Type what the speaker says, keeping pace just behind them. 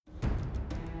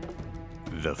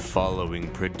The following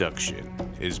production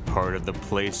is part of the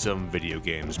Play Some Video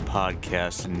Games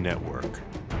podcast network.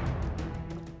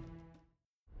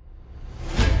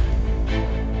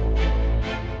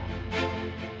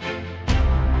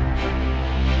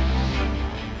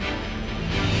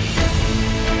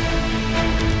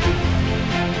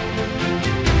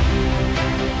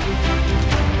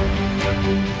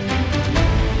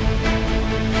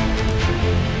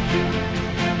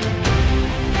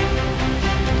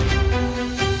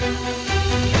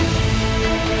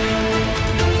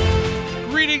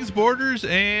 Boarders,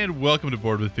 and welcome to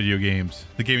Board with Video Games,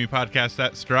 the gaming podcast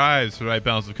that strives for the right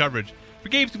balance of coverage for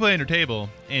games to play on your table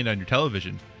and on your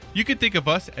television. You can think of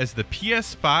us as the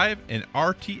PS5 and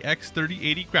RTX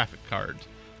 3080 graphic cards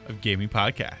of gaming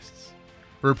podcasts.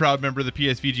 We're a proud member of the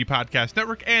PSVG Podcast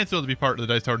Network and still to be part of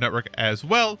the Dice Tower Network as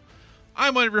well.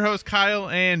 I'm one of your hosts, Kyle,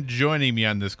 and joining me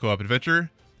on this co-op adventure,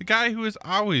 the guy who is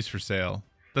always for sale.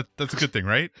 That's a good thing,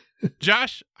 right?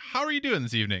 Josh, how are you doing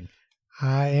this evening?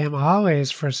 I am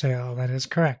always for sale. That is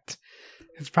correct.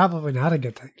 It's probably not a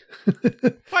good thing.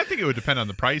 Well, I think it would depend on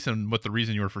the price and what the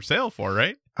reason you were for sale for,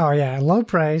 right? Oh, yeah. Low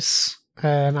price,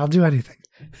 and I'll do anything.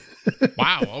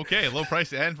 Wow. Okay. Low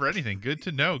price and for anything. Good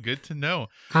to know. Good to know.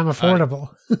 I'm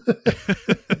affordable.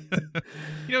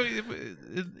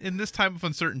 In this time of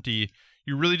uncertainty,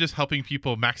 you're really just helping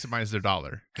people maximize their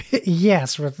dollar.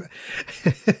 Yes. With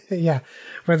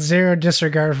zero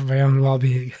disregard for my own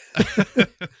well-being.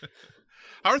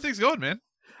 How are things going, man?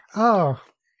 Oh,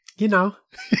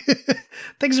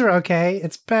 things are okay.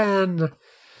 It's been,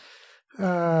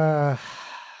 I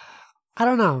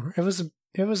don't know. It was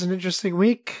an interesting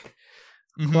week.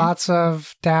 Mm-hmm. Lots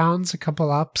of downs, a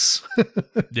couple ups.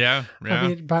 Yeah. I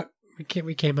mean, but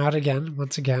we came out again,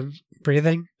 once again,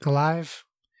 breathing, alive.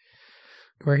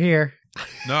 We're here.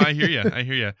 No, I hear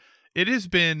you. It has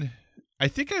been, I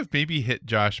think I've maybe hit,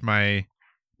 Josh, my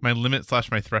limit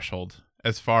 / my threshold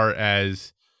as far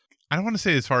as, I don't want to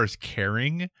say as far as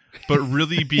caring, but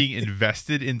really being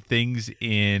invested in things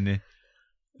in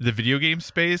the video game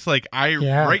space. Like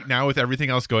right now with everything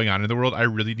else going on in the world, I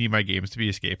really need my games to be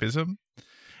escapism.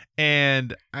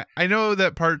 And I know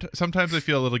that part, sometimes I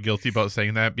feel a little guilty about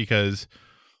saying that because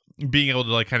being able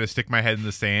to kind of stick my head in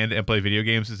the sand and play video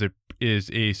games is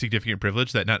a significant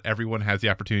privilege that not everyone has the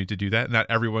opportunity to do that. Not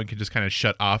everyone can just kind of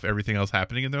shut off everything else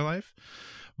happening in their life.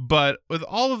 But with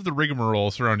all of the rigmarole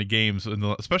surrounding games,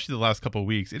 especially the last couple of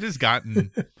weeks, it has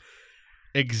gotten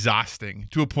exhausting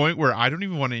to a point where I don't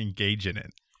even want to engage in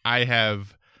it. I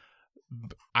have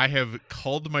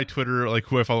culled my Twitter,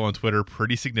 who I follow on Twitter,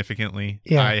 pretty significantly.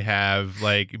 Yeah. I have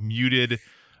muted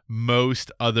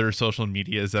most other social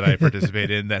medias that I participate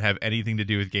in that have anything to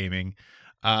do with gaming.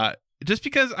 Just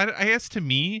because I guess to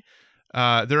me,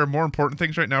 there are more important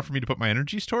things right now for me to put my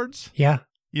energies towards. Yeah.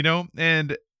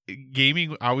 And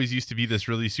gaming always used to be this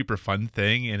really super fun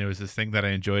thing, and it was this thing that I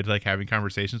enjoyed having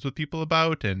conversations with people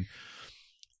about. And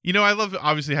I love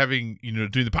obviously having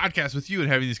doing the podcast with you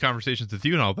and having these conversations with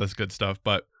you and all this good stuff,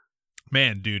 but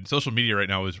man, dude, social media right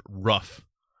now is rough.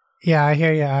 Yeah, I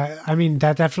hear you. I mean,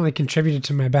 that definitely contributed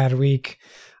to my bad week.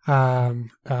 And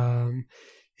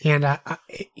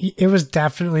it was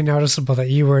definitely noticeable that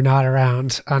you were not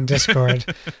around on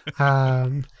Discord.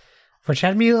 Which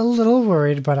had me a little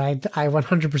worried, but I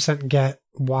 100% get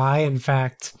why. In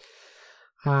fact,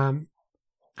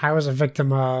 I was a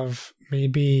victim of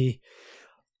maybe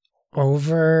I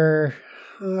don't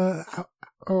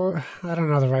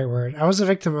know the right word. I was a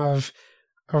victim of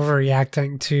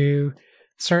overreacting to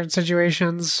certain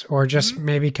situations, or just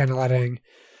maybe kind of letting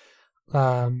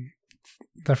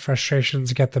the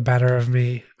frustrations get the better of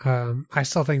me. I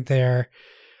still think they're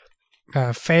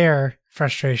fair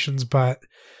frustrations, but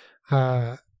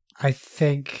I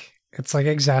think it's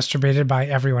exacerbated by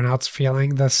everyone else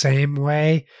feeling the same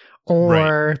way,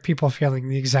 or people feeling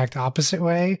the exact opposite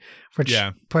way, which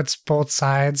puts both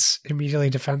sides immediately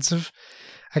defensive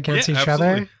against each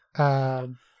other.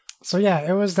 So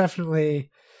it was definitely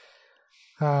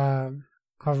a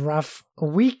rough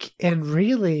week, and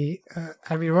really,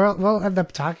 I mean, we'll end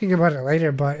up talking about it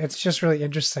later, but it's just really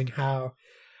interesting how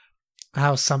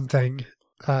something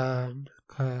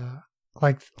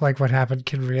like what happened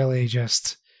can really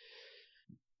just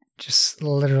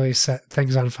literally set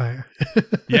things on fire.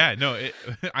 Yeah, no,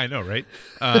 I know, right?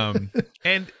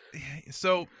 And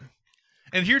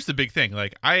here's the big thing.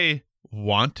 I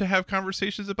want to have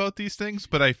conversations about these things,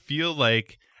 but I feel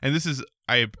and this is,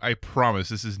 I promise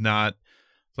this is not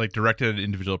directed at an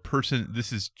individual person.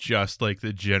 This is just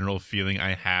the general feeling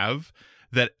I have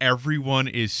that everyone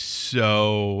is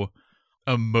so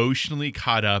emotionally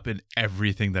caught up in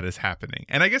everything that is happening.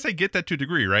 And I guess I get that to a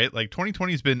degree, right? Like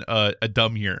 2020 has been a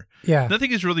dumb year. Yeah.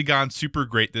 Nothing has really gone super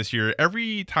great this year.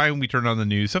 Every time we turn on the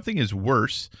news, something is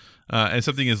worse and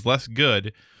something is less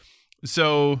good.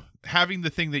 So having the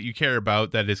thing that you care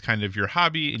about that is kind of your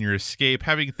hobby and your escape,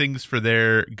 having things for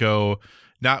there go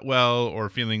not well, or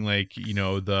feeling like, you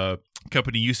know, the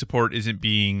company you support isn't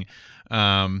being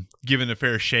given a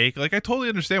fair shake. Like, I totally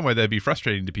understand why that'd be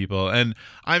frustrating to people. And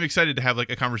I'm excited to have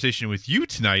like a conversation with you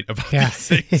tonight about these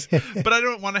things, but I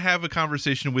don't want to have a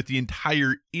conversation with the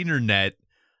entire internet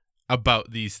about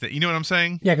these things. You know what I'm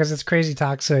saying? Yeah, because it's crazy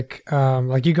toxic.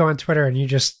 Like, you go on Twitter and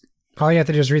all you have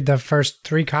to do is read the first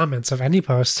 3 comments of any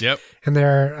post. Yep. And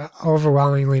they're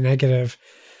overwhelmingly negative.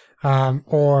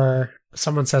 Or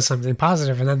someone says something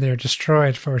positive and then they're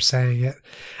destroyed for saying it.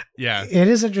 Yeah. It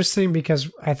is interesting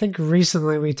because I think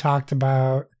recently we talked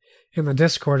about, in the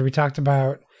Discord, we talked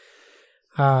about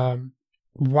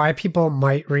why people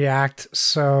might react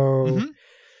so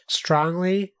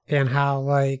strongly, and how,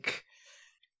 like,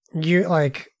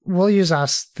 we'll use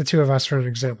the two of us for an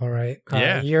example, right?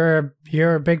 Yeah.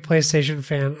 You're a big PlayStation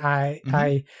fan. I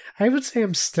would say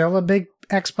I'm still a big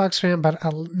Xbox fan, but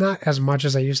not as much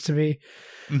as I used to be.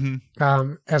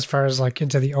 As far as like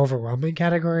into the overwhelming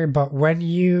category. But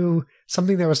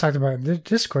something that was talked about in the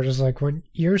Discord is like, when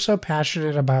you're so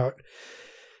passionate about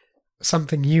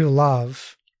something you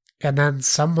love, and then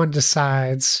someone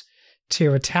decides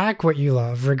to attack what you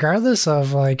love, regardless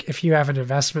of like if you have an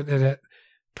investment in it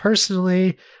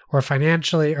personally or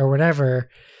financially or whatever,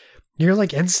 your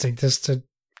like instinct is to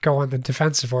go on the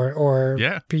defensive or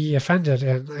be offended.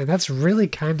 And that's really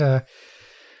kind of,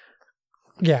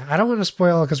 I don't want to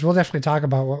spoil it because we'll definitely talk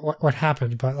about what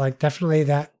happened, but like definitely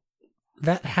that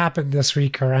happened this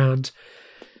week around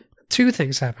 2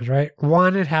 things happened, right?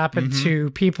 One, it happened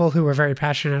to people who were very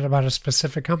passionate about a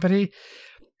specific company.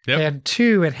 Yep. And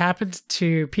 2, it happened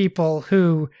to people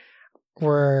who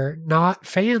were not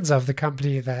fans of the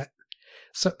company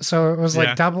so it was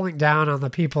like doubling down on the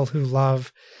people who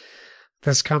love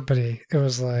this company. It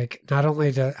was like, not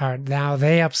only are now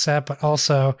they upset, but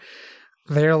also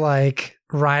they're like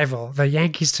rival. The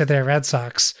Yankees to their Red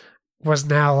Sox was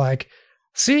now like,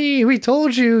 see, we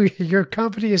told you your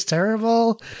company is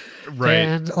terrible. Right.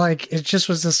 And like, it just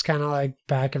was this kind of like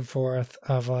back and forth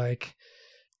of like,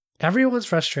 everyone's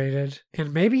frustrated,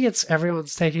 and maybe it's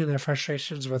everyone's taking their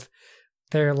frustrations with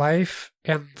their life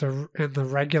and the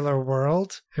regular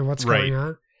world and what's going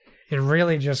on, and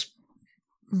really just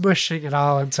mushing it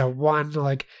all into one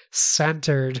like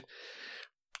centered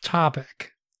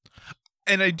topic.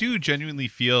 And I do genuinely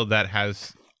feel that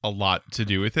has a lot to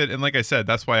do with it. And like I said,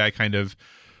 that's why I kind of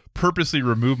purposely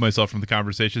remove myself from the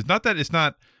conversations. Not that it's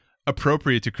not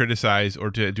appropriate to criticize or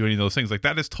to do any of those things. Like,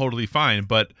 that is totally fine.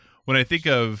 But when I think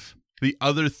of the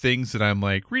other things that I'm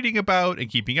like reading about and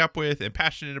keeping up with and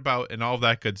passionate about and all of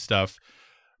that good stuff,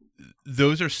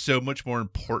 those are so much more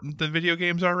important than video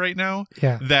games are right now.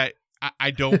 Yeah. That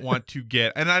I don't want to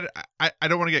get, and I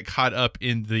don't want to get caught up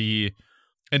in the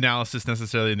analysis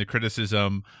necessarily, in the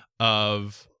criticism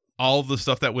of all of the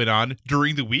stuff that went on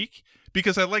during the week,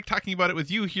 because I like talking about it with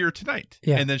you here tonight,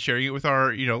 and then sharing it with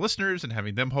our listeners and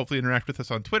having them hopefully interact with us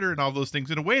on Twitter and all those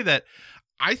things in a way that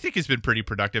I think has been pretty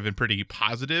productive and pretty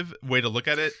positive way to look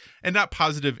at it. And not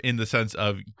positive in the sense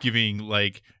of giving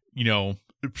like,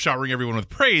 showering everyone with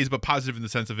praise, but positive in the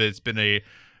sense of it's been a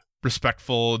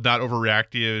respectful, not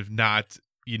overreactive, not,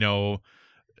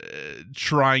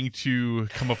 trying to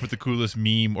come up with the coolest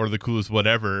meme or the coolest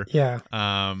whatever. Yeah.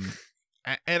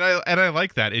 And I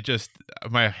like that. It just,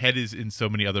 my head is in so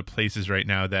many other places right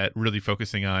now that really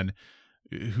focusing on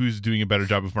who's doing a better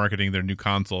job of marketing their new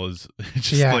console is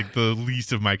just like the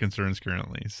least of my concerns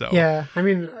currently. So yeah, I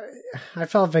mean, I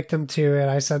fell victim to it.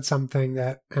 I said something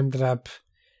that ended up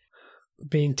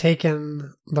being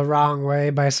taken the wrong way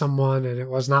by someone, and it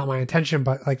was not my intention,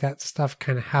 but like that stuff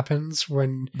kind of happens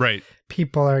when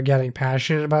people are getting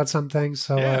passionate about something.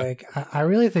 So like, I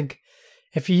really think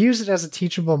if you use it as a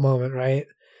teachable moment, right,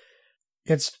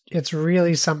 it's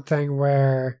really something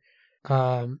where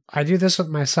I do this with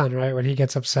my son, right? When he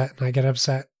gets upset and I get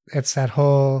upset, it's that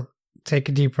whole take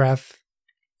a deep breath.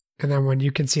 And then when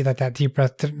you can see that deep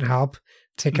breath didn't help,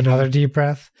 take another deep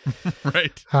breath.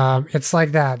 Right. It's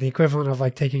like that, the equivalent of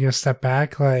like taking a step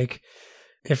back. Like,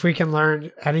 if we can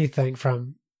learn anything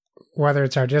from whether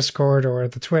it's our Discord or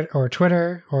the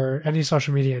Twitter or any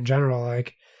social media in general,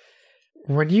 like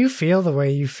when you feel the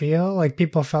way you feel, like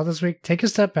people felt this week, take a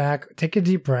step back, take a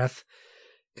deep breath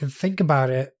and think about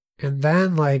it. And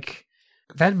then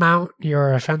then mount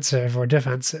your offensive or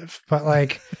defensive, but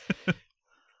like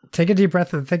take a deep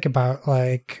breath and think about,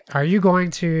 like, are you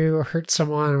going to hurt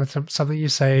someone with something you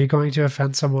say? Are you going to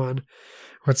offend someone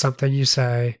with something you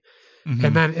say? Mhm.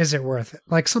 And then is it worth it?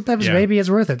 Like, sometimes Yeah. maybe it's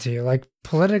worth it to you. Like,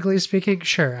 politically speaking,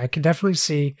 sure, I can definitely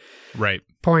see Right.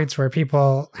 points where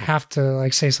people have to,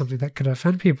 like, say something that could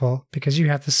offend people because you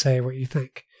have to say what you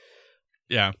think.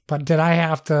 Yeah. But did I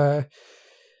have to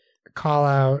call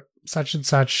out such and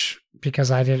such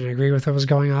because I didn't agree with what was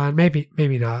going on? Maybe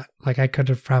not. Like, I could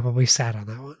have probably sat on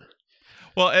that one.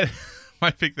 Well,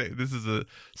 my big thing. This is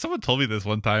someone told me this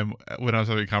one time when I was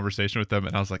having a conversation with them,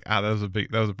 and I was like, that was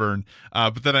a burn.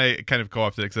 But then I kind of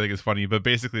co-opted it because I think it's funny. But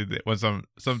basically, when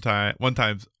one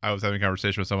time I was having a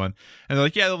conversation with someone, and they're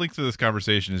like, yeah, the link to this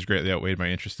conversation is greatly outweighed my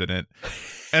interest in it,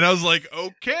 and I was like,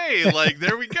 okay, like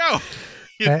there we go.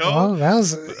 Well, that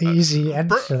was an easy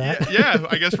end to that. Yeah,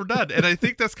 I guess we're done. And I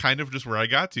think that's kind of just where I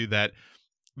got to, that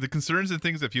the concerns and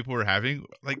things that people were having,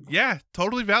 like, yeah,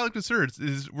 totally valid concerns.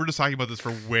 We're just talking about this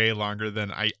for way longer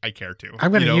than I care to.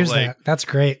 I'm going to use that. That's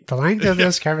great. The length of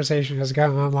this conversation has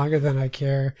gone on longer than I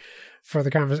care for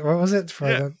the conversation. What was it?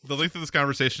 The length of this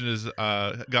conversation has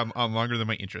gone on longer than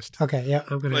my interest. Okay, yeah,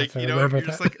 I'm going to have to remember you're that.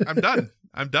 just like, I'm done.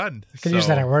 I'm done. I can use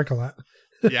that at work a lot.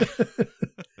 Yeah.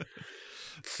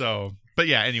 So, but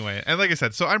yeah, anyway. And like I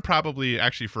said, so I'm probably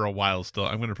actually for a while still,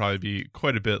 I'm going to probably be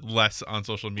quite a bit less on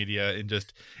social media and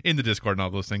just in the Discord and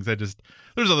all those things. There's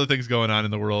other things going on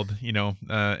in the world,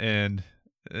 and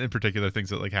in particular things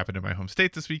that like happened in my home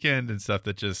state this weekend and stuff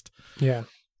that just, yeah,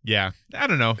 I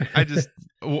don't know. I just,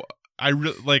 I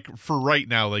really like for right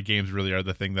now, like games really are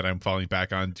the thing that I'm falling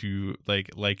back on to like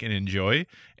and enjoy.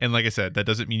 And like I said, that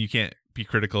doesn't mean you can't be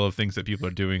critical of things that people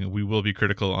are doing. We will be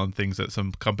critical on things that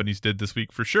some companies did this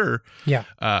week for sure. Yeah.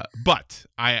 But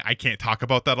I can't talk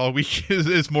about that all week.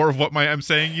 Is more of what I'm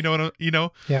saying.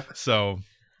 Yeah. So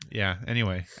yeah.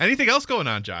 Anyway, anything else going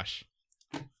on, Josh?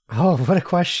 Oh, what a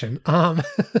question.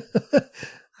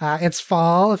 It's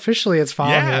fall. Officially, it's fall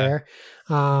here.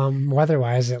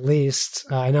 Weather-wise, at least.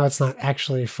 I know it's not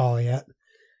actually fall yet.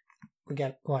 We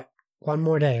got, one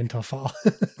more day until fall.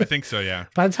 I think so, yeah.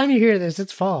 By the time you hear this,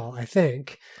 it's fall, I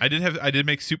think. I did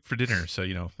make soup for dinner, so,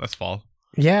 that's fall.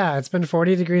 Yeah, it's been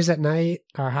 40 degrees at night.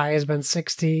 Our high has been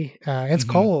 60. It's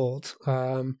cold.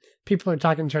 People are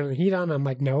talking turning the heat on. I'm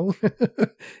like, no.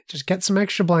 Just get some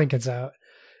extra blankets out.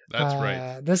 That's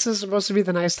right. This is supposed to be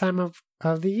the nice time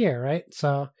of the year, right?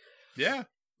 So, yeah.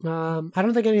 I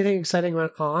don't think anything exciting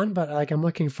went on, but I'm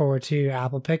looking forward to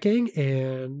apple picking,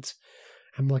 and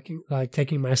I'm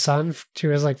taking my son to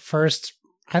his first,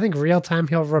 I think real time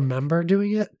he'll remember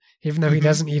doing it, even though he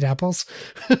doesn't eat apples.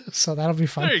 So that'll be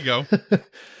fun. There you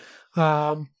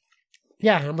go.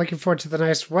 Yeah, I'm looking forward to the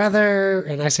nice weather,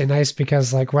 and I say nice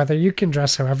because weather you can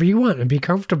dress however you want and be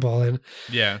comfortable and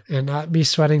not be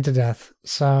sweating to death.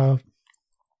 So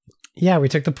yeah, we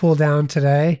took the pool down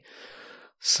today.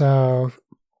 So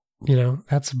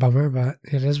that's a bummer, but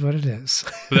it is what it is.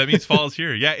 But that means fall's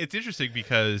here. Yeah, it's interesting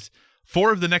because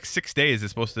 4 of the next 6 days is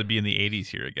supposed to be in the 80s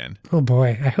here again. Oh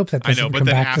boy, I hope that doesn't come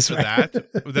back this way. I know, but then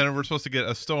after that, then we're supposed to get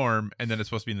a storm, and then it's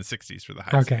supposed to be in the 60s for the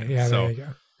high. Okay, yeah, so, there you go.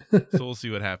 So we'll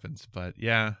see what happens. But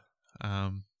yeah,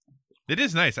 it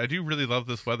is nice. I do really love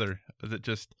this weather. That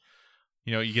just,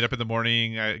 you get up in the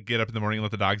morning. I get up in the morning and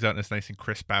let the dogs out, and it's nice and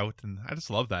crisp out, and I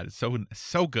just love that. It's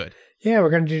so good. Yeah,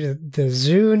 we're gonna do the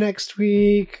zoo next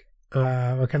week.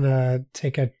 We're gonna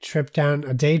take a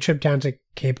day trip down to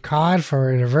Cape Cod for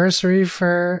our anniversary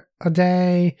for a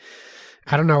day.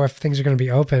 I don't know if things are gonna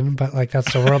be open, but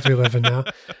that's the world we live in now.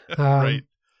 Right.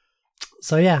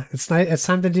 So yeah, it's nice. It's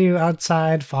time to do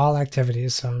outside fall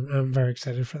activities. So I'm very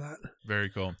excited for that. Very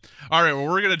cool. All right, well,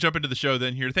 we're going to jump into the show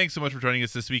then here. Thanks so much for joining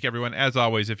us this week, everyone. As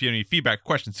always, if you have any feedback,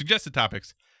 questions, suggested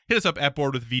topics, hit us up at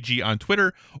Board with VG on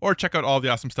Twitter, or check out all the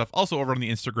awesome stuff also over on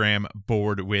the Instagram,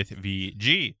 Board with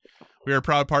VG. We are a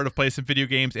proud part of Play Some Video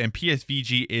Games, and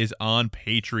PSVG is on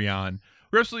Patreon.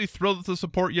 We're absolutely thrilled with the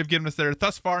support you've given us there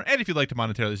thus far, and if you'd like to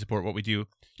monetarily support what we do,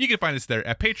 you can find us there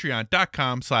at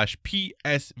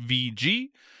patreon.com/PSVG.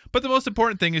 But the most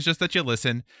important thing is just that you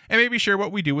listen and maybe share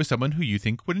what we do with someone who you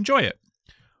think would enjoy it.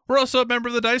 We're also a member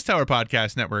of the Dice Tower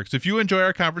Podcast Network, so if you enjoy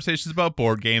our conversations about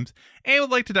board games and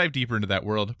would like to dive deeper into that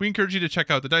world, we encourage you to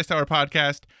check out the Dice Tower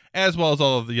Podcast, as well as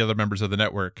all of the other members of the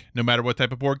network. No matter what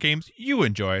type of board games you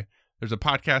enjoy, there's a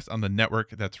podcast on the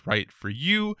network that's right for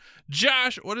you.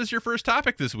 Josh, what is your first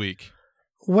topic this week?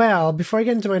 Well, before I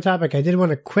get into my topic, I did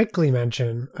want to quickly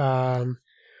mention, I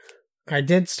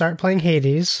did start playing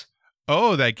Hades.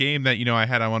 Oh, that game that, I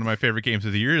had on one of my favorite games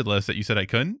of the year list that you said I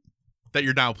couldn't? That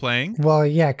you're now playing? Well,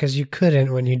 yeah, because you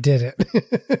couldn't when you did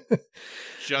it.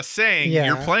 Just saying,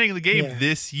 you're playing the game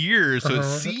this year, so it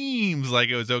seems like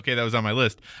it was okay that was on my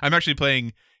list. I'm actually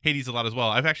playing Hades a lot as well.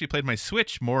 I've actually played my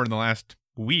Switch more in the last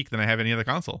week than I have any other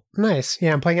console. Nice.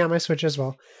 Yeah, I'm playing it on my Switch as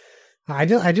well. I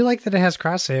do like that it has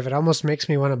cross save. It almost makes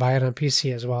me want to buy it on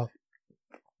PC as well.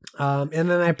 And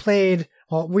then I played.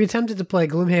 Well, we attempted to play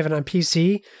Gloomhaven on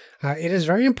PC. It is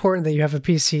very important that you have a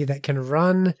PC that can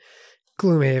run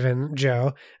Gloomhaven,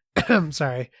 Joe. I'm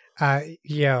sorry,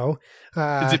 Yo.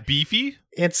 Is it beefy?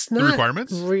 It's The not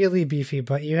requirements? really beefy,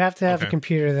 but you have to have a Okay.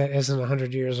 computer that isn't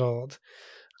 100 years old.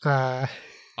 A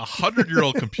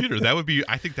 100-year-old computer. That would be.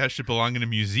 I think that should belong in a I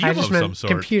museum just of meant some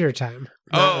sort. computer time.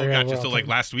 not Oh, real gotcha. world So like time.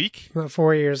 last week. About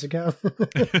 4 years ago.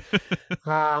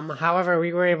 However,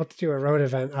 we were able to do a road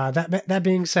event. That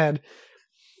being said,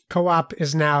 co-op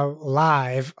is now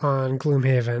live on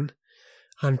Gloomhaven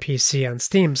on PC on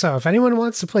Steam. So if anyone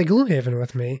wants to play Gloomhaven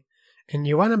with me and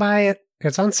you want to buy it,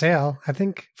 it's on sale. I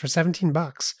think for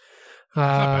 $17.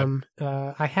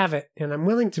 I have it and I'm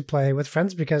willing to play with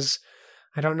friends because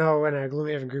I don't know when our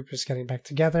Gloomhaven group is getting back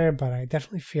together, but I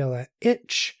definitely feel that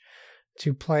itch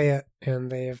to play it,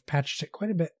 and they have patched it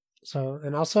quite a bit. So,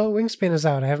 and also Wingspan is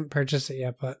out. I haven't purchased it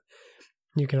yet, but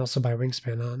you can also buy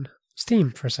Wingspan on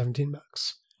Steam for $17. I'll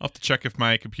have to check if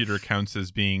my computer counts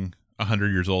as being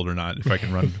 100 years old or not. If I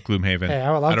can run Gloomhaven. Hey,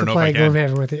 I would love I don't to know if play I can.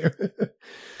 Gloomhaven with you.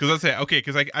 Because I'd say, okay,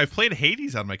 because I've played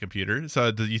Hades on my computer.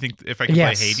 So do you think if I can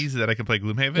Yes. play Hades that I can play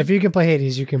Gloomhaven? If you can play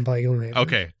Hades, you can play Gloomhaven.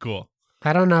 Okay, cool.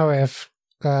 I don't know if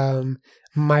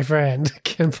my friend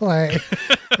can play.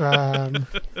 I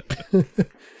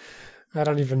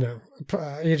don't even know.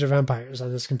 Age of Empires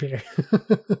on this computer.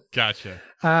 Gotcha.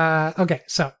 Okay,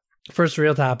 so first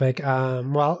real topic.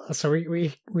 So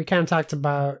we kind of talked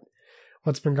about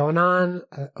what's been going on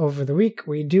over the week.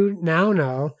 We do now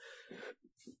know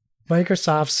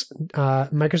Microsoft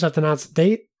announced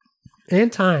date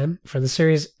and time for the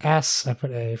Series S. I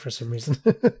put A for some reason,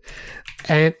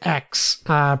 and X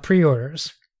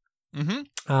pre-orders.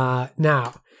 Mm-hmm.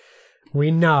 Now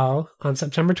we know on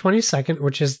September 22nd,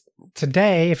 which is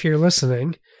today, if you're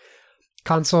listening,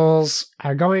 consoles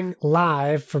are going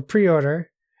live for pre-order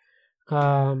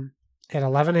at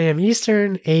 11 a.m.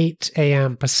 Eastern, 8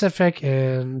 a.m. Pacific,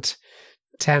 and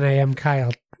 10 a.m.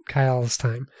 Kyle's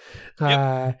time.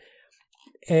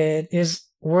 It is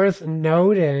worth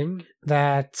noting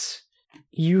that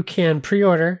you can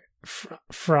pre-order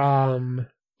from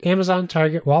Amazon,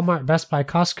 Target, Walmart, Best Buy,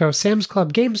 Costco, Sam's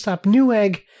Club, GameStop,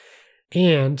 Newegg,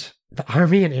 and the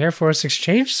Army and Air Force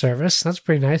Exchange Service. That's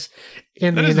pretty nice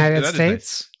in the United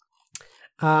States.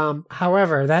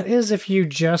 However, that is if you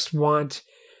just want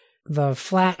the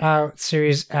flat-out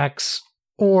Series X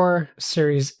or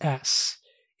Series S.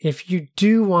 If you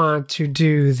do want to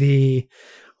do the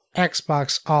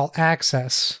Xbox All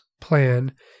Access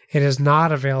plan, it is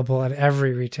not available at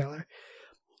every retailer.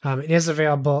 It is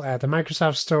available at the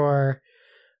Microsoft Store,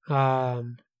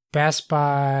 Best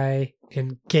Buy,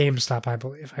 and GameStop,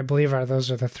 I believe.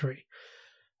 Those are the three.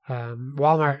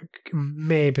 Walmart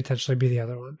may potentially be the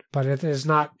other one, but it is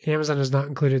not. Amazon is not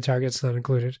included. Target's not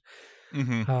included.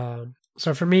 Mm-hmm.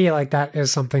 So for me, like, that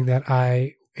is something that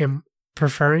I am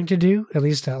preferring to do, at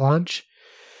least at launch.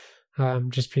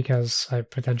 Just because I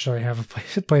potentially have a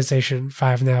PlayStation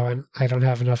 5 now and I don't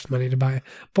have enough money to buy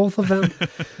both of them.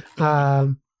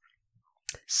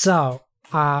 So,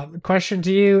 question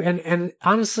to you, and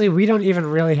honestly, we don't even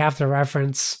really have to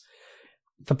reference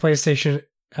the PlayStation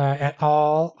at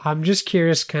all. I'm just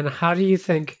curious, kind of, how do you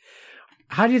think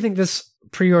this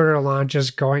pre-order launch is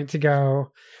going to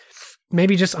go?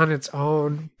 Maybe just on its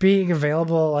own, being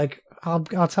available. Like,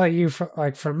 I'll tell you,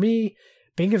 for me,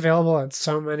 being available at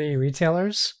so many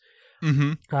retailers,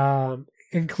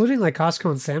 including like Costco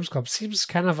and Sam's Club, seems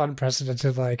kind of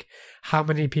unprecedented. Like, how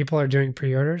many people are doing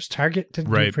pre-orders? Target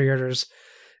didn't do pre-orders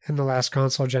in the last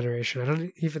console generation. I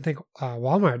don't even think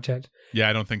Walmart did. Yeah,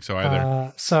 I don't think so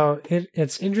either. So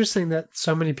it's interesting that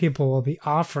so many people will be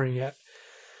offering it.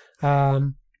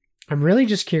 I'm really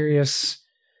just curious.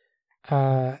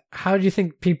 How do you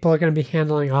think people are going to be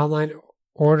handling online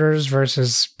orders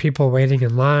versus people waiting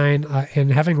in line?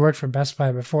 And having worked for Best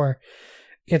Buy before,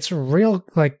 it's a real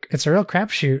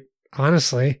crapshoot,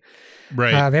 honestly.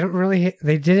 Right. They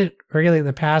didn't really in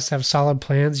the past have solid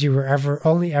plans. You were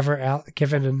only ever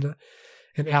given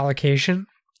an allocation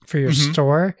for your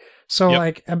store. So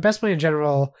like at Best Buy in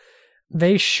general,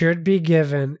 they should be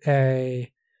given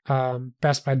a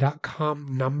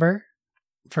BestBuy.com number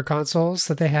for consoles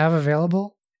that they have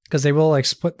available, because they will like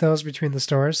split those between the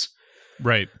stores.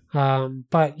 Right.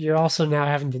 But you're also now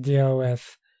having to deal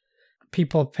with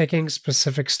people picking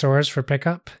specific stores for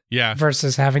pickup. Yeah.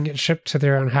 Versus having it shipped to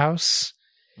their own house.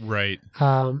 Right.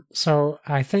 So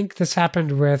I think this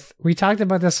happened we talked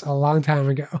about this a long time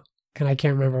ago, and I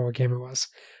can't remember what game it was,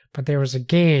 but there was a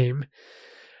game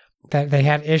that they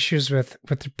had issues with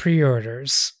the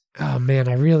pre-orders. Oh man,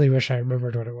 I really wish I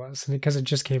remembered what it was, and because it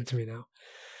just came to me now.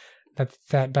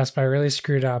 That Best Buy really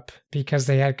screwed up because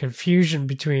they had confusion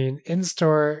between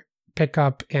in-store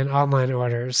pickup and online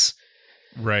orders.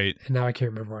 Right. And now I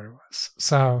can't remember what it was.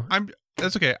 So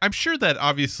that's okay. I'm sure that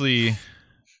obviously,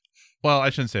 well, I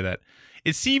shouldn't say that.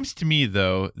 It seems to me,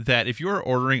 though, that if you're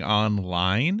ordering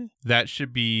online, that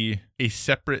should be a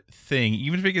separate thing.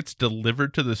 Even if it gets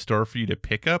delivered to the store for you to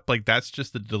pick up, like that's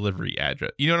just the delivery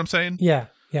address. You know what I'm saying? Yeah.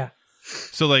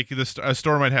 So like a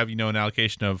store might have, an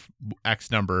allocation of X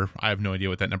number. I have no idea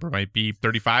what that number might be.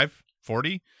 35,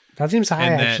 40? That seems high,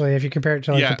 actually, if you compare it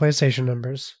to the PlayStation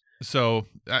numbers. So,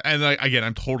 and again,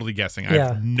 I'm totally guessing. I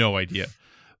have no idea.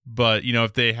 But,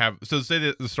 if they have, so say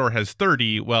that the store has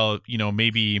 30, well,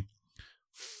 maybe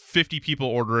 50 people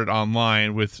order it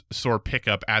online with store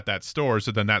pickup at that store.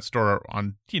 So then that store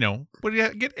on,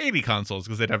 would get 80 consoles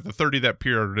because they'd have the 30 that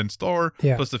pre-ordered in store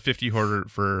plus the 50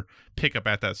 ordered for pickup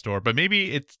at that store. But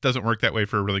maybe it doesn't work that way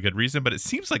for a really good reason, but it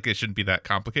seems like it shouldn't be that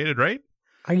complicated, right?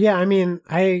 Yeah, I mean,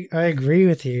 I agree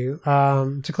with you.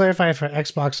 To clarify for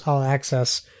Xbox All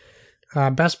Access,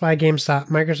 Best Buy, GameStop,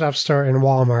 Microsoft Store, and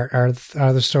Walmart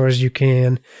are the stores you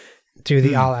can do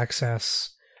the All Access.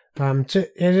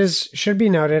 Should be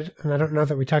noted, and I don't know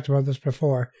that we talked about this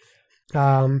before.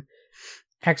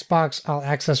 Xbox All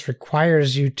Access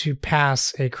requires you to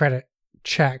pass a credit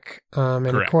check, and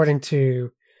Correct. According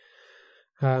to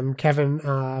Kevin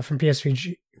from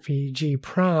PSVG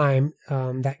Prime,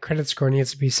 that credit score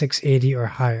needs to be 680 or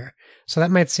higher. So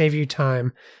that might save you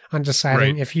time on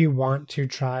deciding if you want to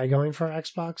try going for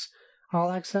Xbox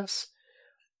All Access.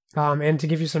 And to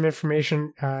give you some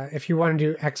information, if you want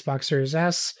to do Xbox Series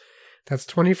S, that's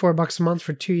 $24 a month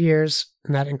for 2 years,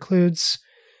 and that includes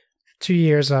 2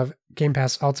 years of Game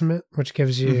Pass Ultimate, which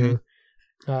gives you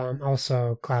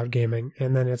also cloud gaming.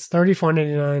 And then it's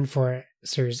 $34.99 for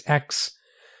Series X.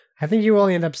 I think you will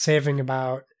end up saving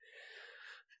about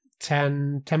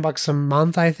 $10 a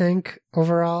month, I think,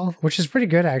 overall, which is pretty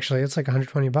good, actually. It's like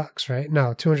 $120, right?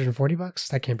 No, $240?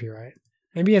 That can't be right.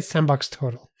 Maybe it's $10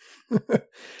 total.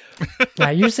 Yeah,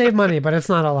 you save money, but it's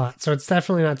not a lot. So it's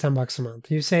definitely not $10 a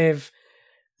month.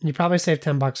 You probably save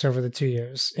 $10 over the 2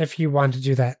 years if you want to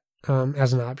do that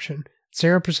as an option.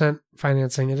 0%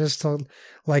 financing. It is still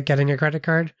like getting a credit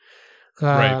card,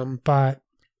 but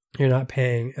you're not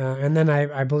paying. And then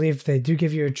I believe they do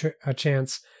give you a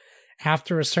chance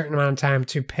after a certain amount of time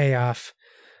to pay off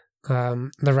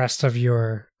the rest of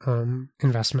your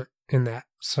investment in that.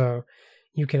 So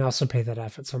you can also pay that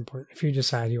off at some point if you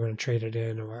decide you want to trade it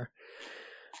in, or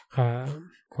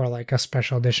like a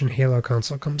special edition Halo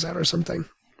console comes out or something.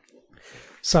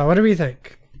 So what do we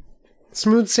think?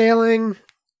 Smooth sailing?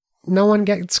 No one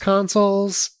gets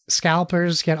consoles?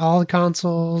 Scalpers get all the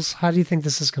consoles? How do you think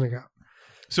this is going to go?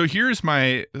 So here's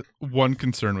my one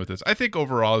concern with this. I think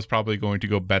overall it's probably going to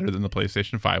go better than the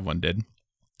PlayStation 5 one did.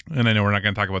 And I know we're not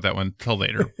going to talk about that one till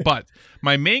later. But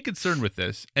my main concern with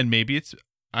this, and maybe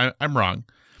I'm wrong,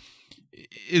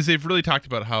 is they've really talked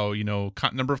about how,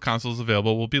 number of consoles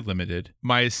available will be limited.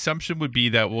 My assumption would be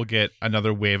that we'll get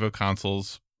another wave of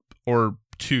consoles or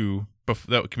two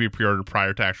that can be pre-ordered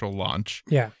prior to actual launch.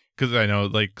 Yeah. Because I know,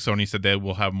 like Sony said, they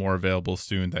will have more available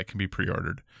soon that can be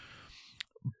pre-ordered.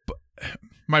 But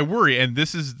my worry, and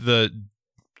this is the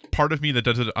part of me that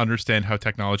doesn't understand how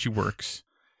technology works.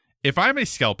 If I'm a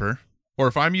scalper, or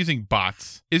if I'm using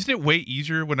bots, isn't it way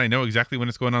easier when I know exactly when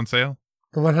it's going on sale?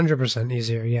 100%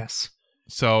 easier, yes.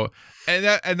 So,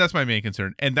 and that's my main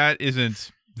concern. And that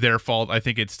isn't their fault. I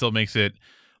think it still makes it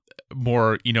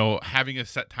more, having a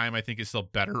set time, I think is still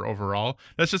better overall.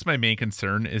 That's just my main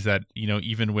concern, is that,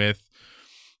 even with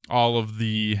all of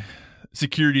the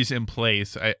securities in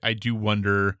place, I do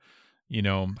wonder,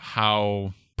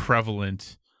 how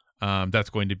prevalent that's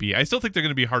going to be. I still think they're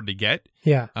going to be hard to get.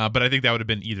 Yeah. But I think that would have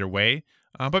been either way.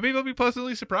 But maybe I'll be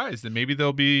pleasantly surprised, and maybe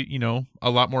there'll be, a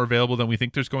lot more available than we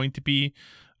think there's going to be.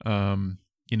 I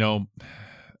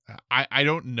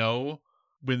don't know.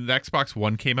 When the Xbox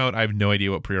One came out, I have no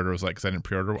idea what pre-order was like because I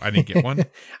didn't get one.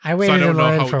 I waited so I don't in know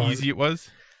line how for easy it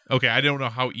was. Okay, I don't know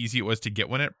how easy it was to get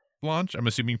one at launch. I'm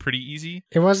assuming pretty easy.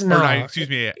 It was not. Excuse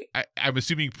me. I'm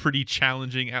assuming pretty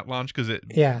challenging at launch because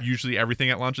usually everything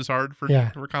at launch is hard for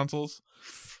consoles.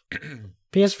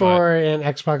 PS4 and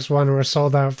Xbox One were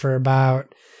sold out for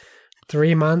about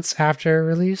 3 months after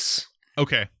release.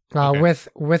 Okay. With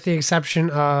the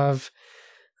exception of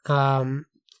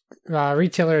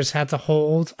retailers had to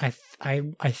hold I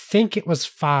think it was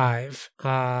 5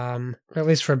 at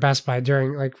least for Best Buy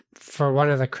during for one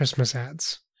of the Christmas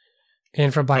ads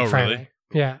and for Black Friday. Really?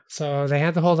 Yeah, so they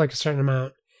had to hold a certain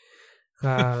amount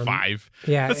 5.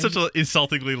 Yeah, That's such an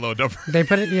insultingly low number. they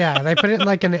put it. Yeah, they put it in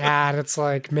like an ad. It's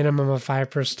like minimum of 5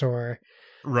 per store.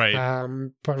 Right.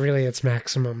 But really, it's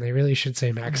maximum. They really should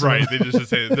say maximum. Right. They just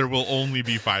say there will only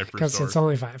be 5 per Because store. it's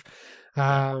only 5.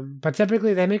 But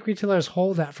typically, they make retailers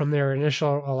hold that from their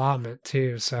initial allotment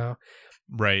too. So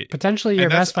right. potentially, your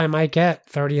Best Buy might get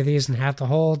 30 of these and have to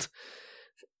hold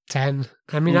 10.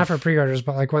 I mean, not for pre-orders,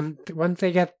 but like when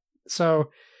they get.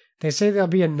 So they say there'll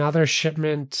be another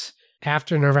shipment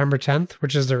after November 10th,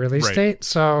 which is the release date.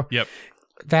 So yep,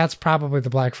 that's probably the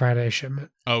Black Friday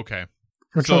shipment. Okay.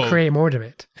 Which will create more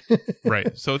demand.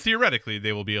 Right. So theoretically,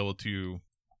 they will be able to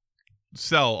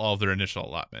sell all of their initial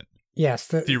allotment. Yes.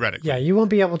 Theoretically. Yeah, you won't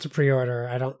be able to pre-order.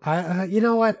 You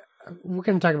know what? We're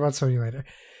going to talk about Sony later.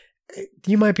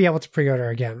 You might be able to pre-order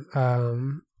again.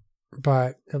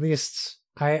 But at least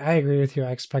I agree with you.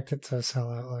 I expect it to sell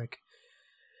out like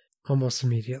almost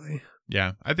immediately.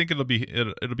 Yeah, I think it'll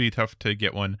be tough to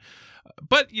get one.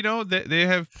 But, they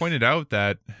have pointed out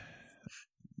that,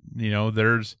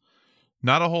 there's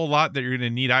not a whole lot that you're going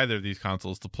to need either of these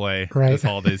consoles to play this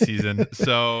holiday season.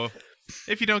 So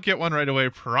if you don't get one right away,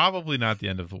 probably not the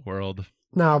end of the world.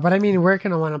 No, but I mean, we're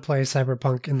going to want to play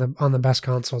Cyberpunk on the best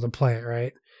console to play it,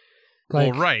 right?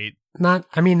 Like, well, right. Not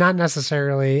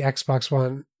necessarily Xbox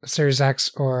One, Series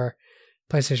X, or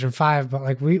PlayStation 5, but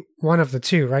like one of the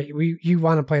two, right? You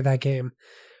want to play that game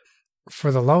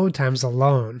for the load times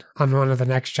alone on one of the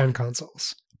next gen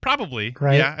consoles. Probably.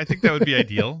 Right? Yeah, I think that would be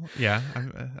ideal. Yeah.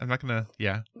 I'm not going to,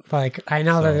 yeah. Like, I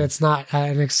know that it's not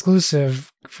an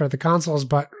exclusive for the consoles,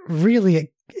 but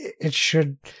really it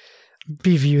should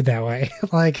be viewed that way.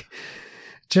 Like,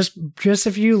 just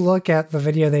if you look at the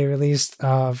video they released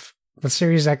of the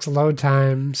Series X load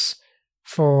times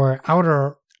for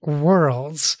Outer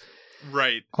Worlds,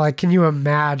 right? Like, can you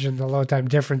imagine the load time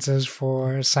differences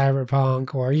for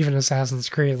Cyberpunk or even Assassin's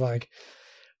Creed? Like,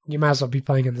 you might as well be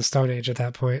playing in the Stone Age at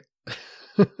that point.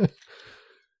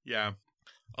 Yeah,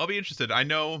 I'll be interested. I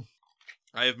know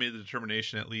I have made the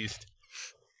determination, at least,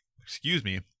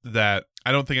 that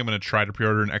I don't think I'm going to try to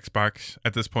pre-order an Xbox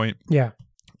at this point. Yeah.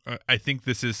 I think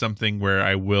this is something where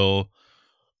I will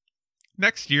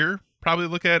next year probably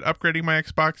look at upgrading my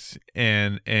Xbox,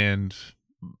 and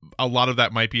a lot of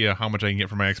that might be how much I can get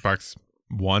for my Xbox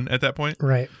One at that point.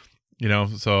 Right.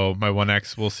 So my One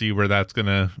X, we'll see where that's going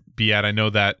to be at. I know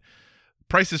that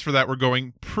prices for that were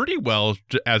going pretty well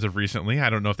as of recently. I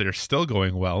don't know if they're still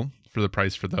going well for the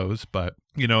price for those, but,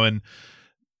 and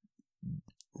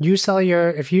if you sell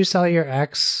your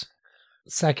X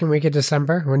second week of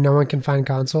December when no one can find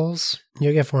consoles,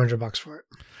 you'll get $400 for it.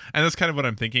 And that's kind of what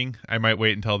I'm thinking. I might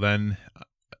wait until then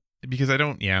because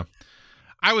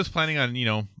I was planning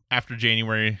on, after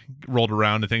January rolled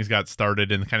around and things got started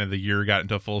and kind of the year got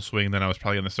into full swing, then I was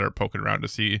probably going to start poking around to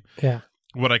see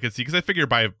what I could see. Because I figure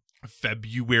by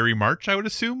February, March, I would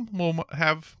assume we'll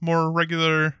have more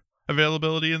regular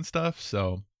availability and stuff.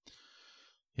 So,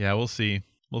 yeah, we'll see.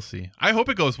 We'll see. I hope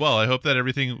it goes well. I hope that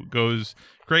everything goes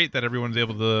great, that everyone's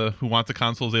able to, who wants a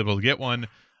console is able to get one.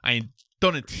 I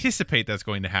don't anticipate that's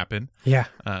going to happen. Yeah.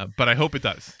 But I hope it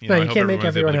does. You can't make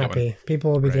everyone happy.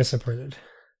 People will be disappointed.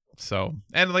 So,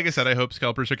 and like I said, I hope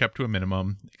scalpers are kept to a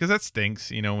minimum because that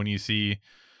stinks. When you see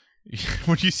the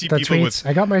people tweets, with,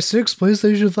 I got my 6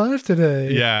 PlayStation 5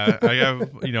 today. Yeah, I have,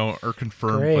 or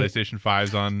confirmed PlayStation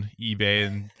 5s on eBay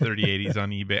and 3080s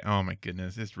on eBay. Oh my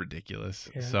goodness, it's ridiculous.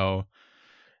 Yeah. So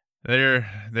they're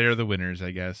the winners,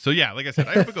 I guess. So yeah, like I said,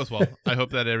 I hope it goes well. I hope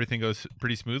that everything goes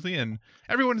pretty smoothly and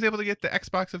everyone is able to get the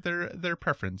Xbox of their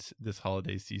preference this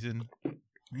holiday season.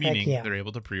 Meaning they're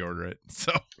able to pre-order it.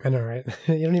 So I know, right?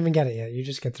 You don't even get it yet. You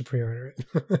just get to pre-order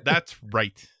it. That's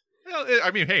right. Well,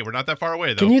 I mean, hey, we're not that far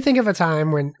away, though. Can you think of a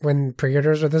time when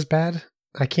pre-orders were this bad?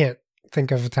 I can't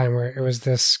think of a time where it was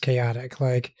this chaotic.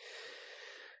 Like,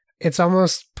 it's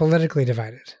almost politically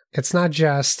divided. It's not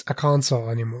just a console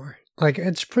anymore. Like,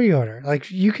 it's pre-order.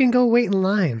 Like, you can go wait in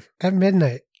line at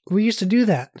midnight. We used to do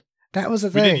that. That was a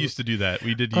thing. We did used to do that.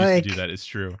 To do that. It's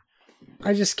true.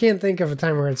 I just can't think of a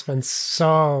time where it's been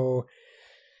so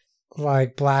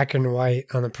like black and white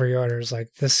on the pre-orders. Like,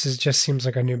 this just seems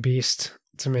like a new beast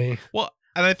to me. Well,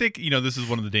 and I think, this is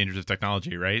one of the dangers of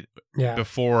technology, right? Yeah.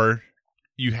 Before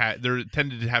there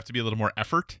tended to have to be a little more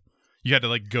effort. You had to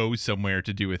like go somewhere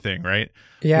to do a thing, right?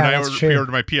 Yeah, when I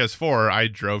pre-ordered my PS4, I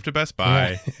drove to Best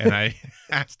Buy and I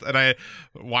asked, and I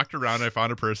walked around. I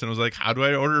found a person who was like, "How do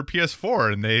I order a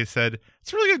PS4?" And they said,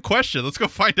 "It's a really good question. Let's go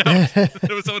find out." It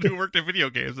was someone who worked in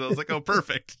video games. And I was like, "Oh,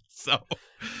 perfect." So,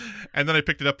 and then I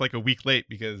picked it up like a week late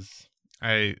because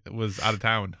I was out of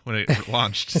town when it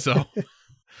launched. So,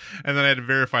 And then I had to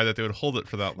verify that they would hold it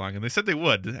for that long, and they said they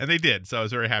would, and they did. So I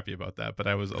was very happy about that. But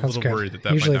I was a little worried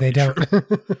that Usually might not they be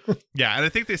don't. true. Yeah, and I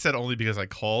think they said only because I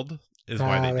called is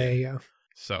why they there did. you go.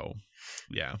 So,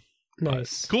 yeah.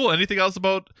 Nice. But cool. Anything else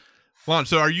about launch?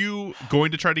 So, are you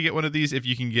going to try to get one of these if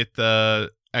you can get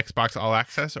the Xbox All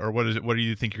Access, or what is it? What do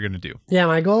you think you're going to do? Yeah,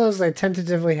 my goal is I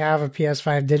tentatively have a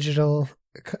PS5 digital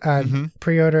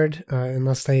pre-ordered,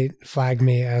 unless they flag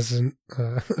me as an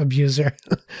abuser,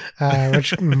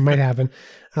 which might happen.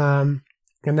 And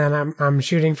then I'm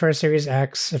shooting for a Series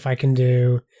X if I can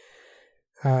do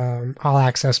all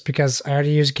access, because I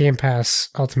already use Game Pass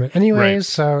Ultimate anyways, right.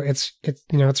 So it's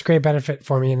a great benefit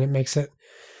for me, and it makes it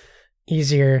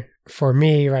easier for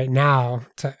me right now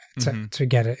to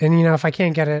get it. And if I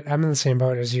can't get it, I'm in the same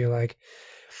boat as you. Like,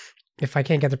 if I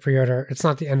can't get the pre-order, it's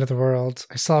not the end of the world.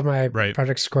 I still have my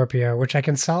Project Scorpio, which I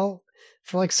can sell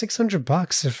for like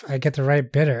 $600 if I get the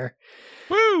right bidder.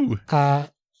 Woo!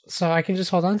 So I can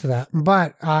just hold on to that.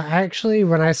 But I actually,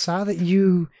 when I saw that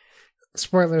you,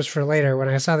 spoilers for later, when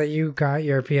I saw that you got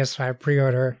your PS5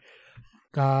 pre-order,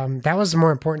 that was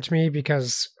more important to me,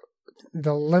 because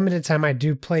the limited time I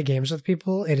do play games with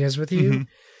people, it is with you.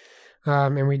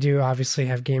 And we do obviously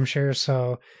have game shares,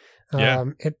 so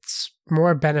it's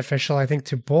more beneficial, I think,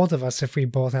 to both of us if we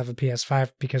both have a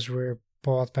PS5, because we're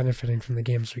both benefiting from the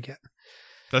games we get.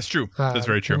 That's true. That's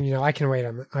very true. And, I can wait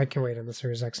on the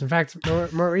Series X. In fact,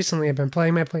 more recently, I've been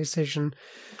playing my PlayStation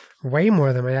way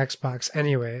more than my Xbox,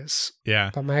 anyways. Yeah,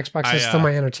 but my Xbox is still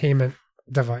my entertainment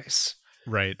device.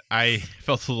 Right. I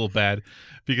felt a little bad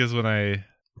because when I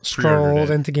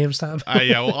strolled into GameStop.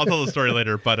 Well, I'll tell the story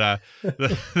later. But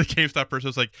the GameStop person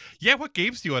was like, "Yeah, what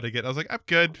games do you want to get?" I was like, "I'm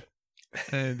good."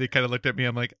 And they kind of looked at me.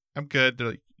 I'm like, "I'm good." They're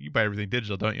like, "You buy everything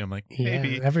digital, don't you?" I'm like, "Maybe."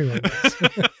 Yeah, everyone does.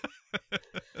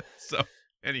 So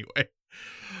anyway,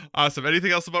 awesome.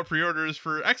 Anything else about pre-orders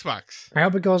for Xbox? I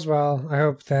hope it goes well. I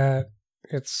hope that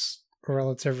it's a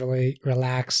relatively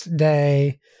relaxed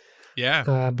day.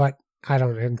 Yeah. But I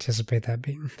don't anticipate that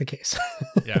being the case.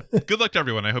 Yeah. Good luck to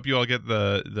everyone. I hope you all get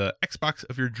the Xbox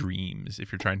of your dreams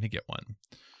if you're trying to get one.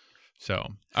 So,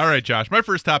 all right, Josh, my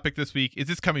first topic this week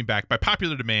is coming back by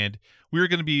popular demand. We're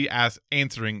going to be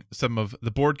answering some of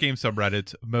the board game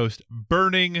subreddit's most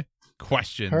burning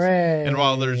questions. Hooray. And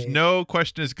while there's no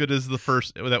question as good as the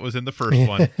first that was in the first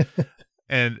one,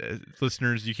 and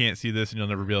listeners, you can't see this and you'll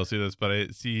never be able to see this, but I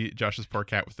see Josh's poor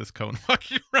cat with this cone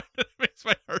walking around. It makes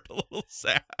my heart a little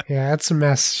sad. Yeah, it's a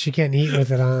mess. She can't eat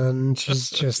with it on.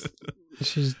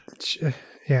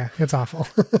 Yeah, it's awful.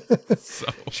 So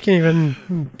she can't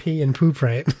even pee and poop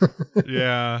right.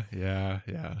 Yeah.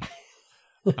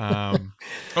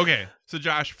 Okay, so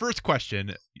Josh, first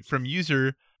question from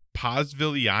user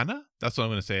Pazviliana. That's what I'm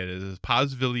going to say it is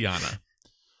Pazviliana.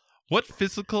 What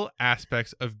physical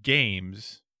aspects of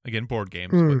games, again, board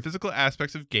games, what physical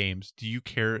aspects of games do you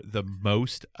care the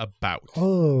most about?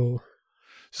 Oh.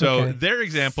 So okay. Their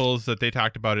examples that they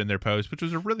talked about in their post, which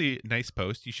was a really nice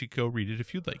post. You should go read it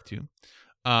if you'd like to.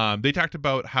 They talked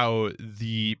about how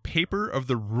the paper of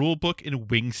the rule book in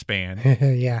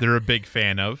Wingspan, yeah, they're a big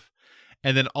fan of.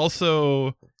 And then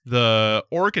also the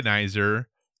organizer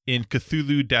in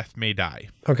Cthulhu Death May Die.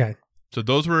 Okay. So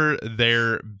those were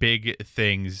their big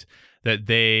things that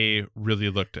they really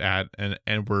looked at and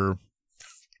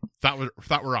thought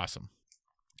were awesome.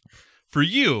 For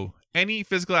you, any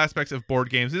physical aspects of board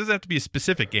games, it doesn't have to be a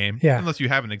specific game, unless you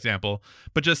have an example,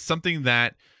 but just something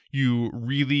that you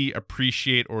really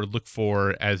appreciate or look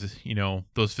for as,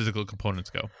 those physical components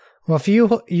go. Well, if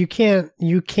you can't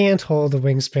hold the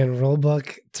Wingspan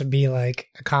rulebook to be like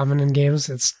common in games.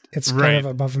 It's kind of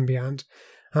above and beyond.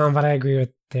 But I agree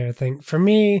with their thing. For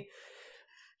me,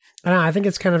 I don't know, I think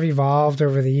it's kind of evolved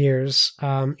over the years.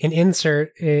 An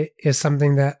insert is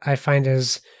something that I find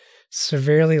is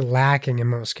severely lacking in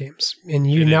most games. And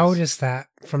you notice that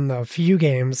from the few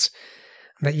games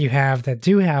that you have that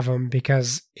do have them,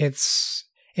 because it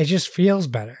just feels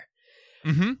better.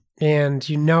 Mm-hmm. And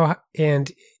you know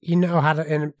how to,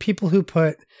 and people who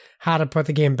put how to put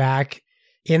the game back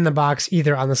in the box,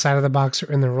 either on the side of the box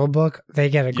or in the rule book, they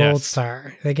get a gold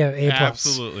star. They get an A+.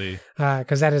 Absolutely.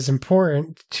 Because that is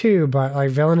important too, but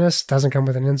like Villainous doesn't come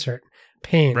with an insert.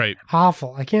 Pain. Right.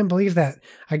 Awful. I can't believe that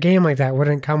a game like that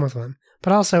wouldn't come with one.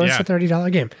 But also, it's a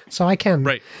 $30 game, so I can.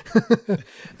 Right.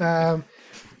 I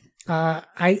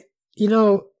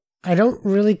don't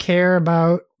really care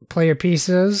about player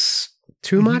pieces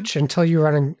too much until you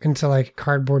run into like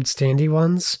cardboard standy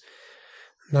ones.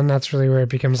 Then that's really where it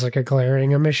becomes like a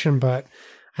glaring omission. But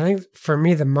I think for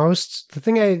me, the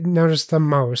thing I noticed the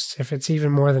most, if it's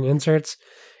even more than inserts,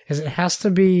 is it has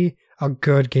to be a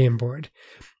good game board.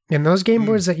 And those game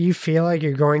boards that you feel like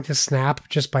you're going to snap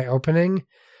just by opening,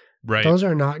 Right. those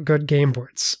are not good game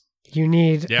boards. You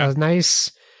need a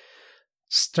nice,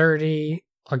 sturdy,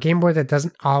 a game board that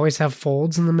doesn't always have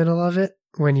folds in the middle of it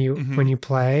when you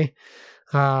play.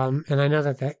 And I know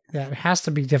that has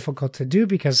to be difficult to do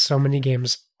because so many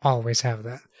games always have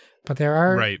that. But there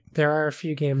are a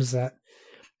few games that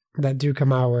do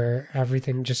come out where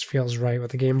everything just feels right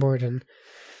with the game board, and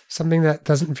something that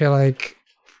doesn't feel like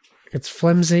it's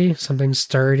flimsy, something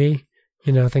sturdy,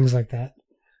 things like that.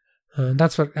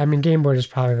 That's what I mean. Game board is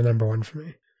probably the number one for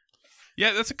me.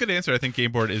 Yeah, that's a good answer. I think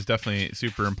game board is definitely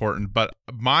super important, but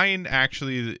mine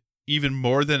actually, even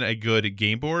more than a good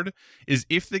game board, is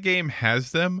if the game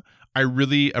has them, I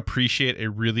really appreciate a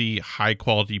really high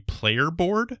quality player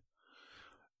board.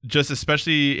 Just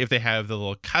especially if they have the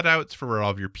little cutouts for where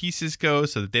all of your pieces go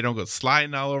so that they don't go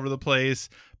sliding all over the place.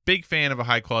 Big fan of a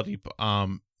high quality,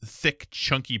 thick,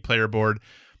 chunky player board.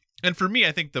 And for me,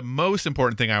 I think the most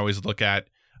important thing I always look at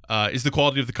is the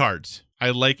quality of the cards.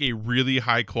 I like a really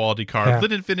high quality card. Yeah.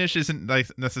 Linen finish isn't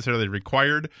necessarily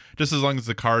required, just as long as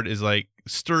the card is like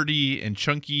sturdy and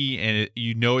chunky and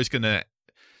it's going to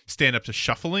stand up to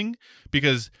shuffling.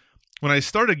 Because when I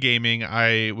started gaming,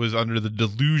 I was under the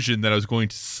delusion that I was going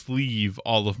to sleeve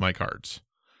all of my cards.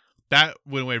 That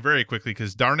went away very quickly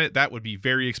because, darn it, that would be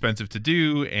very expensive to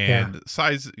do, and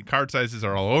card sizes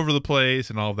are all over the place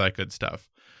and all of that good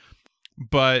stuff.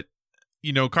 But,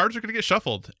 cards are going to get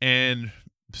shuffled, and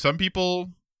some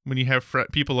people, when you have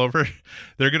people over,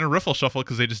 they're going to riffle shuffle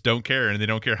because they just don't care, and they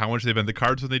don't care how much they bend the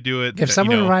cards when they do it. If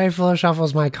someone rifle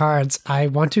shuffles my cards, I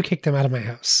want to kick them out of my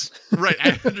house. Right,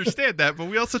 I understand that, but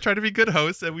we also try to be good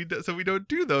hosts, and we don't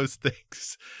do those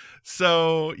things.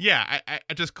 So yeah, I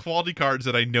just quality cards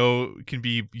that I know can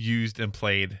be used and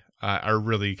played are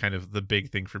really kind of the big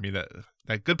thing for me.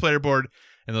 That good player board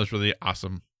and those really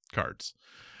awesome cards.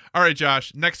 All right,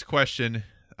 Josh. Next question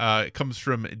comes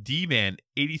from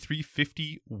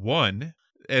DMan8351,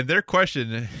 and their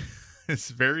question is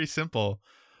very simple.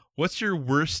 What's your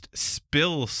worst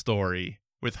spill story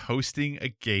with hosting a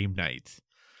game night?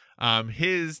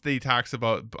 They talks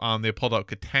about they pulled out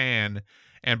Catan.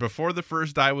 And before the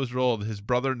first die was rolled, his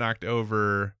brother knocked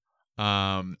over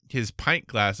his pint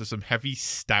glass of some heavy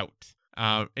stout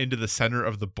into the center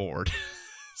of the board.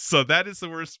 So that is the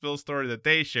worst spill story that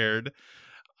they shared.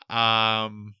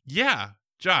 Yeah,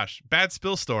 Josh, bad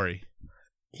spill story.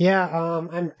 Yeah,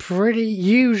 I'm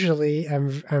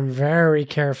very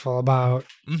careful about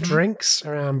drinks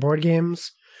around board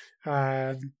games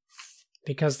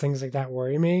because things like that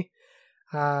worry me.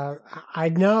 I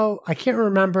can't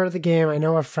remember the game. I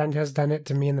know a friend has done it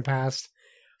to me in the past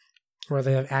where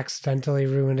they have accidentally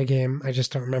ruined a game. I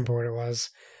just don't remember what it was.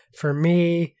 For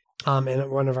me, and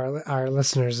one of our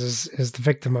listeners is the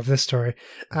victim of this story.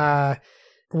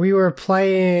 We were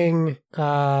playing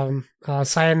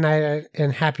Cyanide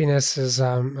and Happiness is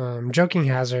Joking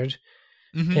Hazard,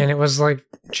 and it was like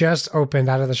just opened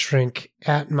out of the shrink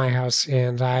at my house,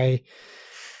 and I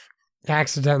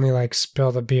accidentally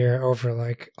spilled a beer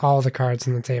over all the cards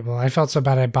on the table. I felt so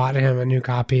bad. I bought him a new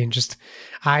copy and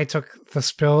I took the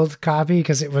spilled copy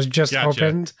because it was just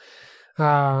opened,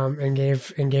 and gave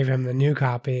him the new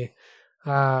copy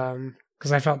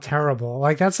because I felt terrible.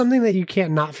 That's something that you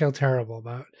can't not feel terrible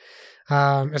about,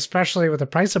 especially with the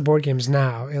price of board games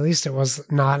now. At least it was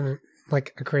not a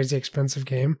crazy expensive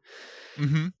game,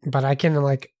 but I can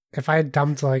if I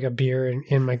dumped a beer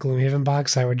in my Gloomhaven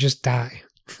box, I would just die.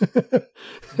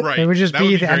 Right. It would just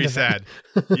be the very end of sad.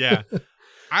 Yeah.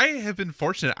 I have been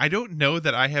fortunate. I don't know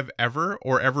that I have ever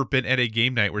been at a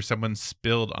game night where someone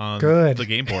spilled on the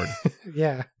game board.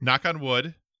 Yeah. Knock on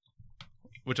wood,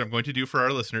 which I'm going to do for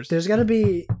our listeners. There's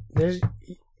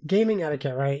gaming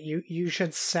etiquette, right? You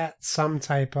should set some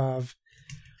type of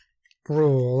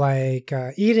rule,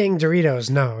 eating Doritos.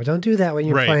 No, don't do that when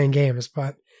you're playing games.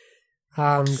 But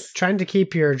trying to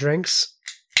keep your drinks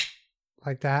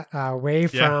like that away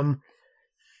from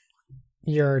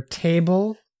your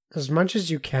table as much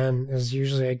as you can is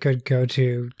usually a good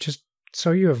go-to, just so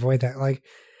you avoid that.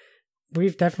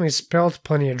 We've definitely spilled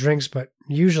plenty of drinks, but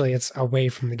usually it's away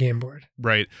from the game board.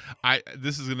 Right.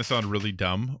 This is going to sound really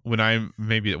dumb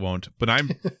maybe it won't, but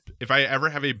if I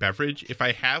ever have a beverage, if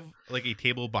I have a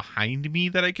table behind me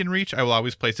that I can reach, I will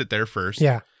always place it there first.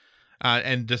 Yeah.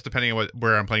 And just depending on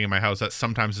where I'm playing in my house, that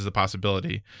sometimes is a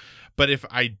possibility. But if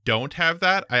I don't have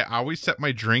that, I always set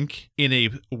my drink in a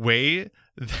way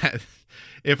that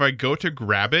if I go to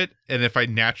grab it and if I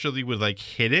naturally would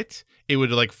hit it, it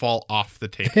would fall off the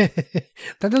table.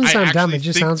 That doesn't sound dumb. It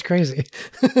just sounds crazy.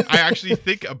 I actually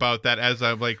think about that as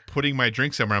I'm putting my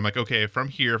drink somewhere. I'm okay, from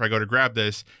here, if I go to grab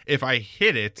this, if I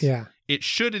hit it, it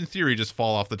should, in theory, just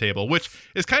fall off the table, which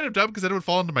is kind of dumb because then it would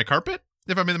fall into my carpet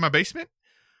if I'm in my basement.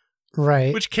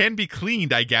 Right. Which can be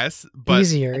cleaned, I guess, but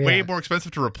easier, way more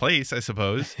expensive to replace, I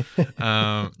suppose.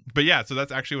 But yeah, so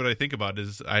that's actually what I think about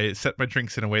is I set my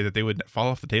drinks in a way that they would fall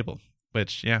off the table,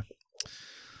 which, yeah.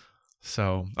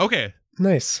 So, okay.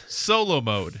 Nice. Solo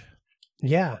mode.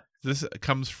 Yeah. This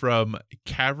comes from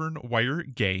Cavern Wire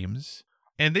Games,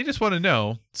 and they just want to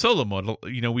know, solo mode,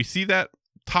 we see that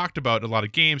talked about in a lot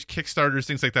of games, Kickstarters,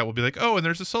 things like that will be like, oh, and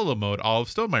there's a solo mode. All of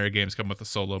Stonemaier games come with a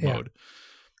solo mode.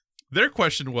 Their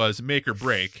question was make or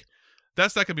break.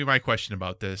 That's not going to be my question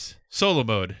about this. Solo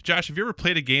mode. Josh, have you ever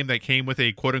played a game that came with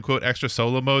a quote-unquote extra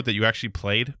solo mode that you actually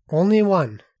played? Only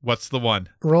one. What's the one?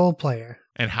 Role Player.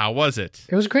 And how was it?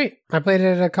 It was great. I played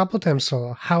it a couple times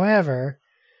solo. However,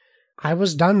 I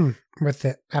was done with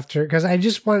it after, because I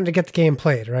just wanted to get the game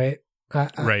played, right?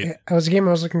 Right. It was a game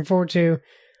I was looking forward to.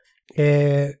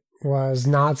 It was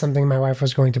not something my wife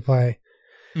was going to play.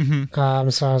 Mm-hmm.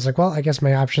 So I was like, well, I guess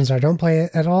my options are don't play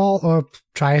it at all or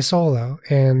try solo.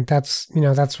 And that's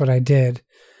what I did.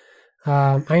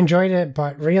 I enjoyed it,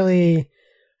 but really,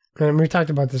 and we talked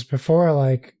about this before,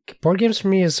 like board games for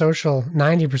me is social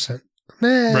 90%,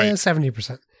 Right.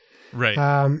 70%.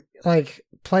 Right. Like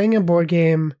playing a board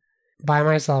game by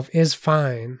myself is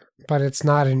fine, but it's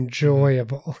not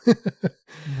enjoyable.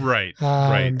 Right.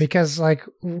 Right. Because like,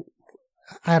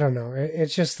 I don't know.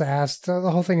 It's just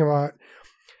the whole thing about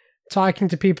talking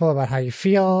to people about how you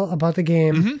feel about the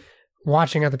game, Mm-hmm.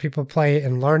 watching other people play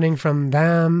and learning from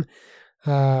them,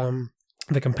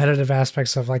 the competitive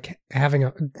aspects of like having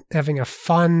a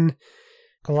fun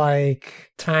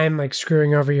like time, like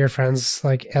screwing over your friends,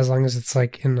 like as long as it's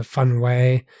like in a fun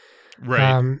way.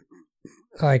 Right.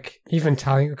 Like even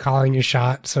calling your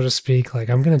shot, so to speak, like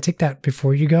I'm going to take that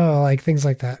before you go, like things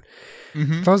like that.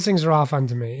 Mm-hmm. Those things are all fun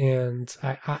to me. And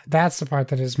I that's the part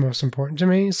that is most important to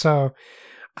me. So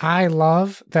I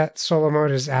love that solo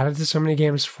mode is added to so many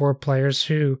games for players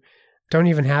who don't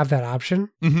even have that option.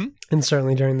 Mm-hmm. And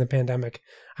certainly during the pandemic,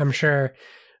 I'm sure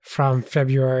from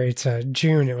February to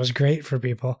June, it was great for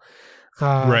people.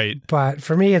 Right. But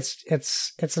for me, it's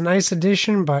a nice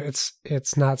addition, but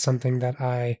it's not something that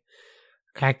I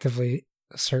actively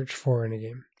search for in a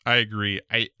game. I agree.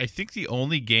 I think the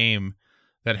only game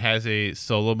that has a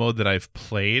solo mode that I've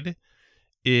played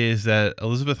is that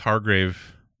Elizabeth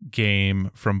Hargrave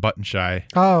game from Button Shy.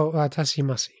 Oh, Tussie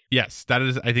Mussy. Yes, that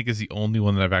is, I think, is the only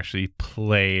one that I've actually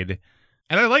played.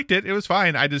 And I liked it. It was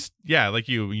fine. I just, like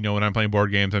you when I'm playing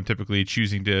board games, I'm typically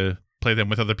choosing to play them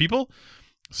with other people.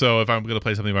 So if I'm going to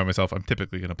play something by myself, I'm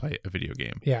typically going to play a video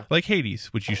game. Yeah. Like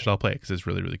Hades, which you should all play because it's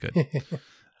really, really good.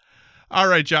 All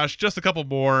right, Josh, just a couple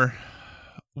more.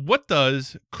 What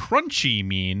does crunchy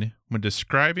mean when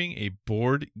describing a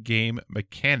board game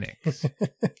mechanics?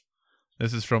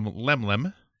 This is from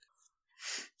Lemlem.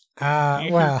 You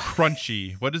hear Well,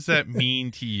 crunchy. What does that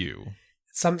mean to you?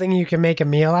 something you can make a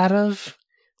meal out of,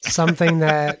 something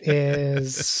that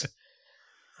is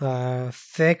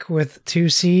thick with 2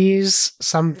 C's,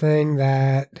 something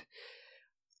that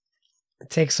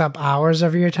takes up hours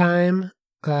of your time,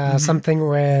 something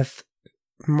with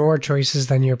more choices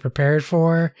than you're prepared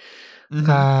for.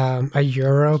 Mm-hmm. A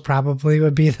Euro probably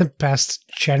would be the best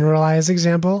generalized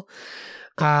example.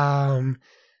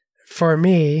 For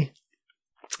me,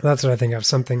 that's what I think of,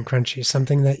 something crunchy,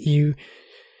 something that you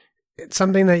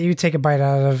take a bite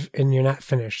out of and you're not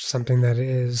finished, something that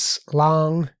is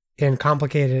long and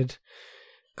complicated,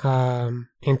 and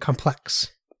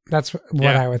complex. That's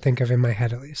what I would think of in my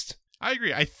head, at least. I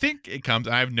agree. I think it comes,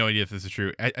 I have no idea if this is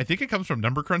true. I think it comes from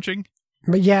number crunching.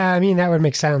 But yeah, I mean, that would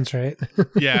make sense, right?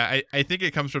 Yeah, I think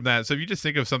it comes from that. So if you just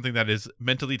think of something that is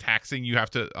mentally taxing, you have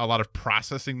a lot of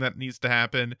processing that needs to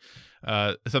happen,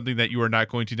 something that you are not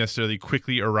going to necessarily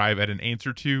quickly arrive at an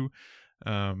answer to,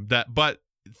 but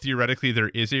theoretically there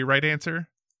is a right answer.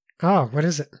 Oh, what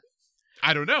is it?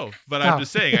 I don't know, but I'm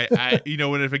just saying,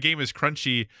 if a game is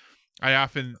crunchy, I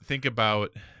often think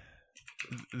about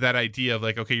that idea of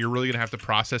like, okay, you're really going to have to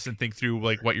process and think through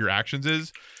like what your actions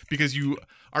is, because you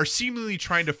are seemingly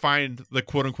trying to find the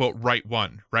quote unquote right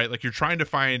one, right? Like you're trying to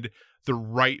find the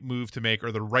right move to make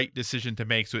or the right decision to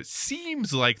make. So it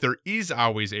seems like there is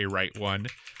always a right one.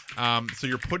 So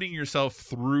you're putting yourself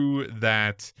through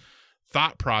that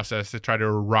thought process to try to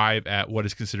arrive at what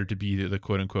is considered to be the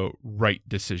quote unquote right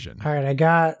decision. All right, I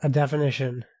got a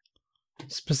definition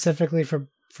specifically for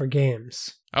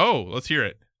games. Oh, let's hear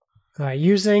it.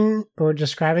 Using or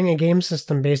describing a game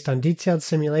system based on detailed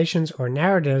simulations or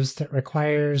narratives that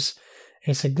requires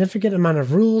a significant amount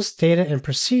of rules, data, and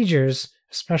procedures,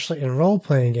 especially in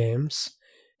role-playing games.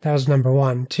 That was number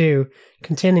 1. 2,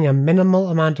 containing a minimal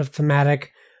amount of thematic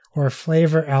or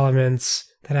flavor elements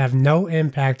that have no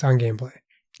impact on gameplay.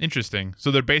 Interesting.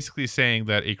 So they're basically saying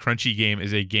that a crunchy game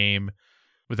is a game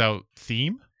without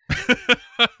theme,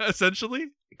 essentially.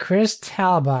 Chris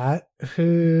Talbot,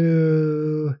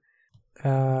 who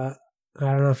I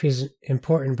don't know if he's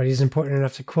important, but he's important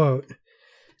enough to quote,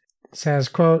 says,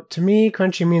 quote, "To me,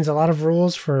 crunchy means a lot of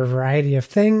rules for a variety of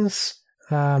things,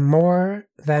 more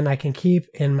than I can keep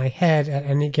in my head at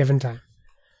any given time."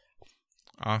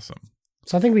 Awesome.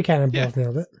 So I think we kind of both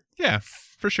nailed it. Yeah,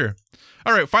 for sure.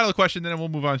 All right, final question, then we'll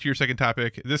move on to your second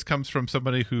topic. This comes from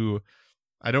somebody who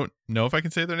I don't know if I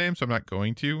can say their name, so I'm not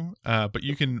going to. But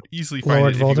you can easily find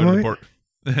Lord it if you go to the Voldemort?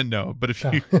 board. No, but if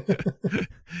you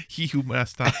he who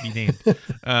must not be named.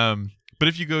 But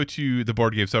if you go to the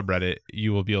board game subreddit,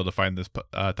 you will be able to find this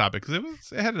topic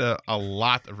because it had a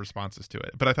lot of responses to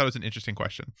it. But I thought it was an interesting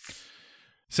question. It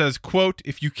says, quote,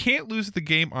 "If you can't lose the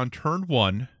game on turn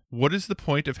 1, what is the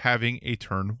point of having a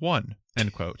turn 1?"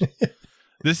 End quote.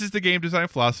 This is the game design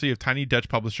philosophy of tiny Dutch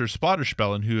publisher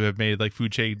Splatterspellen, who have made like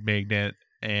Food Chain Magnate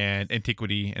and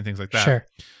Antiquity and things like that. Sure.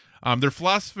 The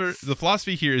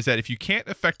philosophy here is that if you can't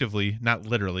effectively, not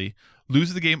literally,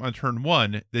 lose the game on turn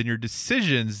 1, then your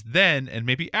decisions then and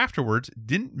maybe afterwards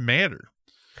didn't matter.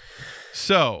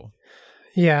 So,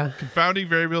 Yeah. confounding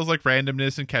variables like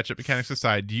randomness and catch-up mechanics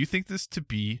aside, do you think this to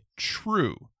be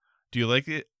true? Do you like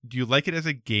it? Do you like it as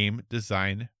a game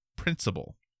design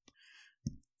principle?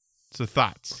 So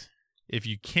thoughts. If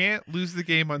you can't lose the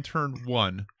game on turn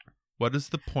 1, what is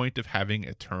the point of having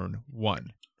a turn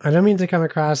 1? I don't mean to come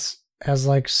across as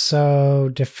like so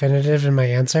definitive in my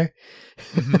answer,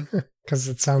 because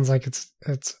it sounds like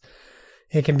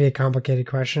it can be a complicated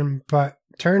question, but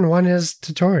turn 1 is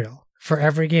tutorial for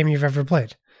every game you've ever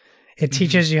played. It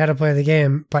teaches you how to play the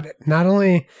game, but not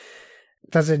only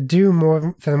does it do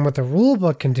more than what the rule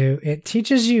book can do, it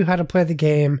teaches you how to play the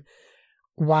game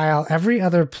while every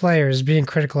other player is being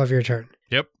critical of your turn.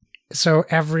 Yep. So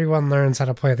everyone learns how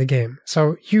to play the game.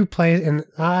 So you play, and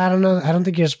I don't know, I don't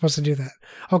think you're supposed to do that.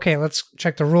 Okay, let's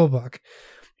check the rule book.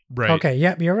 Right. Okay,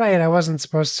 yep, you're right. I wasn't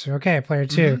supposed to. Okay, player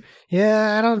 2.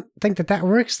 Yeah, I don't think that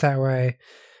works that way.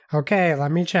 Okay,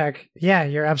 let me check. Yeah,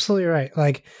 you're absolutely right.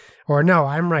 Like, or no,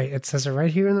 I'm right. It says it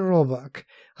right here in the rule book.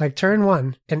 Like turn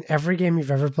 1 in every game you've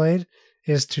ever played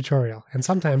is tutorial. And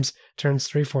sometimes turns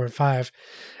 3, 4, and 5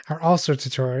 are also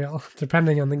tutorial,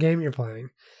 depending on the game you're playing.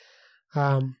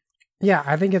 Yeah,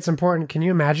 I think it's important. Can you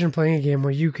imagine playing a game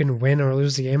where you can win or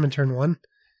lose the game in turn 1?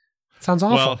 Sounds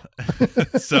awful. Well,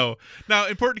 so now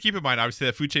important to keep in mind, obviously,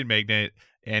 that Food Chain Magnate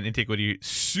and Antiquity,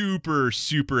 super,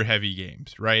 super heavy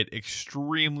games, right?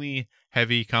 Extremely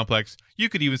heavy, complex. You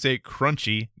could even say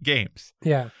crunchy games.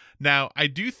 Yeah. Now, I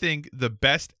do think the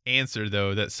best answer,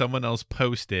 though, that someone else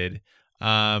posted,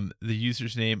 the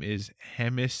user's name is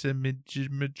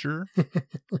Hemisimager.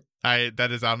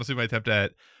 That is honestly my attempt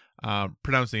at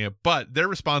pronouncing it. But their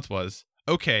response was,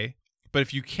 okay, but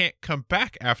if you can't come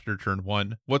back after turn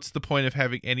 1, what's the point of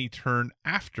having any turn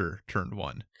after turn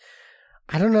 1?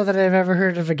 I don't know that I've ever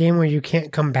heard of a game where you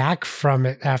can't come back from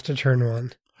it after turn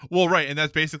 1. Well, right, and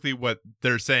that's basically what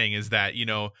they're saying is that,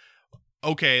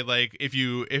 okay, like if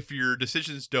your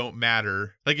decisions don't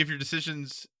matter, like if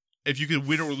you could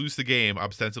win or lose the game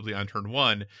ostensibly on turn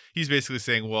 1, he's basically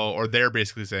saying, well, or they're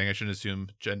basically saying, I shouldn't assume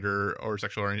gender or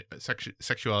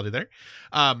sexuality there.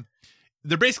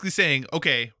 They're basically saying,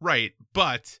 okay, right,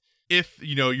 but if,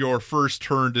 your first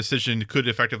turn decision could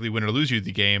effectively win or lose you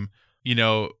the game,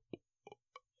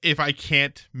 if I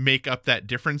can't make up that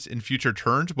difference in future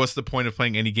turns, what's the point of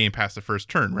playing any game past the first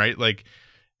turn, right? Like,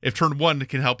 if turn 1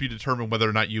 can help you determine whether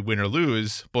or not you win or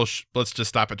lose, well, let's just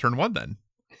stop at turn 1 then.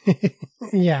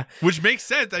 Yeah. Which makes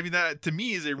sense. I mean, that to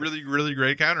me is a really, really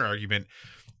great counter argument.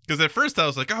 Because at first I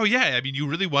was like, oh, yeah, I mean, you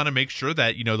really want to make sure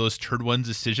that, those turn 1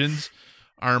 decisions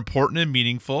are important and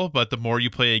meaningful. But the more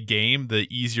you play a game, the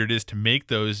easier it is to make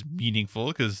those meaningful.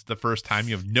 Because the first time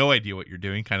you have no idea what you're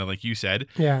doing, kind of like you said.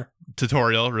 Yeah.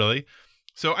 Tutorial, really.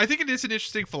 So I think it is an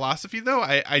interesting philosophy, though.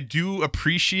 I do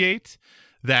appreciate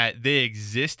that they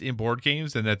exist in board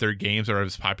games and that their games are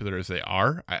as popular as they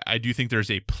are. I do think there's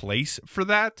a place for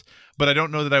that, but I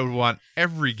don't know that I would want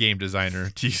every game designer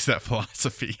to use that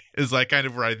philosophy. Is like kind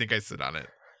of where I think I sit on it.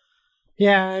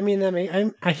 Yeah, I mean,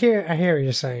 I hear what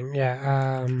you're saying.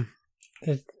 Yeah,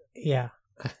 yeah.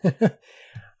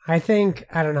 I think,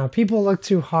 I don't know, people look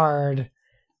too hard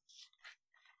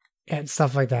at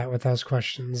stuff like that with those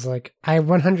questions. Like, I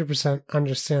 100%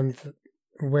 understand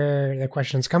where the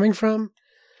question's coming from.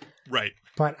 Right.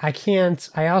 But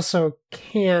I also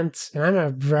can't, and I'm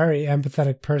a very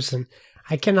empathetic person,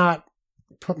 I cannot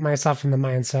put myself in the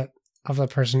mindset of the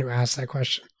person who asked that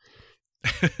question.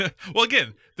 Well,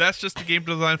 again, that's just the game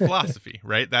design philosophy,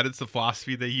 right? That is the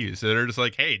philosophy they use. So they're just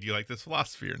like, hey, do you like this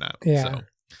philosophy or not? Yeah. So,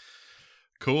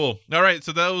 cool. All right.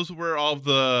 So those were all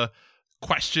the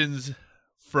questions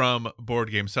from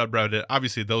Board Game Subreddit.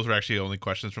 Obviously, those were actually only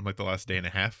questions from like the last day and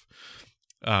a half.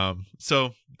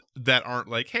 So that aren't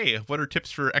like, hey, what are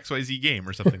tips for XYZ game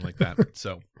or something like that.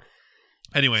 So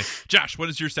anyway, Josh, what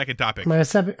is your second topic? My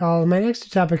next two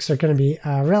topics are going to be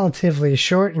relatively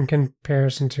short in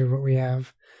comparison to what we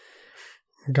have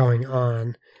going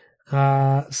on.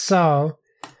 So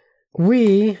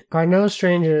we are no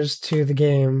strangers to the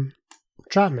game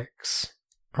Drop Mix,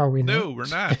 are we not? No, we're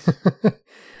not.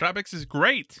 Drop Mix is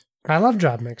great. I love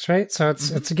Drop Mix, right? So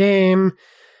it's a game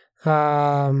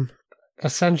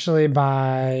essentially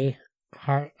by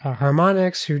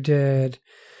Harmonix, who did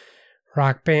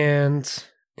Rock Band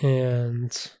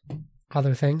and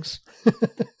other things.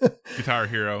 Guitar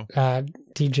Hero.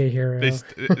 DJ Hero.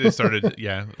 They started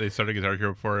Guitar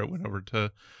Hero before it went over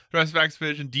to the rest of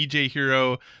Activision. DJ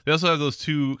Hero. They also have those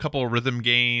couple of rhythm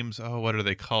games. Oh, what are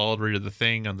they called? Where you're the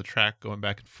thing on the track going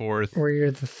back and forth. Where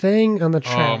you're the thing on the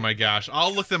track. Oh my gosh.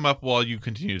 I'll look them up while you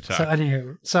continue to talk. So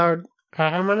anywho,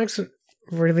 Harmonix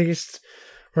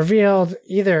revealed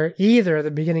either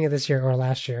the beginning of this year or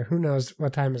last year, who knows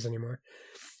what time is anymore,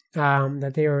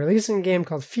 that they were releasing a game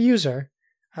called Fuser,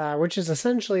 which is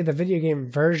essentially the video game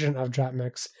version of Drop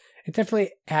Mix. It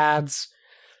definitely adds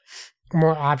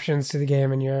more options to the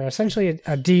game, and you're essentially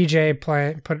a DJ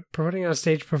putting on a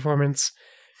stage performance,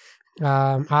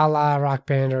 a la Rock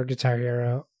Band or Guitar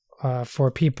Hero,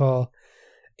 for people.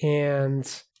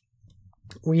 And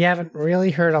we haven't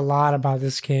really heard a lot about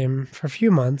this game for a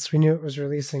few months. We knew it was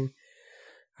releasing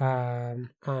on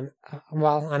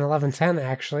 11/10,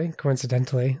 actually,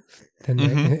 coincidentally.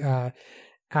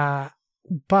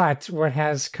 But what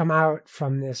has come out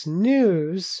from this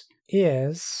news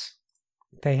is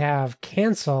they have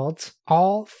canceled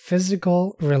all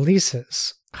physical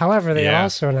releases. However, they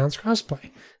also announced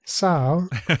crossplay. So,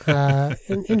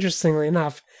 interestingly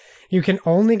enough, you can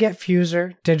only get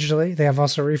Fuser digitally. They have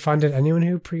also refunded anyone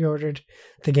who pre-ordered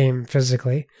the game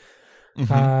physically.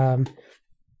 I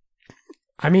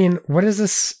mean, what does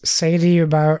this say to you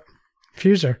about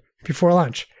Fuser before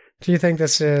launch? Do you think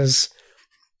this is...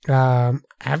 have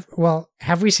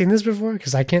we seen this before?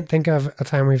 Because I can't think of a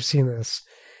time we've seen this.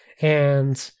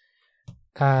 And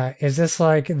is this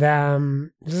like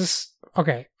them... Does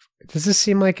this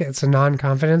seem like it's a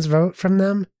non-confidence vote from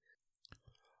them?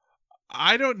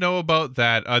 I don't know about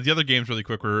that. The other games really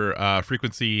quick were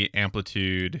Frequency,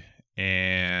 Amplitude,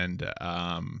 and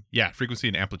Frequency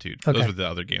and Amplitude. Okay. Those were the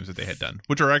other games that they had done,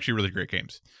 which are actually really great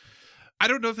games. I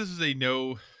don't know if this is a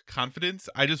no confidence.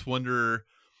 I just wonder,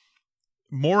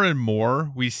 more and more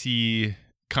we see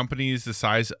companies the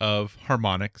size of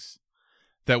Harmonix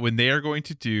that when they are going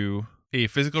to do a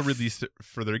physical release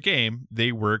for their game,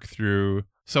 they work through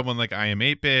someone like I Am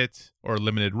 8-Bit or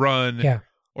Limited Run.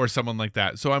 Or someone like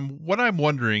that. So what I'm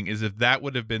wondering is if that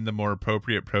would have been the more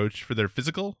appropriate approach for their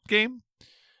physical game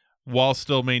while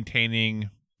still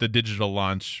maintaining the digital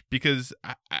launch, because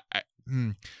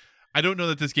I don't know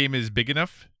that this game is big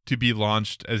enough to be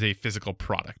launched as a physical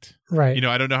product. Right.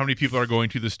 I don't know how many people are going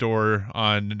to the store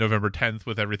on November 10th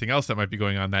with everything else that might be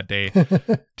going on that day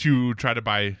to try to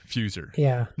buy Fuser.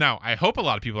 Yeah. Now, I hope a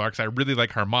lot of people are, because I really like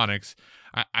Harmonix.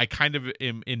 I kind of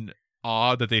am in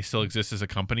awe that they still exist as a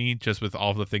company, just with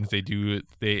all the things they do.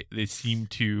 They seem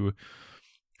to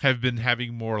have been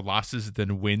having more losses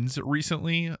than wins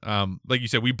recently. Like you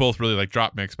said, we both really like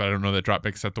Drop Mix, but I don't know that Drop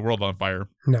Mix set the world on fire.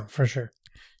 No, for sure.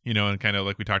 And kind of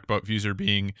like we talked about Fuser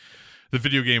being the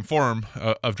video game form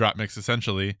of Drop Mix,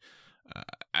 essentially.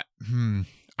 I am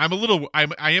a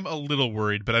little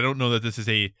worried, but I don't know that this is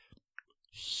a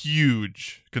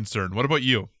huge concern. What about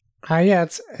you? Yeah,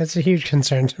 it's a huge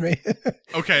concern to me.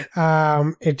 Okay.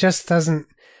 It just doesn't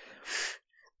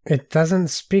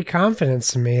speak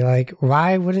confidence to me. Like,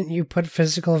 why wouldn't you put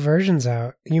physical versions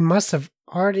out? You must have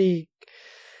already.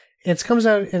 It comes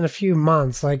out in a few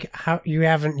months. Like, how you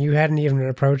hadn't even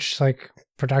approached like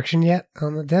production yet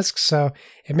on the disc. So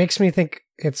it makes me think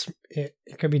it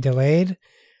could be delayed.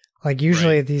 Like,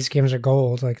 usually these games are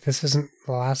gold. Like, this isn't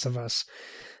The Last of Us.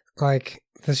 Like,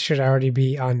 this should already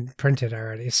be unprinted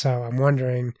already. So I'm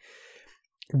wondering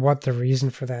what the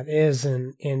reason for that is.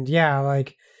 And yeah,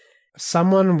 like,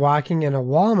 someone walking in a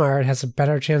Walmart has a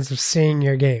better chance of seeing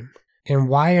your game. And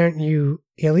why aren't you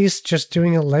at least just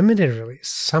doing a limited release?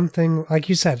 Something, like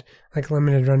you said, like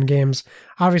limited run games.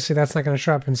 Obviously, that's not going to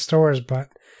show up in stores, but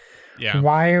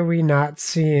why are we not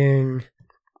seeing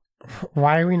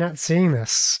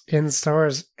this in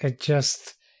stores? It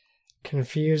just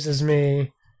confuses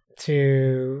me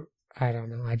to I don't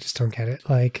know. I just don't get it.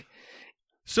 Like,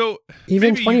 so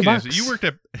even maybe $20.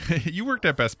 You worked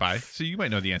at Best Buy, so you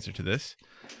might know the answer to this.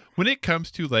 When it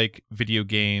comes to like video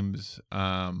games,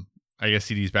 I guess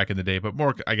CDs back in the day, but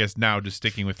more, I guess now just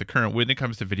sticking with the current. When it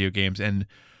comes to video games and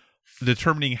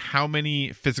determining how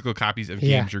many physical copies of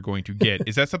games you're going to get,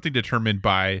 is that something determined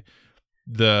by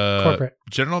the Corporate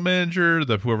general manager,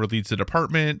 the whoever leads the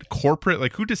department, corporate?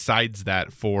 Like, who decides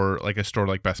that for like a store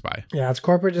like Best Buy? Yeah, it's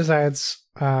corporate decides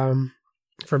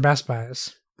for Best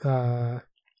Buys.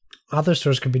 Other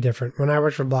stores could be different. When I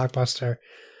worked for Blockbuster,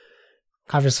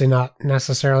 obviously not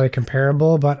necessarily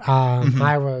comparable, but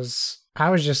I was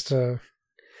just a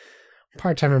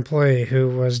part-time employee who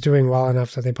was doing well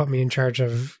enough that they put me in charge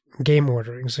of game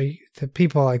ordering. So the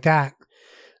people like that,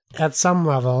 at some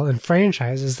level in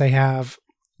franchises, they have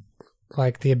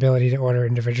like the ability to order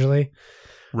individually.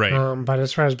 Right. But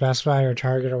as far as Best Buy or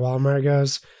Target or Walmart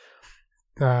goes,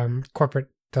 corporate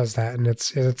does that, and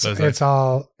it's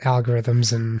all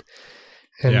algorithms and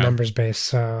numbers based.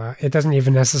 So it doesn't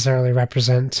even necessarily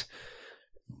represent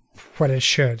what it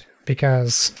should.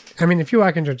 Because I mean, if you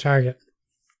walk into a Target,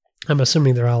 I'm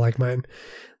assuming they're all like mine.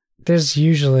 There's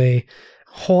usually a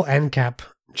whole end cap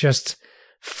just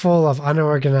full of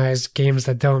unorganized games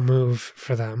that don't move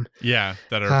for them. Yeah,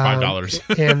 that are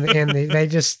 $5. and they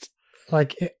just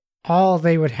like all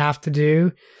they would have to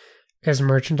do is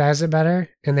merchandise it better,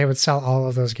 and they would sell all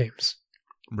of those games.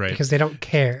 Right. Because they don't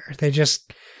care. They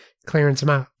just clearance them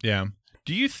out. Yeah.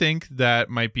 Do you think that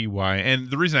might be why? And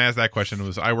the reason I asked that question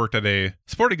was I worked at a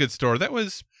sporting goods store that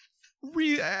was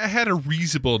had a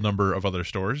reasonable number of other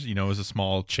stores. You know, it was a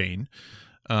small chain.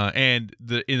 And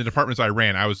in the departments I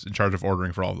ran, I was in charge of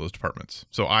ordering for all of those departments.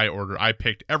 So I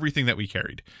picked everything that we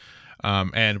carried.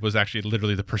 And was actually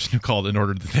literally the person who called and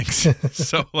ordered the things.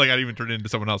 So like I didn't even turn it into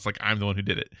someone else. Like I'm the one who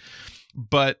did it.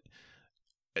 But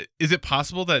is it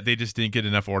possible that they just didn't get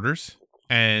enough orders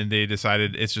and they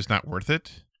decided it's just not worth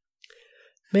it?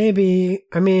 Maybe.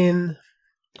 I mean,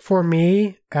 for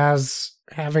me, as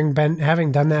having done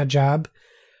that job,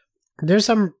 there's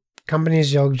some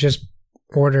companies you'll just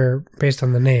order based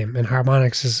on the name, and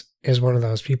Harmonix is one of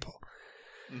those people.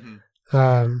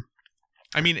 Mm-hmm.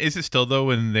 I mean, is it still though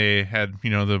when they had, you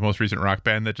know, the most recent Rock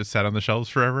Band that just sat on the shelves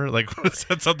forever? Like, was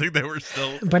that something they were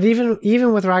still? But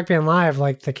even with Rock Band Live,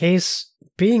 like the case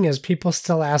being is people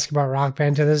still ask about Rock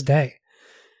Band to this day,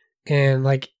 and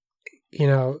like, you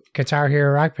know, Guitar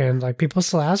Hero, Rock Band, like people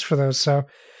still ask for those. So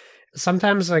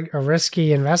sometimes like a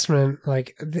risky investment,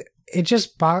 like it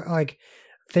just like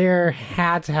there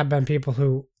had to have been people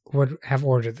who would have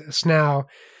ordered this. Now,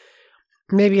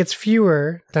 maybe it's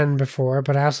fewer than before,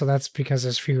 but also that's because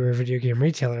there's fewer video game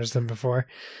retailers than before.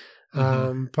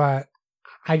 Mm-hmm. But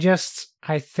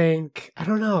I think, I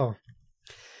don't know.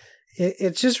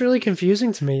 It's just really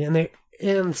confusing to me.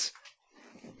 And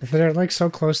they're like so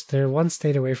close. They're one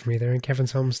state away from me. They're in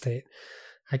Kevin's home state.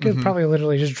 I could probably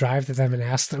literally just drive to them and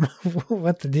ask them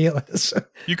what the deal is.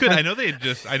 You could. I know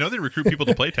they recruit people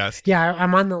to play test. Yeah,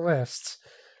 I'm on the list.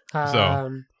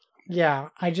 Yeah,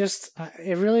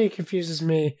 it really confuses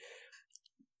me.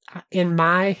 In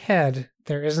my head,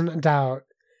 there isn't a doubt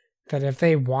that if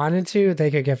they wanted to, they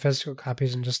could get physical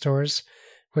copies into stores,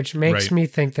 which makes me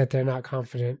think that they're not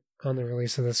confident on the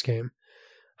release of this game.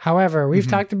 However, we've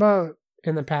talked about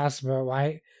in the past about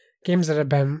why games that have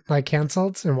been like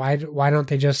canceled and why didn't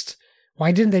they just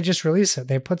release it?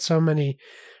 They put so many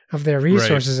of their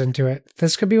resources into it.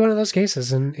 This could be one of those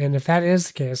cases, and if that is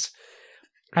the case,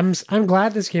 I'm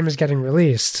glad this game is getting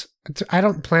released. I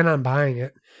don't plan on buying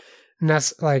it, and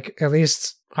that's like at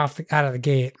least out of the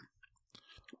gate.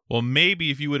 Well,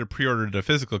 maybe if you would have pre-ordered a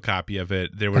physical copy of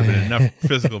it, there would have been enough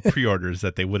physical pre-orders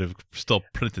that they would have still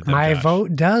printed them. My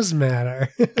vote does matter.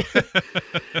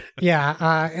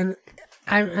 Yeah, and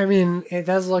I mean, it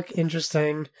does look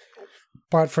interesting,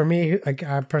 but for me, like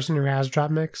a person who has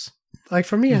Drop Mix, like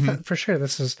for me, I thought for sure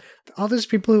this is all those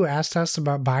people who asked us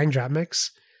about buying Drop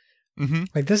Mix.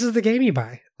 Like this is the game you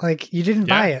buy. Like you didn't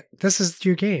buy it. This is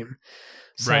your game.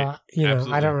 So you know,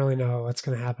 absolutely. I don't really know what's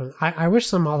going to happen. I wish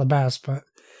them all the best, but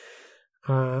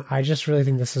I just really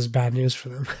think this is bad news for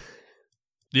them.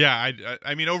 Yeah,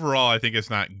 I mean, overall, I think it's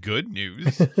not good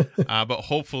news, but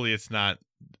hopefully it's not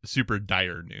super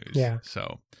dire news. Yeah.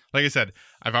 So, like I said,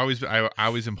 I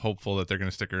always am hopeful that they're going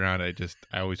to stick around.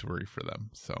 I always worry for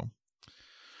them. So,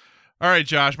 all right,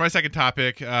 Josh, my second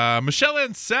topic. Michelle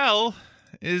Ancel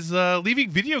is leaving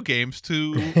video games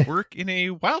to work in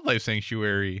a wildlife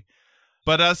sanctuary.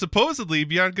 But supposedly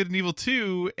Beyond Good and Evil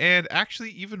 2 and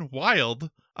actually even Wild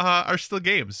are still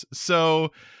games.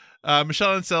 So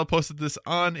Michel Ancel posted this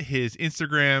on his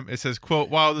Instagram. It says, quote,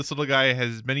 "Wow, this little guy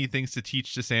has many things to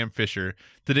teach to Sam Fisher.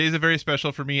 Today is very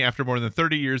special for me. After more than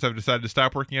 30 years, I've decided to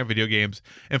stop working on video games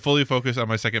and fully focus on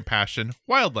my second passion,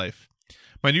 wildlife.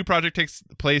 My new project takes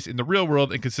place in the real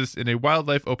world and consists in a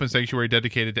wildlife open sanctuary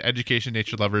dedicated to education,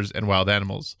 nature lovers, and wild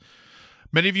animals.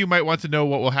 Many of you might want to know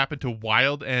what will happen to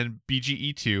Wild and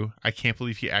BGE2. I can't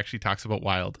believe he actually talks about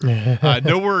Wild.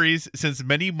 No worries, since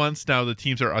many months now the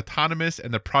teams are autonomous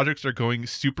and the projects are going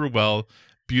super well.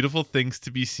 Beautiful things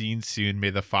to be seen soon. May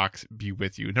the fox be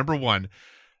with you." Number one,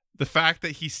 the fact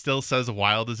that he still says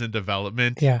Wild is in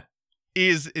development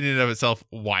is in and of itself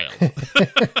wild.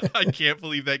 I can't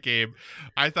believe that game.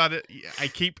 I thought I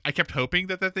kept hoping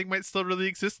that thing might still really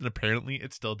exist, and apparently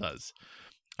it still does.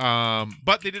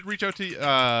 But they did reach out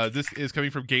to, this is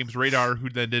coming from Games Radar, who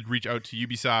then did reach out to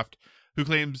Ubisoft, who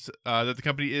claims that the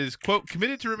company is, quote,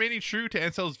 "committed to remaining true to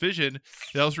Ancel's vision."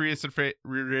 It also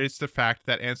reiterates the fact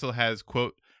that Ancel has,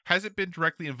 quote, "hasn't been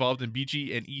directly involved in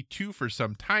BG and E2 for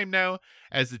some time now,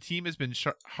 as the team has been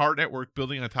hard at work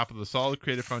building on top of the solid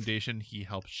creative foundation he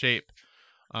helped shape."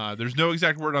 There's no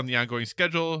exact word on the ongoing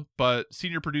schedule, but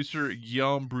senior producer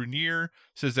Guillaume Brunier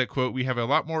says that, quote, "we have a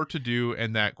lot more to do,"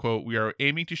 and that, quote, "we are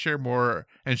aiming to share more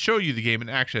and show you the game in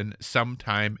action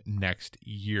sometime next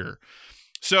year."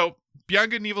 So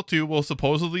Beyond Good and Evil 2 will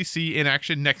supposedly see in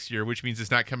action next year, which means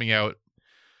it's not coming out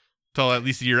till at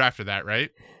least a year after that,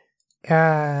 right?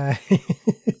 I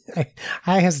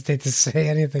hesitate to say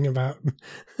anything about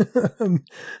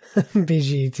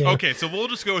BGE2. Okay, so we'll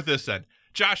just go with this then.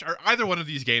 Josh, are either one of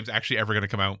these games actually ever going to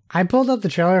come out? I pulled up the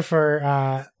trailer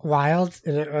for Wild,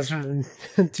 and it was from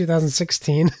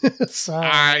 2016. So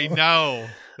I know.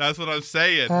 That's what I'm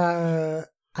saying.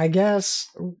 I guess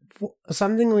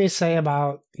something we say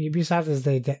about Ubisoft is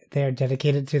they are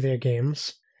dedicated to their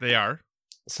games. They are.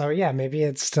 So yeah, maybe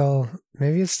it's still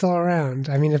around.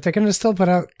 I mean, if they're going to still put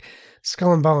out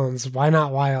Skull and Bones, why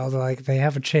not Wild? Like, they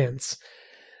have a chance.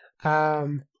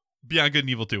 Beyond Good and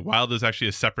Evil 2. Wild is actually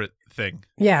a separate thing.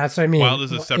 Yeah, that's what I mean. Wild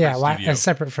is a separate studio.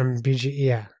 Separate from BG.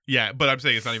 Yeah. Yeah, but I'm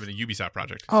saying it's not even a Ubisoft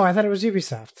project. Oh, I thought it was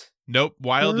Ubisoft. Nope.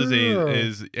 Wild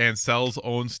is Ancel's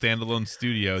own standalone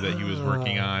studio that he was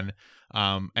working on,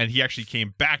 and he actually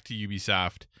came back to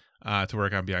Ubisoft to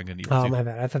work on Beyond Good and Evil 2. Oh, my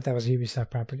bad. I thought that was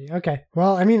Ubisoft property. Okay.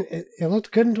 Well, I mean, it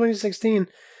looked good in 2016.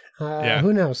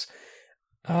 Who knows?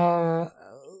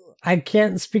 I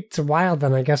can't speak to Wild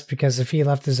then, I guess, because if he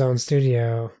left his own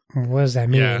studio, what does that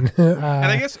mean? Yeah. and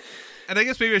I guess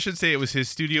maybe I should say it was his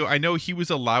studio. I know he was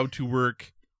allowed to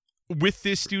work with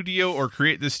this studio or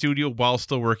create this studio while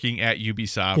still working at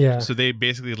Ubisoft. Yeah. So they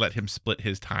basically let him split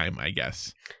his time, I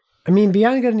guess. I mean,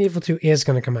 Beyond Good and Evil 2 is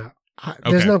going to come out.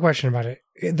 There's no question about it.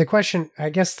 The question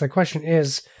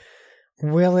is,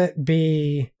 will it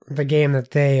be the game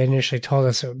that they initially told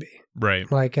us it would be?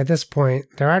 Right. Like, at this point,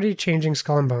 they're already changing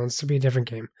Skull and Bones to be a different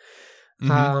game.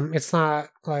 Mm-hmm. It's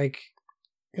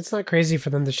not crazy for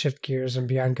them to shift gears in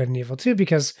Beyond Good and Evil 2,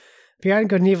 because Beyond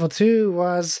Good and Evil 2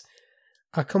 was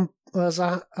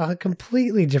a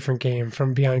completely different game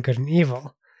from Beyond Good and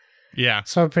Evil. Yeah.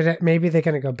 So maybe they're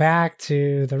going to go back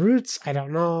to the roots. I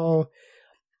don't know.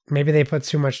 Maybe they put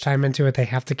too much time into it. They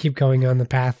have to keep going on the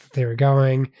path that they were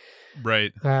going.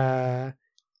 Right.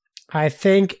 I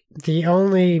think the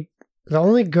only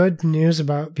good news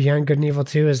about Beyond Good and Evil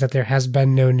 2 is that there has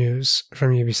been no news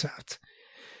from Ubisoft.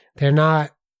 They're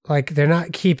not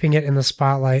keeping it in the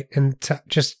spotlight and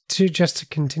just to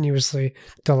continuously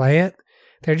delay it.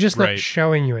 They're just not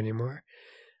showing you anymore.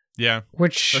 Yeah.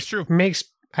 Which that's true.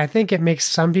 I think it makes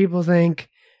some people think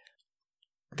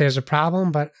there's a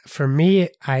problem, but for me,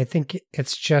 I think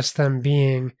it's just them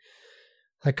being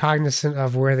like cognizant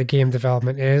of where the game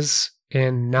development is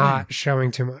and not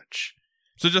showing too much.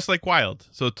 So just like Wild.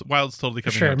 So Wild's totally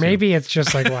coming out. Sure, maybe it's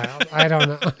just like Wild. I don't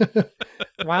know.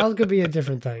 Wild could be a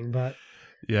different thing, but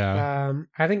yeah.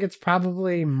 I think it's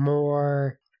probably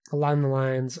more along the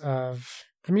lines of,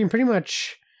 I mean, pretty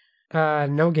much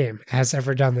no game has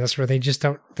ever done this, where they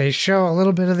show a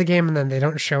little bit of the game and then they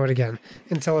don't show it again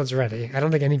until it's ready. I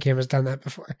don't think any game has done that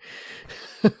before.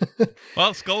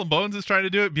 Well, Skull and Bones is trying to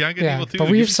do it. Beyond Good and Evil 2. But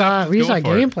we saw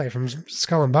gameplay from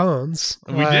Skull and Bones.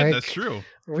 We did, that's true.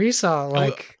 We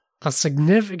saw a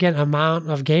significant amount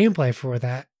of gameplay for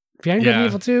that. Beyond Good and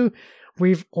Evil 2,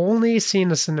 we've only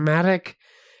seen a cinematic.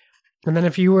 And then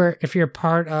if you're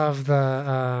part of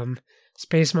the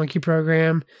Space Monkey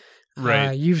program,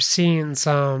 you've seen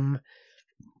some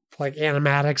like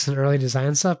animatics and early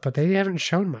design stuff, but they haven't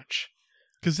shown much.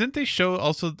 Because didn't they show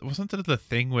also, wasn't it the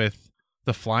thing with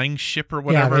the flying ship or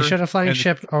whatever? Yeah, they showed a flying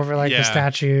ship over the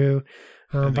statue,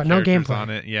 but no gameplay on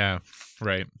it. Yeah,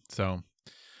 right. So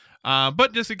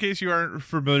But just in case you aren't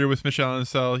familiar with Michel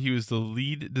Ancel, he was the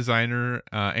lead designer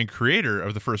and creator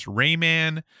of the first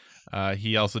Rayman.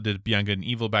 He also did Beyond Good and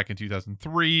Evil back in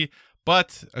 2003.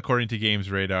 But according to Games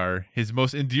Radar, his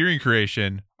most endearing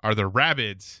creation are the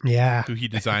Rabbids, who he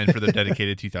designed for the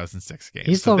dedicated 2006 game.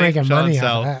 He's still making money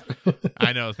off of that.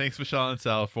 I know. Thanks, Michel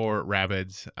Ancel, for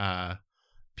Rabbids.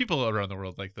 People around the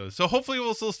world like those. So hopefully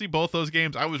we'll still see both those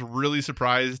games. I was really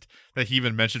surprised that he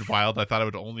even mentioned Wild. I thought it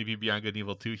would only be Beyond Good and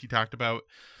Evil 2 he talked about.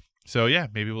 So yeah,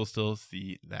 maybe we'll still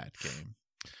see that game.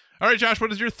 All right, Josh,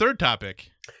 what is your third topic?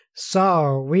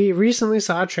 So we recently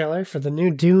saw a trailer for the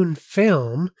new Dune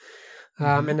film.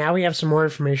 And now we have some more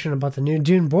information about the new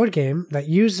Dune board game that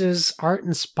uses art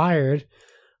inspired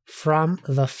from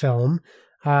the film.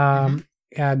 Direwolf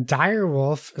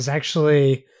is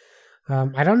actually,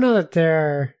 I don't know that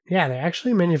they're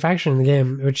actually manufacturing the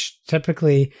game, which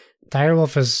typically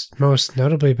Direwolf has most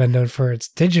notably been known for its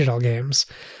digital games.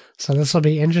 So this will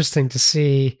be interesting to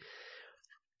see.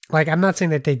 Like, I'm not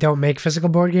saying that they don't make physical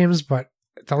board games, but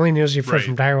the only news you've heard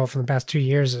from Direwolf in the past 2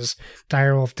 years is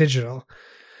Direwolf Digital.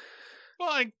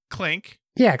 Well, and Clank.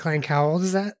 Yeah, Clank, how old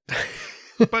is that?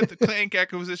 But the Clank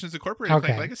Acquisitions Incorporated, okay.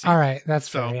 Clank Legacy. All right, that's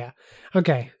fair, yeah.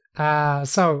 Okay,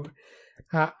 so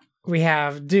we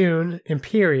have Dune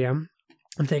Imperium.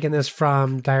 I'm taking this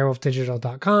from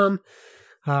direwolfdigital.com.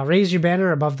 Raise your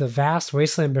banner above the vast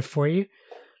wasteland before you,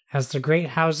 as the great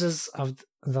houses of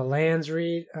the lands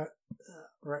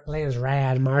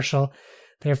rad marshal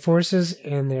their forces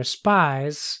and their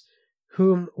spies.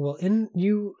 Whom will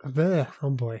you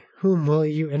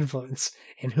influence,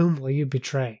 and whom will you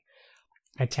betray?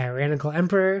 A tyrannical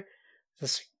emperor.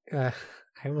 I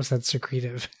almost said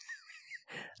secretive.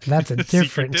 That's a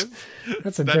different.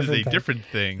 That's a different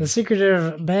thing. The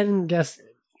secretive Ben Guess.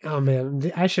 Oh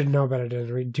man, I should know better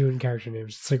to read Dune character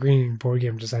names. It's like reading board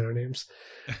game designer names.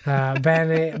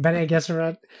 Bene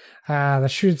Gesserit, the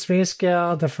shrewd space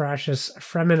guild, the ferocious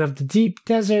Fremen of the deep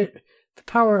desert. The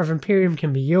power of Imperium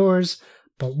can be yours,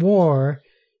 but war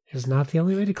is not the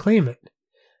only way to claim it.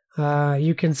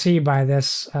 You can see by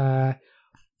this, all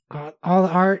the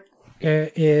art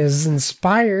is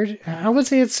inspired. I would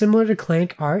say it's similar to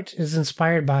Clank art. Is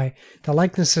inspired by the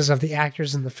likenesses of the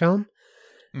actors in the film.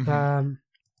 Dune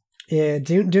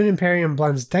Imperium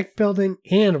blends deck building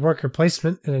and worker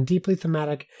placement in a deeply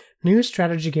thematic new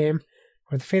strategy game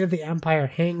where the fate of the Empire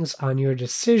hangs on your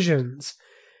decisions.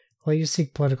 Will you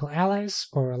seek political allies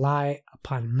or rely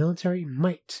upon military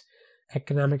might,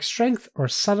 economic strength, or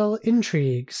subtle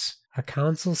intrigues, a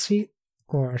council seat,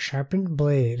 or a sharpened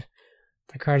blade?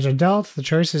 The cards are dealt, the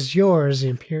choice is yours, the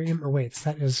Imperium awaits.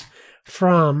 That is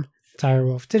from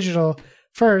Direwolf Digital.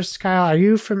 First, Kyle, are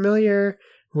you familiar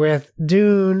with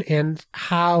Dune, and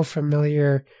how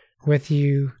familiar with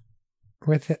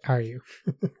it are you?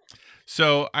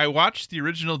 So I watched the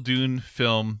original Dune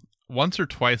film once or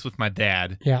twice with my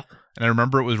dad. Yeah. And I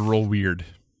remember it was real weird.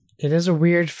 It is a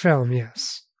weird film,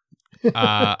 yes.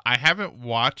 I haven't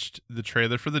watched the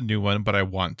trailer for the new one, but I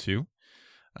want to.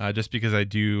 Just because I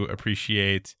do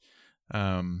appreciate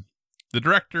the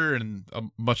director and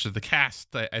much of the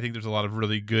cast. I think there's a lot of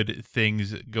really good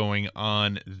things going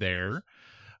on there.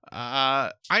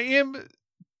 I am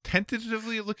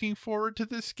tentatively looking forward to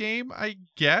this game, I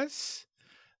guess.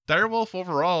 Direwolf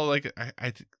overall, like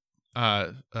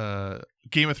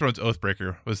Game of Thrones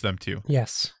Oathbreaker was them too.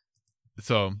 Yes.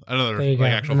 So another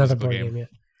actual another physical board game.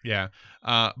 Yeah.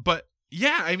 But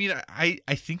yeah, I mean,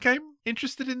 I think I'm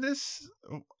interested in this.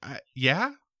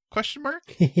 Yeah? Question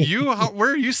mark?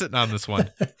 Where are you sitting on this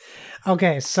one?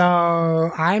 Okay,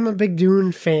 so I'm a big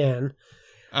Dune fan.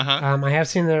 Uh-huh. I have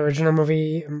seen the original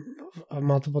movie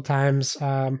multiple times.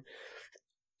 Have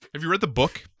you read the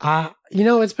book?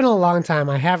 It's been a long time.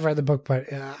 I have read the book, but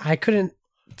I couldn't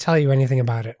tell you anything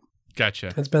about it.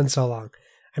 Gotcha. It's been so long.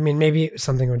 I mean, maybe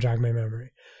something would jog my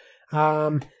memory.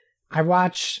 I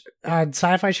watched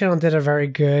Sci-Fi Channel did a very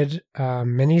good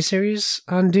miniseries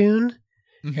on Dune,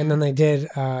 and then they did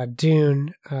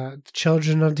Dune,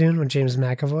 Children of Dune with James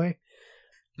McAvoy.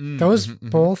 Those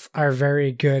both are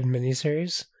very good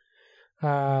miniseries.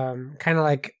 Kind of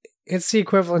like, it's the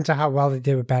equivalent to how well they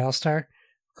did with Battlestar.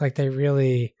 Like, they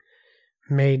really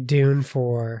made Dune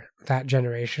for that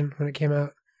generation when it came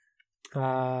out.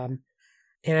 And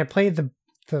I played the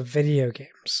video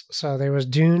games. So there was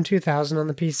Dune 2000 on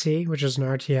the PC, which is an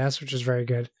RTS, which is very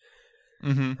good.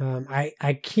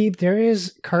 There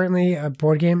is currently a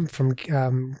board game from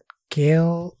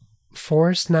Gale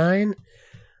Force 9,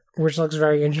 which looks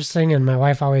very interesting, and my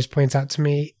wife always points out to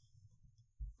me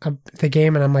the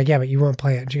game, and I'm like, yeah, but you won't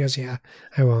play it. And she goes, yeah,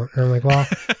 I won't. And I'm like, well,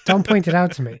 don't point it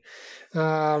out to me.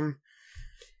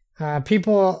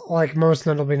 People, like, most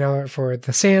notably know it for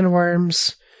the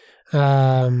sandworms,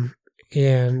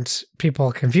 and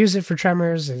people confuse it for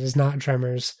Tremors. It is not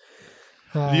Tremors.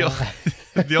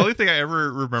 The only thing I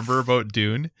ever remember about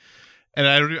Dune, and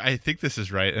I think this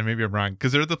is right, and maybe I'm wrong,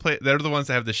 because they're the ones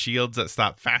that have the shields that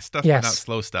stop fast stuff, Yes. but not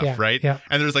slow stuff, Yeah, right? yeah.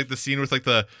 And there's like the scene with like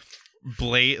the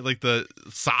blade, like the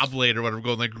saw blade or whatever,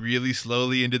 going like really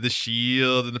slowly into the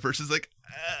shield, and the person's like,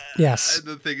 Yes. and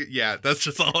the thing, yeah, that's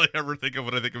just all I ever think of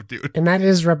when I think of Dune. And that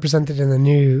is represented in the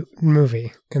new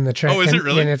movie in the trailer. Oh, is it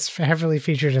really? And it's heavily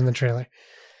featured in the trailer.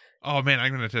 Oh man,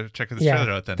 I'm gonna have to check this Yeah,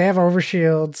 trailer out then. they have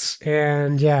overshields,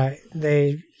 and yeah,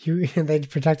 they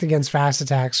protect against fast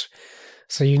attacks.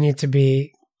 So you need to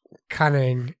be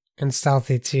cunning and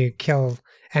stealthy to kill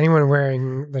anyone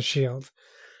wearing the shield.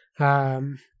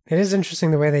 It is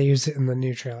interesting the way they use it in the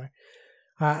new trailer.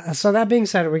 So that being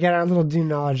said, we got our little Dune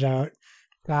knowledge out.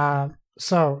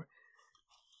 So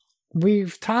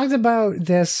we've talked about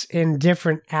this in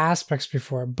different aspects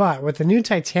before, but with the new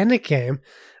Titanic game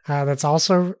that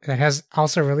has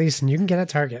also released, and you can get at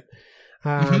Target.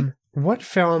 What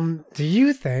film do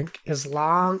you think is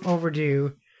long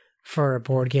overdue for a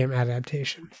board game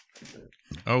adaptation?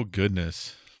 Oh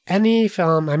goodness. Any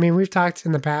film. I mean, we've talked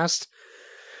in the past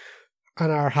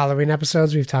on our Halloween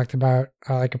episodes. We've talked about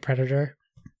like a Predator,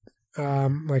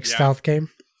 stealth game.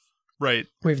 Right.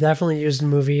 We've definitely used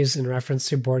movies in reference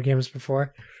to board games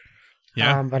before.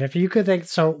 Yeah. But if you could think,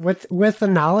 so with the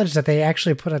knowledge that they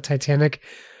actually put a Titanic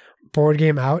board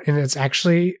game out, and it's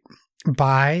actually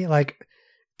by like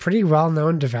pretty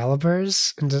well-known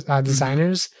developers and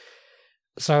designers.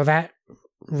 So that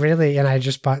really, and I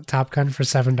just bought Top Gun for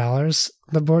 $7,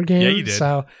 the board game. Yeah, you did.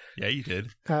 So yeah, you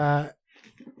did.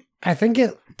 I think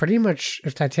it pretty much,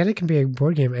 if Titanic can be a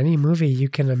board game, any movie you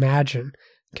can imagine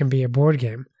can be a board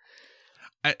game.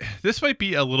 This might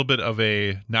be a little bit of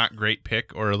a not great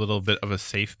pick or a little bit of a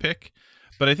safe pick,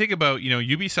 but I think about,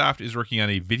 Ubisoft is working on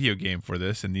a video game for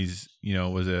this, and these,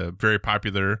 was a very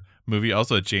popular movie,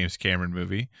 also a James Cameron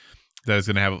movie that is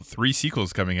going to have 3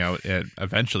 sequels coming out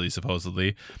eventually,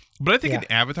 supposedly. But I think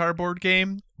an Avatar board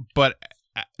game, but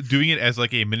doing it as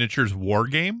like a miniatures war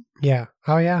game. Yeah.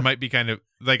 Oh yeah. Might be kind of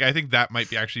like, I think that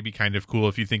might actually be kind of cool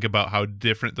if you think about how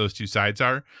different those two sides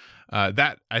are.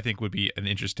 That I think would be an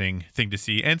interesting thing to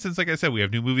see. And since, like I said, we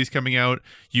have new movies coming out,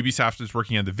 Ubisoft is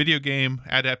working on the video game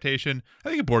adaptation. I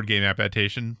think a board game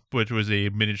adaptation, which was a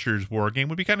miniatures war game,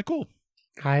 would be kind of cool.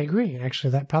 I agree.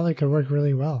 Actually, that probably could work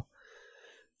really well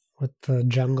with the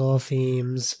jungle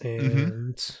themes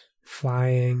and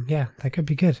flying. Yeah, that could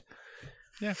be good.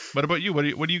 Yeah. What about you? What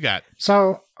do you got?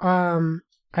 So, I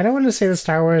don't want to say the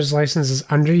Star Wars license is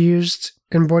underused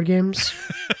in board games.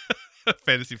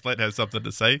 Fantasy Flight has something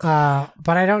to say. But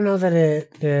I don't know that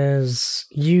it is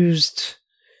used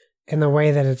in the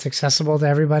way that it's accessible to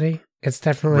everybody. It's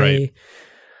definitely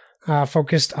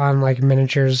focused on like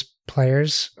miniatures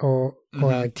players or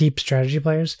like deep strategy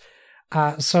players.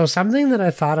 So something that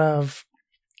I thought of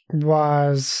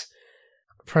was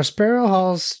Prospero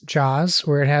Hall's Jaws,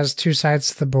 where it has 2 sides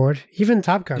to the board. Even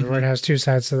Top Gun, where it has 2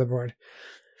 sides to the board,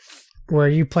 where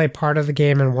you play part of the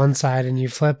game on one side and you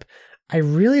flip. I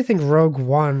really think Rogue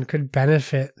One could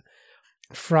benefit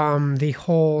from the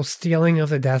whole stealing of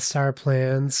the Death Star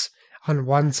plans on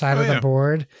one side of the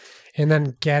board, and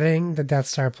then getting the Death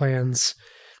Star plans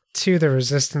to the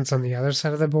Resistance on the other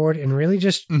side of the board, and really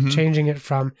just changing it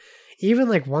from even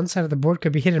like one side of the board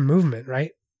could be hidden movement,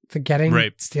 right?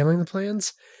 Stealing the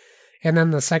plans. And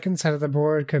then the second side of the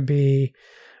board could be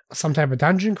some type of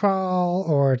dungeon crawl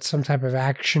or some type of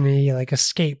action-y, like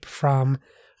escape from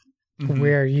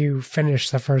where you finish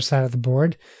the first side of the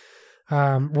board,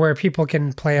 where people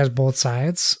can play as both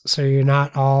sides. So you're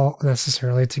not all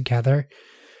necessarily together.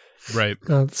 Right.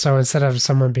 So instead of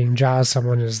someone being Jaws,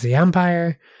 someone is the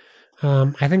Empire.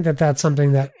 I think that's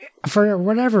something that, for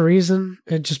whatever reason,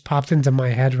 it just popped into my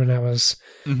head when I was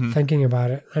thinking about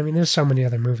it. I mean, there's so many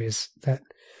other movies that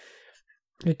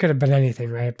it could have been anything,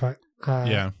 right? But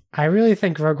I really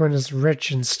think Rogue One is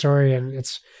rich in story, and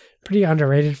it's pretty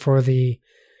underrated for the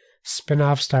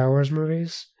spin-off Star Wars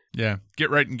movies. Yeah. Get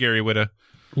right in Gary Whitta.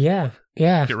 Yeah.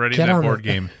 Get ready in that board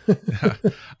game.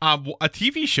 A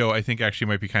TV show I think actually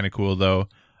might be kind of cool, though,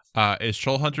 is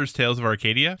Trollhunters Tales of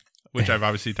Arcadia, which I've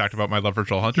obviously talked about my love for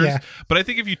Trollhunters. Yeah. But I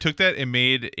think if you took that and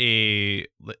made a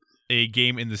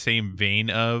game in the same vein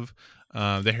of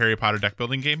the Harry Potter deck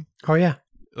building game. Oh, yeah.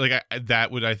 Like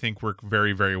that would, I think, work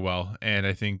very, very well, and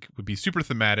I think would be super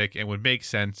thematic and would make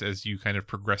sense as you kind of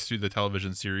progress through the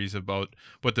television series about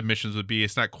what the missions would be.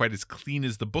 It's not quite as clean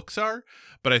as the books are,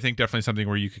 but I think definitely something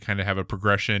where you could kind of have a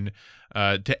progression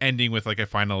to ending with like a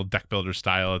final deck builder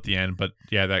style at the end. But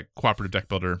yeah, that cooperative deck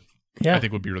builder Yeah, I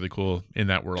think would be really cool in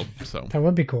that world. So that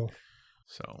would be cool.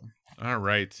 All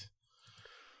right.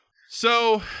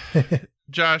 So,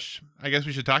 Josh, I guess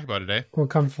we should talk about it, eh? We'll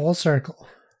come full circle.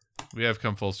 We have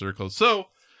come full circle. So,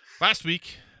 last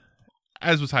week,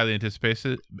 as was highly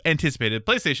anticipated,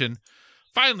 PlayStation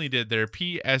finally did their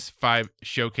PS5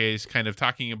 showcase, kind of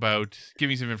talking about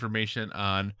giving some information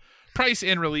on price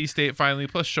and release date finally,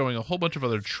 plus showing a whole bunch of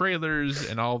other trailers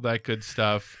and all that good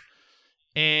stuff.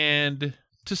 And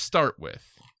to start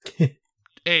with,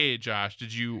 Josh,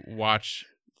 did you watch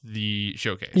the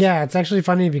showcase? Yeah, it's actually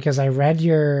funny because I read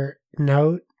your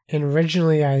note, and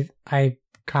originally I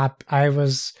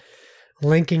was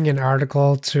linking an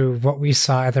article to what we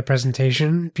saw at the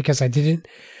presentation because the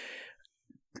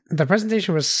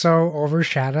presentation was so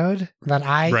overshadowed that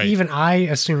I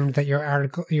assumed that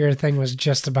your thing was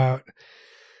just about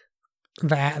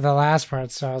the last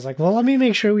part. So I was like, well, let me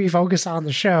make sure we focus on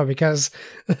the show because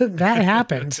that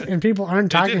happened and people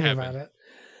aren't talking about it.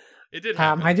 It did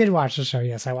happen. I did watch the show.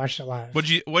 Yes, I watched it live. What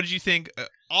did you think?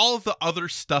 All of the other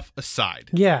stuff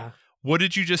aside. Yeah. What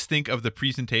did you just think of the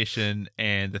presentation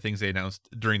and the things they announced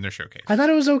during their showcase? I thought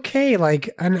it was okay. Like,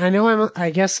 and I know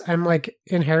I guess I'm like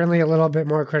inherently a little bit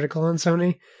more critical on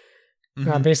Sony,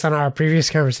 based on our previous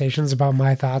conversations about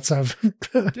my thoughts of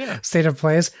state of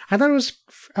plays. I thought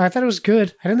it was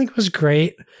good. I didn't think it was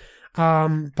great,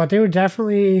 but there were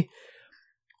definitely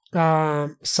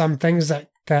some things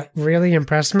that really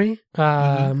impressed me.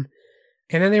 And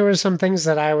then there were some things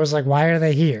that I was like, why are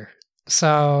they here?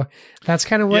 So that's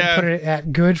kind of what put it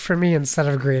at good for me instead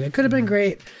of great. It could have been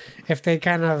great if they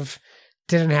kind of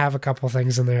didn't have a couple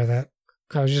things in there that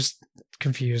I was just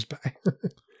confused by.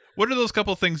 What are those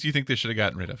couple things you think they should have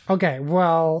gotten rid of? Okay,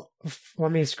 well,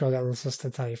 let me scroll down this list to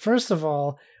tell you. First of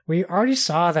all, we already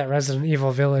saw that Resident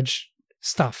Evil Village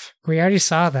stuff. We already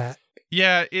saw that.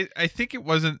 Yeah, I think it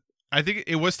was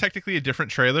technically a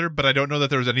different trailer, but I don't know that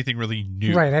there was anything really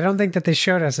new. Right. I don't think that they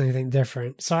showed us anything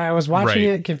different. So I was watching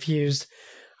it confused.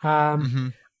 I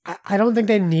don't think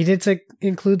they needed to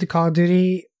include the Call of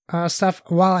Duty stuff.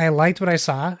 While I liked what I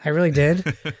saw, I really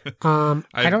did.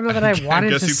 I don't know that I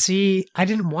wanted to see. I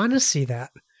didn't want to see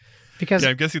that because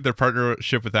I'm guessing their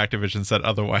partnership with Activision said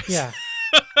otherwise. Yeah,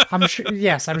 I'm sure.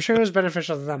 Yes, I'm sure it was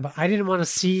beneficial to them, but I didn't want to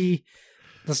see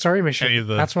the story mission.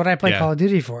 That's what I play Call of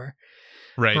Duty for.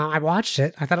 Right. I watched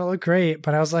it. I thought it looked great,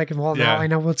 but I was like, well, now I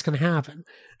know what's going to happen.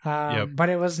 But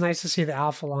it was nice to see the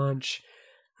alpha launch.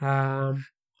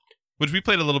 Which we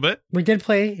played a little bit. We did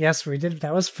play. Yes, we did.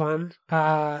 That was fun.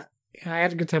 I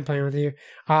had a good time playing with you.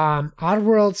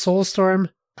 Oddworld Soulstorm,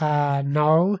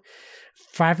 no.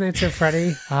 Five Nights at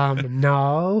Freddy,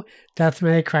 no. Death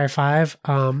May Cry 5,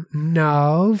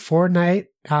 no. Fortnite,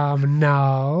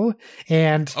 no.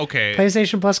 And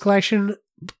PlayStation Plus Collection,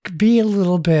 be a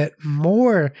little bit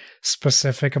more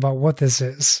specific about what this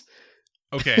is.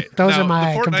 Okay. Those are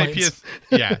my complaints.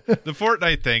 The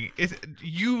Fortnite thing is,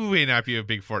 you may not be a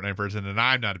big Fortnite person, and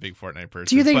I'm not a big Fortnite person.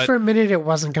 Do you think for a minute it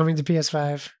wasn't coming to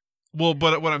PS5? Well,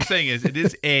 but what I'm saying is, it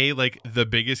is like the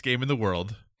biggest game in the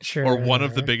world, or one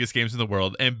of the biggest games in the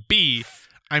world, and B,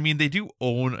 I mean, they do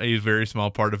own a very small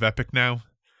part of Epic now.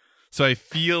 So I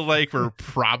feel like we're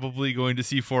probably going to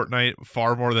see Fortnite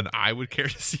far more than I would care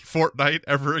to see Fortnite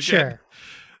ever again. Sure.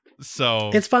 So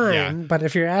it's fine, but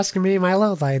if you're asking me my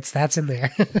lowlights, that's in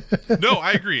there. No,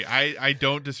 I agree. I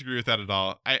don't disagree with that at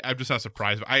all. I'm just not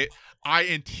surprised. I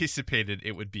anticipated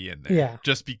it would be in there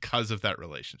just because of that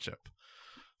relationship.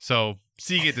 So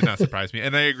seeing it did not surprise me.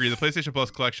 And I agree. The PlayStation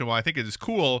Plus collection, while I think it is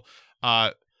cool,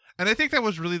 and I think that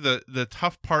was really the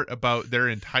tough part about their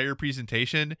entire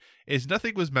presentation is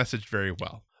nothing was messaged very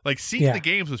well. Like seeing the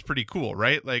games was pretty cool,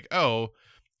 right? Like,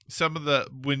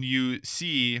 when you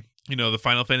see, the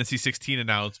Final Fantasy 16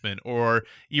 announcement, or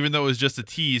even though it was just a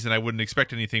tease and I wouldn't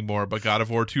expect anything more, but God of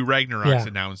War 2 Ragnarok's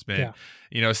announcement,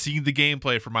 seeing the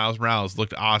gameplay for Miles Morales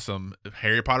looked awesome.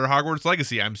 Harry Potter Hogwarts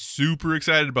Legacy, I'm super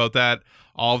excited about that.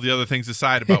 All the other things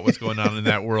aside about what's going on in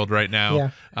that world right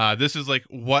now. This is like,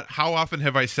 how often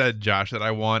have I said, Josh, that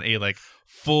I want a like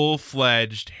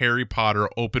full-fledged Harry Potter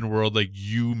open world, like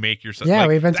you make yourself. Yeah,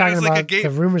 we've been talking about the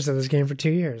rumors of this game for 2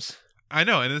 years. I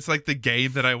know, and it's like the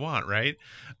game that I want, right?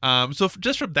 So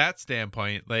just from that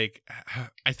standpoint, like,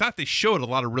 I thought they showed a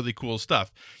lot of really cool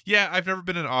stuff. Yeah, I've never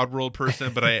been an Oddworld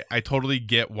person, but I totally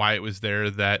get why it was there.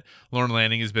 That Lorne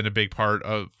Lanning has been a big part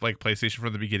of like PlayStation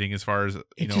from the beginning, as far as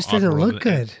it just didn't look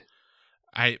good.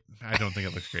 I don't think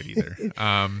it looks great either.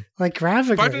 Like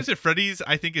graphically, Five Nights at Freddy's,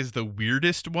 I think, is the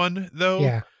weirdest one, though.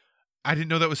 Yeah, I didn't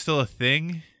know that was still a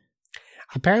thing.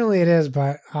 Apparently it is,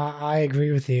 but I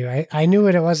agree with you. I knew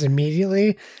what it was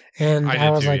immediately, and I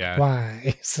was like,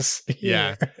 why is this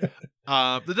here? Yeah.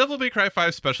 The Devil May Cry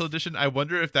 5 Special Edition, I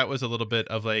wonder if that was a little bit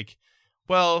of like,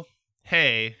 well,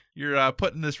 hey, you're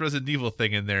putting this Resident Evil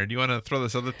thing in there. Do you want to throw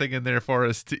this other thing in there for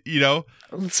us to,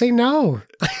 Let's say no.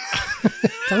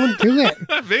 Don't do it.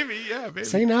 Maybe.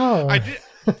 Say no.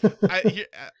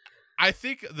 I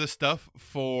think the stuff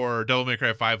for Devil May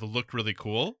Cry 5 looked really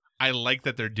cool. I like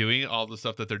that they're doing all the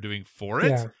stuff that they're doing for it.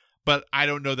 Yeah. But I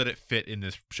don't know that it fit in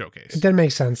this showcase. It didn't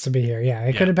make sense to be here. Yeah,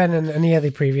 it could have been in any of the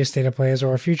previous State of Plays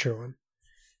or a future one.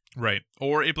 Right.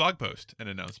 Or a blog post, an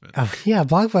announcement. Oh, yeah,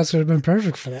 blog post would have been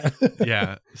perfect for that.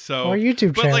 Yeah. So or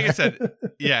YouTube channel. But like I said,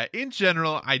 yeah, in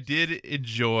general, I did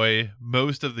enjoy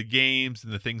most of the games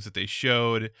and the things that they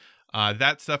showed.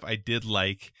 That stuff I did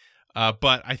like.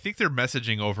 But I think their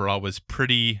messaging overall was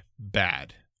pretty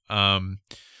bad. I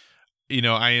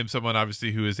am someone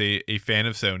obviously who is a fan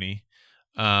of Sony.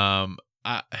 I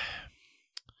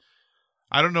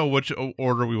don't know which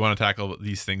order we want to tackle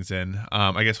these things in.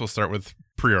 I guess we'll start with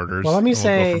pre-orders. Well, let me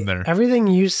say, go from there. Everything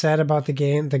you said about the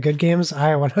good games,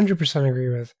 I 100% agree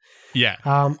with. Yeah.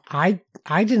 I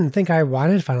didn't think I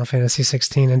wanted Final Fantasy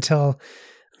 16 until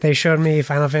they showed me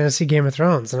Final Fantasy Game of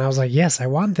Thrones, and I was like, yes, I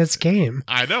want this game.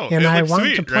 I know. And I want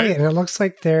sweet, to play right? it, and it looks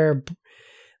like they're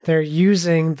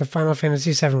using the Final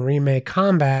Fantasy VII Remake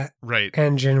combat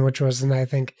engine, which was in, I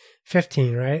think,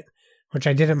 15, right? Which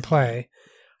I didn't play.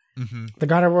 Mm-hmm. The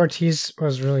God of War tease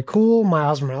was really cool.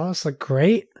 Miles Morales looked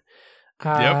great.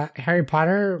 Harry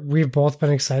Potter, we've both been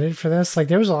excited for this. Like,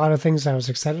 there was a lot of things I was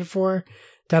excited for.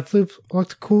 Deathloop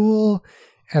looked cool.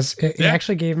 It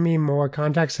actually gave me more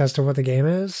context as to what the game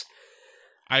is.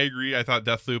 I agree. I thought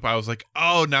Deathloop, I was like,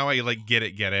 oh, now I get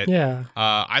it. Yeah.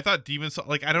 I thought Demon's Souls,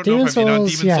 I don't Demon know if I'm in on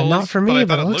Souls, Demon's Souls, not for me,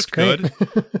 but I thought it it looks looked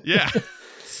great. good. Yeah.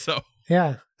 So.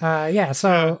 Yeah.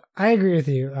 So I agree with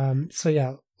you.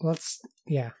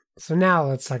 So now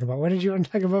let's talk about, what did you want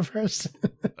to talk about first?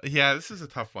 Yeah, this is a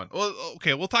tough one. Well,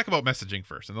 okay, we'll talk about messaging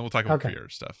first, and then we'll talk about pre-order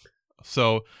stuff.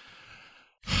 So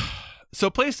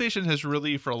PlayStation has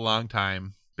really, for a long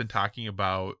time, been talking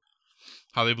about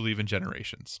how they believe in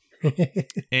generations.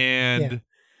 And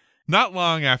not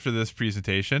long after this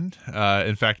presentation,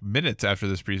 in fact, minutes after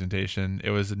this presentation,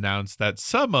 it was announced that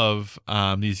some of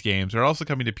these games are also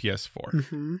coming to PS4.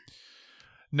 Mm-hmm.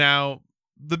 Now,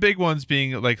 the big ones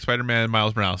being like Spider-Man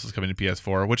Miles Morales is coming to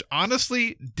PS4, which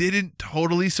honestly didn't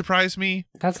totally surprise me.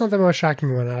 That's not the most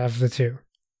shocking one out of the two.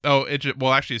 Oh,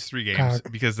 actually it's 3 games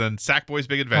because then Sackboy's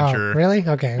Big Adventure. Oh, really?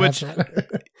 Okay. Which, that's not...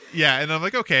 yeah, and I'm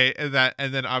like, okay, and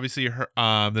then obviously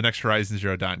the next Horizon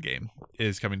Zero Dawn game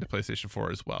is coming to PlayStation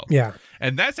 4 as well. Yeah.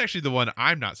 And that's actually the one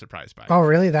I'm not surprised by. Oh,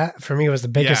 really? That for me was the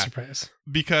biggest surprise.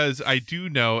 Because I do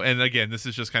know, and again, this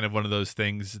is just kind of one of those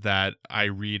things that I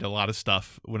read a lot of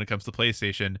stuff when it comes to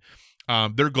PlayStation.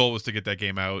 Their goal was to get that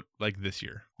game out like this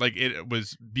year. Like, it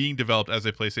was being developed as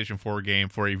a PlayStation 4 game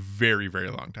for a very,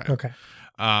 very long time. Okay.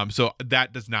 So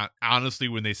that does not, honestly,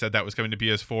 when they said that was coming to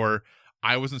PS4,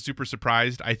 I wasn't super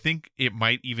surprised. I think it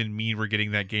might even mean we're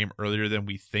getting that game earlier than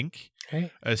we think.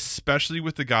 Okay. Especially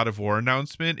with the God of War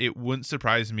announcement. It wouldn't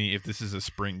surprise me if this is a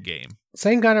spring game.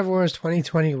 Saying God of War is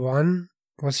 2021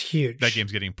 was huge. That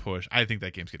game's getting pushed. I think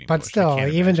that game's getting pushed. But still, even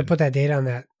to imagine. put that date on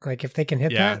that, like if they can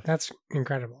hit that, that's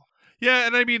incredible. Yeah,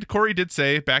 and I mean, Corey did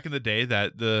say back in the day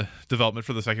that the development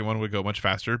for the second one would go much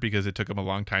faster because it took them a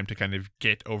long time to kind of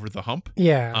get over the hump.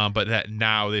 Yeah. But that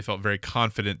now they felt very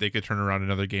confident they could turn around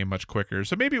another game much quicker.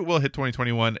 So maybe it will hit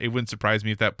 2021. It wouldn't surprise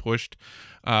me if that pushed.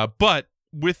 But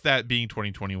with that being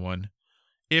 2021,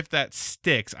 if that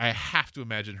sticks, I have to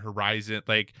imagine Horizon,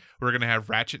 like we're going to have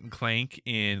Ratchet and Clank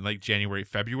in like January,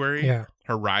 February. Yeah.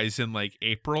 Horizon like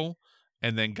April,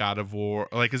 and then God of War,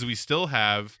 like, because we still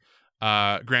have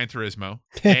Gran Turismo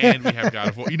and we have God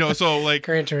of War, so like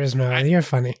Gran Turismo, you're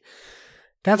funny.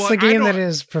 That's the game that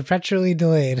is perpetually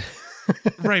delayed.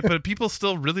 Right, but people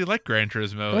still really like Gran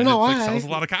Turismo. I don't know why. It sells a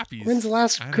lot of copies. When's the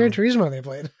last Gran Turismo they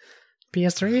played?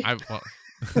 PS3?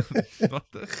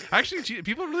 Actually,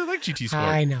 people really like GT Sport.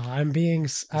 I know. I'm being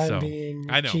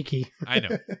cheeky. I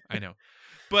know.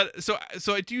 But so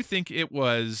I do think it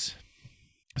was.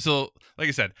 So, like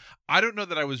I said, I don't know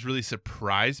that I was really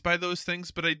surprised by those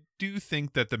things, but I do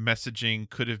think that the messaging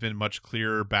could have been much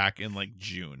clearer back in like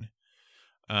June.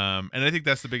 And I think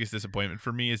that's the biggest disappointment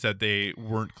for me is that they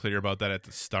weren't clear about that at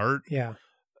the start. Yeah.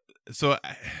 So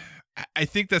I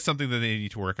think that's something that they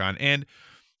need to work on. And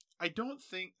I don't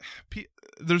think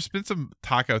there's been some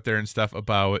talk out there and stuff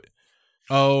about,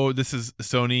 oh, this is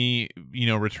Sony,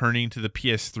 returning to the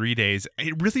PS3 days.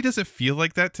 It really doesn't feel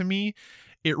like that to me.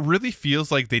 It really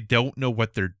feels like they don't know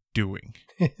what they're doing.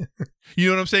 You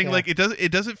know what I'm saying? Yeah. Like it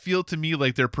doesn't feel to me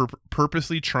like they're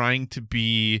purposely trying to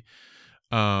be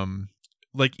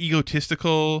like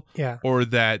egotistical, Yeah. or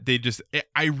that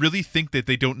I really think that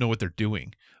they don't know what they're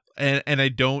doing. And I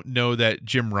don't know that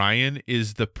Jim Ryan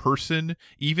is the person,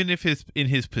 even if in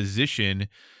his position,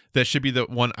 that should be the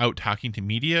one out talking to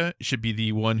media, should be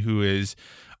the one who is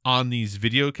on these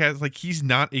video casts. Like, he's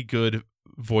not a good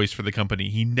voice for the company.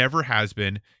 He never has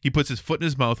been. He puts his foot in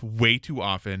his mouth way too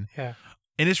often. Yeah.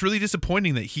 And it's really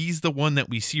disappointing that he's the one that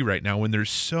we see right now when there's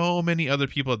so many other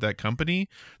people at that company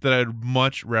that I'd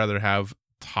much rather have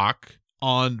talk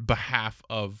on behalf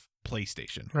of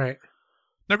PlayStation. Right.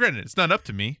 Now, granted, it's not up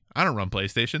to me. I don't run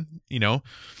PlayStation. You know,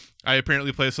 I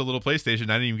apparently play so little PlayStation,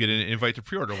 I didn't even get an invite to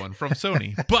pre-order one from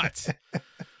Sony. But,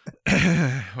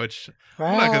 which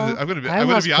Well, I'm gonna be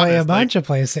must be play honest. a bunch of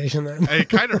PlayStation then. It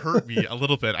kind of hurt me a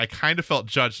little bit. I kind of felt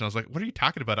judged, and I was like, "What are you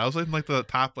talking about?" I was in like the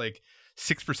top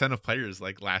 6% of players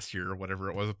like last year or whatever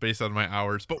it was based on my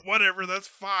hours. But whatever, that's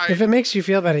fine. If it makes you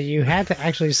feel better, you had to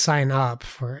actually sign up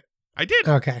for it. I did.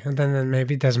 Okay, and then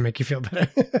maybe it doesn't make you feel better.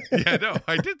 Yeah, no,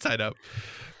 I did sign up.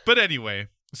 But anyway,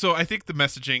 so I think the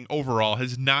messaging overall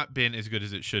has not been as good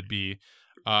as it should be.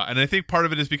 And I think part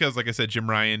of it is because, like I said, Jim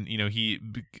Ryan, you know,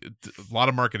 a lot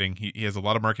of marketing. He has a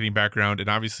lot of marketing background, and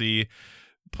obviously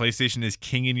PlayStation is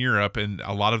king in Europe, and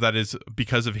a lot of that is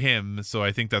because of him. So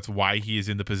I think that's why he is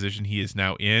in the position he is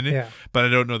now in. Yeah. But I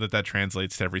don't know that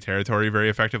translates to every territory very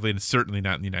effectively, and certainly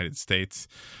not in the United States.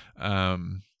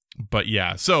 But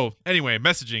yeah. So anyway,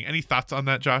 messaging. Any thoughts on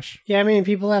that, Josh? Yeah, I mean,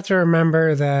 people have to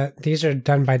remember that these are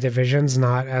done by divisions,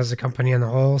 not as a company on the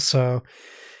whole. So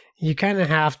you kind of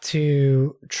have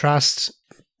to trust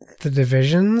the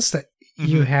divisions that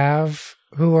you have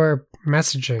who are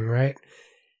messaging, right?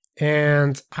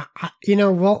 And you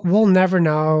know, we'll never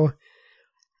know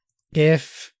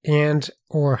if and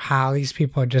or how these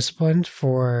people are disciplined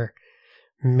for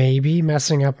maybe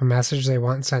messing up a message they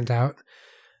want sent out.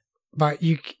 But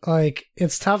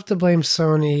it's tough to blame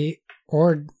Sony,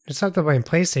 or it's tough to blame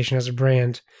PlayStation as a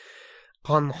brand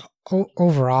on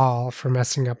overall for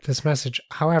messing up this message.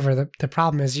 However, the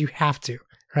problem is you have to,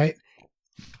 right?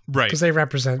 Right. Because they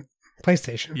represent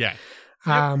PlayStation. Yeah.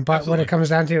 But absolutely. what it comes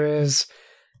down to is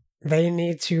they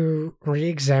need to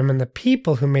re-examine the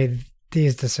people who made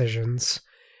these decisions.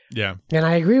 Yeah. And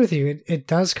I agree with you. It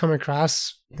does come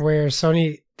across where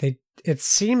Sony, it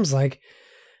seems like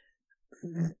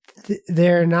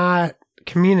they're not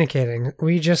communicating.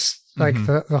 We just like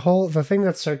the thing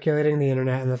that's circulating the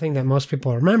internet, and the thing that most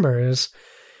people remember is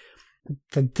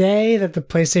the day that the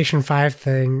PlayStation 5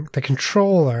 thing, the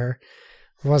controller,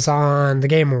 was on the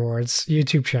Game Awards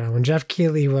YouTube channel, when Jeff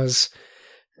Keighley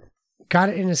got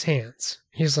it in his hands.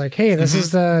 He's like, "Hey, this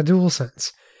is the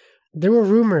DualSense." There were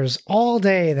rumors all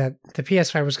day that the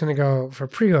PS5 was going to go for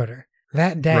pre-order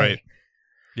that day. Right.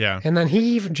 Yeah. And then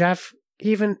Jeff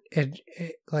even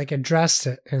addressed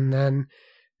it, and then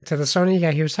to the Sony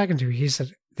guy he was talking to, he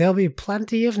said there'll be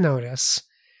plenty of notice.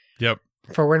 Yep.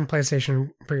 For when PlayStation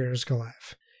pre-orders go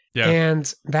live. Yeah.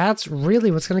 And that's really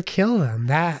what's going to kill them.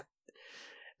 That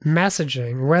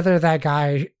messaging, whether that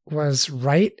guy was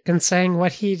right in saying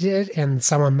what he did and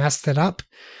someone messed it up,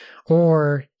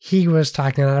 or he was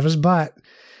talking out of his butt,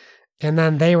 and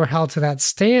then they were held to that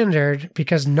standard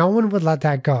because no one would let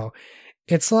that go.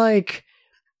 It's like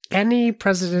any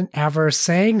president ever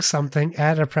saying something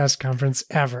at a press conference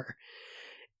ever.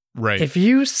 Right. If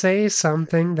you say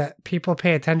something that people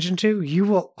pay attention to, you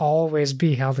will always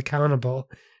be held accountable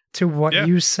to what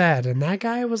you said. And that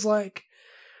guy was like,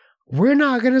 "We're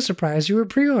not going to surprise you with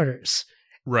pre-orders."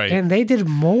 Right. And they did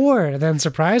more than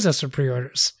surprise us with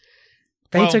pre-orders.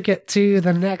 They took it to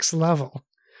the next level.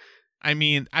 I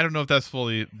mean, I don't know if that's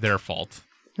fully their fault.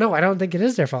 No, I don't think it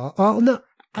is their fault. Well, no,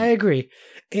 I agree.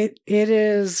 It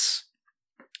is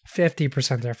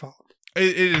 50% their fault.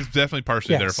 It is definitely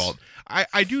partially their Yes. fault.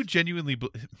 I do genuinely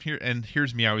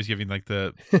here's me always giving like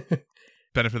the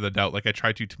benefit of the doubt. Like I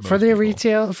try to most For the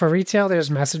people. retail, there's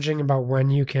messaging about when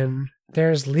you can.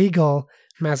 There's legal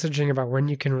messaging about when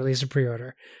you can release a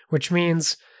pre-order, which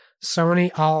means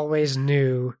Sony always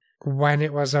knew when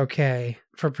it was okay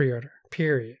for pre-order.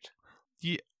 Period.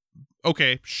 Yeah.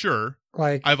 Okay, sure.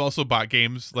 Like I've also bought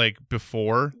games like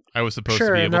before I was supposed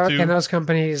sure, to be able to. and those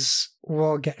companies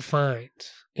will get fined.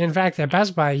 In fact, at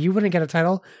Best Buy, you wouldn't get a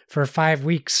title for 5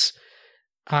 weeks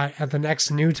at the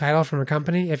next new title from a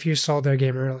company if you sold their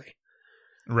game early.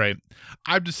 Right.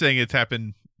 I'm just saying it's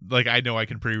happened. Like I know I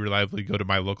can pretty reliably go to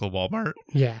my local Walmart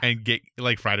Yeah. and get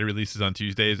like Friday releases on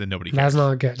Tuesdays, and nobody cares. That's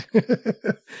not good.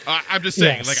 I'm just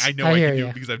saying, Yes, like I know I hear can do ya.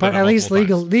 it because I've but done it at least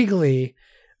multiple times. legally,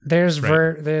 there's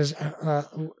Right.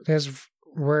 there's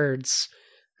words,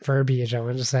 verbiage I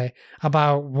want to say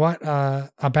about what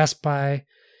a Best Buy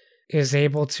is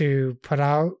able to put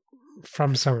out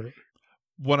from Sony.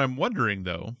 What I'm wondering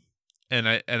though, and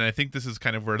I think this is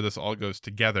kind of where this all goes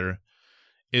together,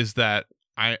 is that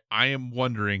I am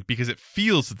wondering, because it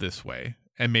feels this way,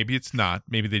 and maybe it's not,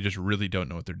 maybe they just really don't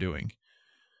know what they're doing.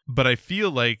 But I feel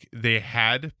like they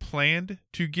had planned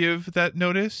to give that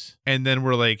notice, and then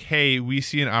we're like, hey, we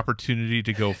see an opportunity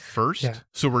to go first,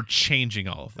 so we're changing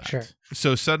all of that. Sure.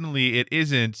 So suddenly it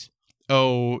isn't,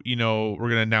 we're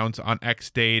going to announce on X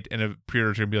date and a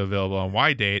pre-order is going to be available on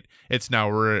Y date. It's now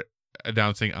we're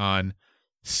announcing on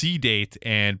C date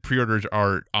and pre-orders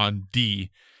are on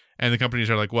D. And the companies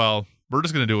are like, well, we're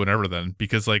just going to do whatever then,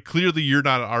 because like clearly you're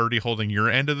not already holding your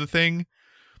end of the thing.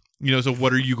 So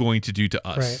what are you going to do to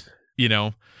us?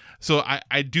 Right. So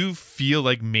I do feel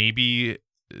like maybe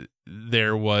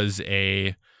there was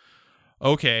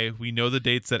okay, we know the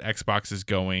dates that Xbox is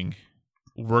going.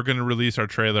 We're going to release our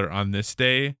trailer on this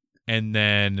day, and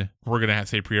then we're going to have,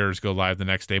 say, pre-orders go live the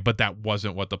next day. But that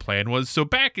wasn't what the plan was. So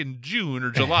back in June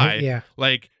or July,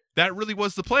 like that really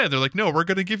was the plan. They're like, no, we're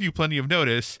going to give you plenty of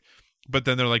notice. But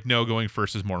then they're like, no, going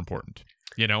first is more important.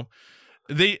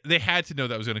 They had to know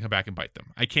that was going to come back and bite them.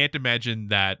 I can't imagine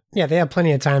that. Yeah, they had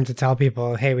plenty of time to tell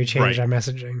people, hey, we changed our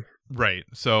messaging. Right.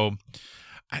 So,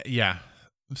 yeah.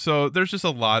 So there's just a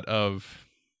lot of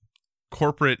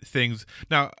corporate things.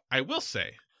 Now, I will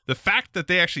say, the fact that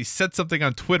they actually said something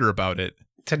on Twitter about it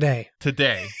today,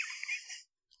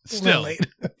 still,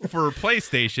 for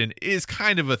PlayStation, is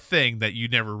kind of a thing that you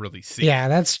never really see. Yeah,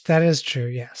 that is true,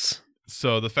 yes.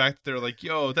 So the fact that they're like,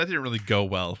 yo, that didn't really go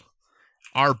well.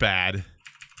 Our bad.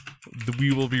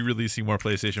 We will be releasing more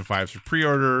PlayStation 5s for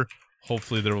pre-order.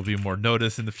 Hopefully there will be more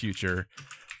notice in the future.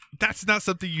 That's not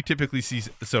something you typically see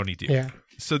Sony do. Yeah.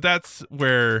 So that's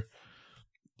where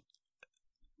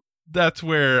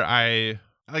I,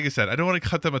 like I said, I don't want to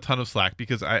cut them a ton of slack,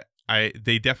 because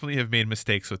they definitely have made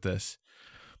mistakes with this.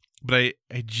 But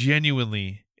I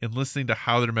genuinely, in listening to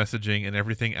how they're messaging and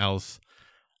everything else,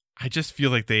 I just feel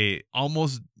like they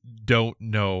almost don't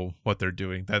know what they're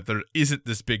doing, that there isn't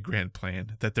this big grand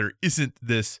plan, that there isn't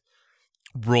this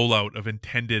rollout of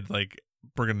intended, like,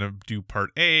 we're going to do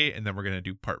part A, and then we're going to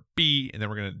do part B, and then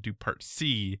we're going to do part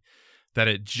C, that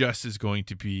it just is going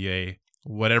to be a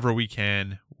whatever we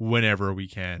can, whenever we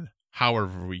can,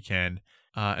 however we can,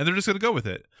 and they're just going to go with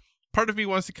it. Part of me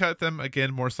wants to cut them,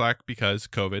 again, more slack because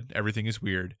COVID, everything is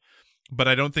weird, but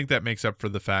I don't think that makes up for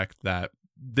the fact that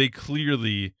they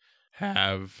clearly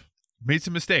have made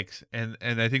some mistakes, and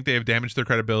I think they have damaged their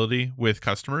credibility with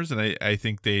customers, and I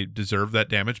think they deserve that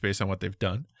damage based on what they've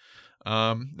done.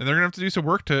 And they're going to have to do some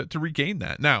work to regain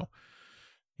that. Now,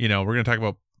 we're going to talk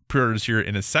about pre-orders here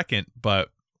in a second, but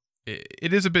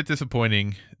it is a bit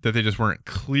disappointing that they just weren't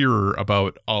clearer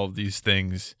about all of these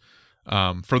things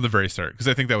from the very start, because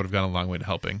I think that would have gone a long way to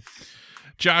helping.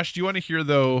 Josh, do you want to hear,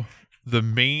 though, the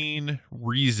main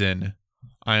reason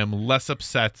I am less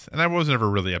upset, and I was never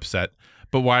really upset,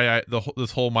 but why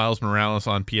this whole Miles Morales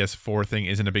on PS4 thing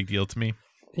isn't a big deal to me?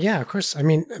 Yeah, of course. I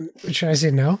mean, should I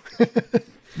say no?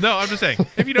 No, I'm just saying.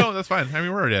 If you don't, that's fine. I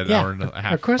mean, we're already at an hour and a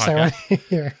half. Of course, podcast. I want to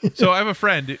hear. So I have a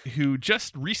friend who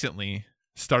just recently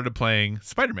started playing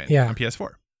Spider-Man on PS4.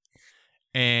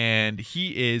 And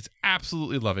he is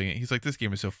absolutely loving it. He's like, this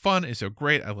game is so fun. It's so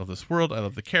great. I love this world. I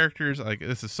love the characters. Like,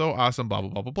 this is so awesome, blah, blah,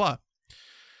 blah, blah, blah.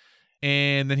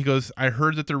 And then he goes, I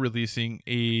heard that they're releasing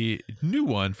a new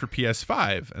one for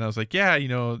PS5. And I was like, yeah,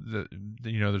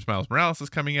 there's Miles Morales is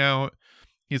coming out.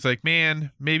 He's like,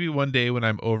 man, maybe one day when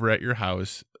I'm over at your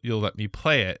house, you'll let me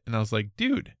play it. And I was like,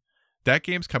 dude, that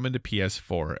game's coming to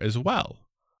PS4 as well.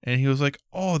 And he was like,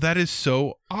 oh, that is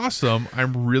so awesome.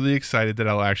 I'm really excited that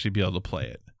I'll actually be able to play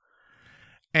it.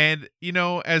 And,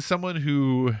 as someone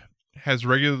who has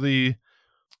regularly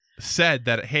said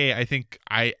that, hey, I think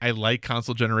I like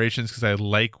console generations because I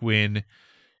like when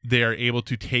they are able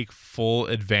to take full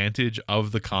advantage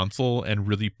of the console and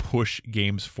really push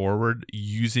games forward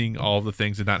using all of the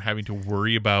things and not having to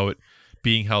worry about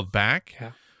being held back.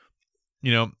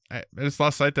 Yeah. I just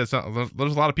lost sight that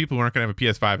there's a lot of people who aren't going to have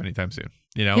a PS5 anytime soon.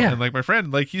 And like my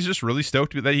friend, like he's just really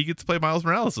stoked that he gets to play Miles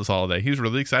Morales this holiday. He's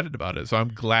really excited about it. So I'm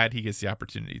glad he gets the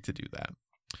opportunity to do that.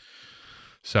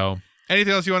 So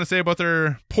anything else you want to say about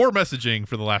their poor messaging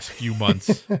for the last few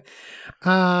months?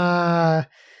 I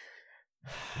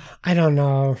don't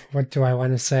know. What do I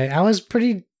want to say? I was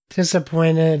pretty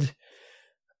disappointed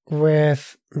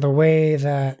with the way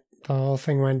that the whole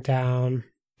thing went down.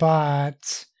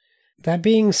 But that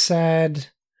being said,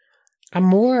 I'm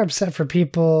more upset for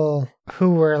people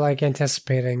who were like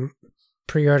anticipating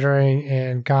pre-ordering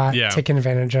and got taken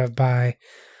advantage of by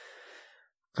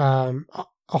a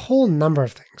whole number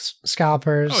of things.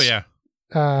 Scalpers. Oh, yeah.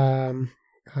 The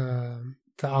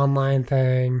online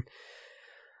thing.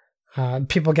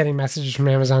 People getting messages from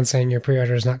Amazon saying your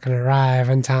pre-order is not going to arrive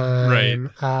in time.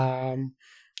 Right.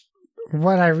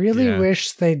 What I really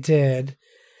wish they did,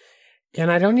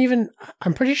 and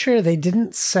I'm pretty sure they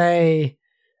didn't say,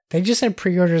 they just said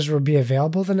pre-orders will be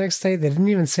available the next day. They didn't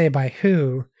even say by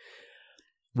who.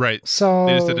 Right. So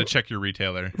they just had to check your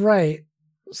retailer. Right.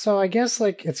 So I guess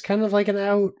like it's kind of like an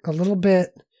out a little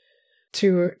bit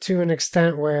to an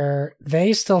extent where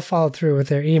they still followed through with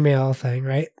their email thing,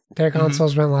 right? Their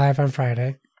consoles went live on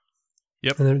Friday.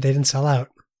 Yep. And then they didn't sell out,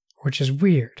 which is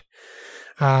weird.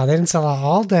 They didn't sell out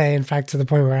all day, in fact, to the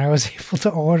point where I was able to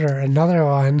order another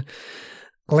one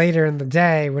later in the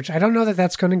day, which I don't know that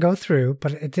that's going to go through,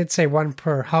 but it did say one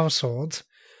per household.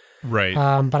 Right.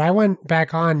 But I went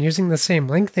back on using the same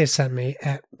link they sent me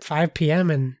at 5 p.m.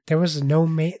 and there was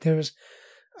there was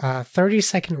a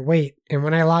 30-second wait. And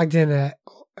when I logged in,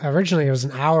 originally it was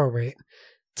an hour wait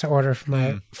to order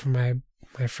from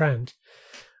my friend.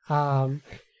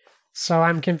 So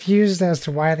I'm confused as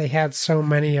to why they had so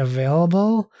many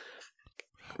available.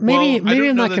 Maybe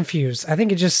I'm not confused. I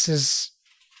think it just is.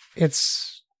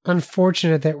 It's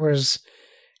unfortunate that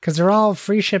because they're all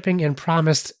free shipping and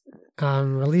promised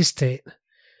release date.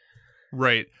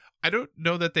 Right. I don't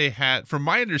know that they had, from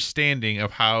my understanding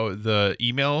of how the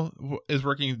email is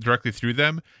working directly through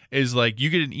them, is like you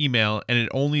get an email and it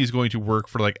only is going to work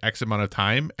for like X amount of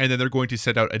time, and then they're going to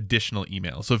send out additional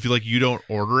emails. So if you don't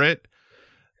order it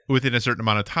within a certain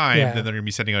amount of time, then they're going to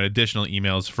be sending out additional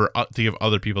emails to give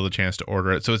other people the chance to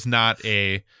order it. So it's not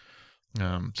a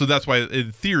so that's why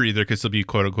in theory there could still be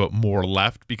quote unquote more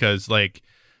left, because like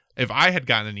if I had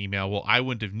gotten an email, well, I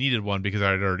wouldn't have needed one because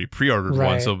I had already pre-ordered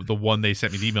one. So the one they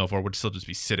sent me the email for would still just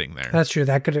be sitting there. That's true.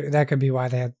 That could be why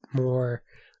they had more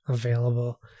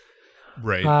available.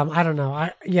 Right. I don't know.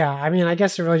 I mean, I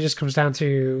guess it really just comes down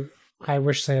to, I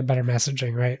wish they had better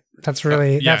messaging, right? That's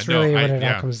really what it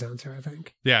all comes down to, I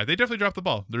think. Yeah, they definitely dropped the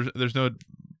ball. There's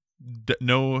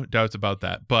no doubts about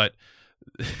that. But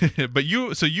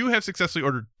you have successfully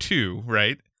ordered 2,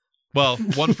 right? Well,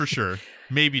 1 for sure,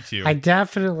 maybe 2. I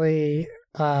definitely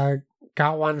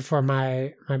got one for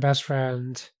my best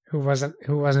friend who was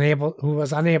unable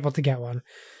to get one.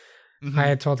 Mm-hmm. I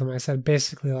had told him, I said,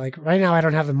 basically, like, right now I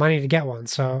don't have the money to get one,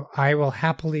 so I will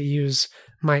happily use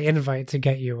my invite to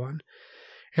get you one.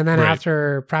 And then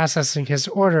after processing his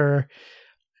order,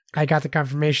 I got the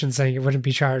confirmation saying it wouldn't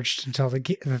be charged until the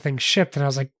thing shipped, and I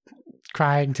was like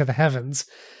crying to the heavens.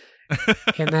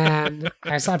 And then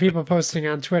I saw people posting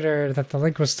on Twitter that the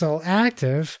link was still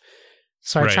active,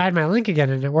 so I tried my link again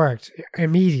and it worked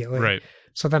immediately. Right.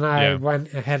 So then I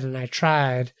went ahead and I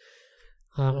tried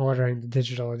ordering the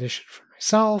digital edition for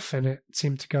myself, and it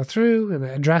seemed to go through, and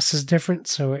the address is different,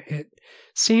 so it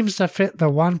seems to fit the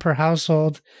one per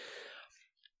household.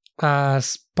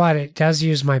 But it does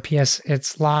use my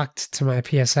it's locked to my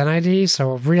PSN ID,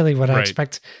 so really what I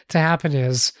expect to happen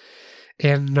is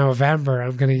in November,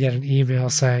 I'm going to get an email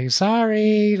saying,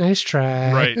 sorry, nice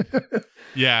try. Right.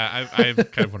 Yeah, I'm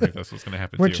kind of wondering if that's what's going to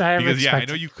happen Which too. I because, expected.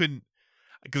 I know you couldn't,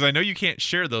 because I know you can't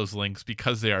share those links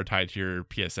because they are tied to your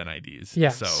PSN IDs.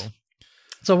 Yes.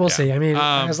 So we'll see. I mean,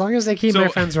 as long as they keep my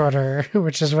friend's order,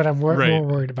 which is what I'm more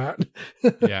worried about.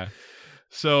 Yeah.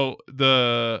 So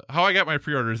how I got my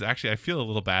pre-order is actually, I feel a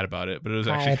little bad about it, but it was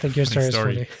actually I think your story is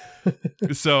funny.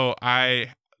 So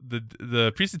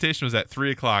the presentation was at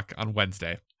 3:00 on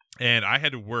Wednesday, and I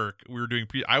had to work. We were doing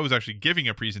I was actually giving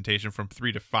a presentation from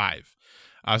 3 to 5,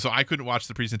 so I couldn't watch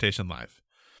the presentation live.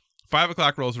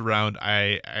 5:00 rolls around.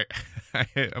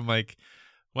 I'm like,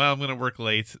 well, I'm gonna work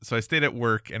late, so I stayed at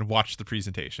work and watched the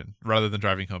presentation rather than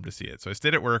driving home to see it. So I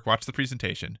stayed at work, watched the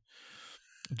presentation,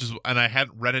 and I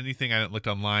hadn't read anything. I hadn't looked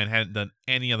online. Hadn't done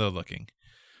any other looking.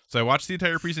 So I watched the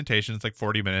entire presentation. It's like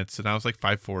 40 minutes, and I was like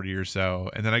 5:40 or so.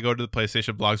 And then I go to the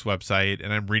PlayStation Blog's website,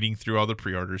 and I'm reading through all the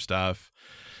pre-order stuff.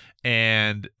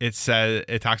 And it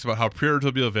talks about how pre-orders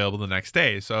will be available the next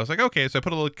day. So I was like, okay. So I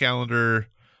put a little calendar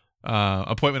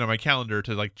appointment on my calendar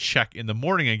to like check in the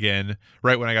morning again,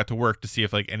 right when I got to work, to see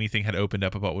if like anything had opened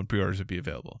up about when pre-orders would be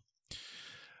available.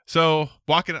 So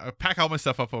I pack all my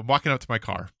stuff up. I'm walking out to my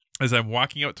car. As I'm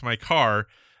walking out to my car,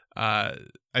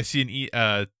 I see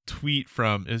a tweet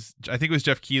from I think it was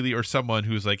Jeff Keighley or someone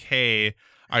who's like, "Hey,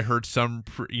 I heard some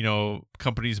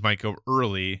companies might go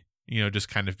early. Just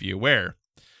kind of be aware."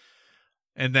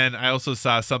 And then I also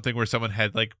saw something where someone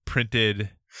had like printed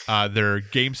their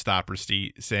GameStop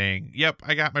receipt saying, "Yep,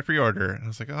 I got my pre-order." And I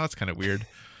was like, "Oh, that's kind of weird."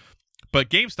 But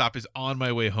GameStop is on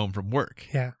my way home from work.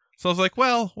 Yeah. So I was like,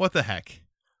 "Well, what the heck?"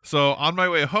 So on my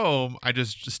way home, I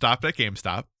just stopped at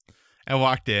GameStop. I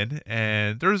walked in,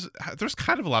 and there's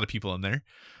kind of a lot of people in there.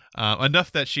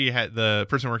 enough that the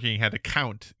person working had to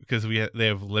count because they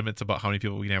have limits about how many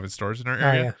people we can have in stores in our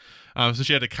area. So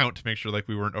she had to count to make sure like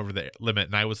we weren't over the limit,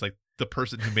 and I was like the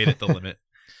person who made it the limit.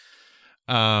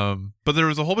 But there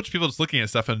was a whole bunch of people just looking at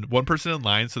stuff, and one person in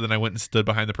line. So then I went and stood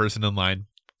behind the person in line,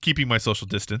 keeping my social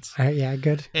distance.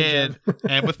 Good. And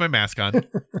with my mask on,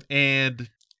 and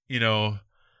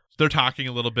they're talking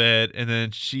a little bit, and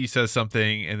then she says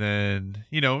something, and then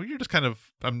I'm just kind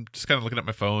of looking at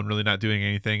my phone, really not doing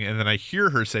anything, and then I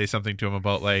hear her say something to him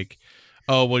about like,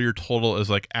 oh well, your total is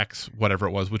like X whatever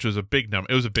it was, which was a big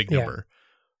number. It was a big number,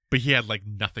 but he had like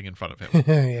nothing in front of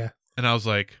him. And I was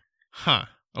like, huh.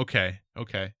 Okay.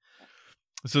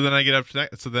 So then I get up to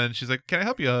that. So then she's like, "Can I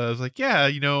help you?" I was like, "Yeah,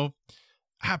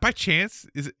 by chance,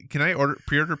 can I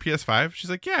pre-order PS5?" She's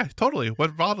like, "Yeah, totally.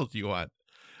 What model do you want?"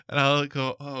 And I'll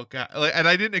go, "Oh god!" And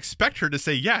I didn't expect her to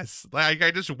say yes. Like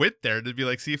I just went there to be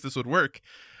like, see if this would work.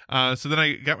 So then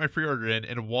I got my pre-order in,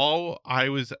 and while I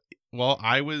was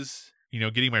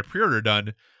getting my pre-order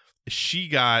done, she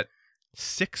got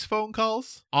 6 phone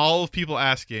calls, all of people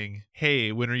asking,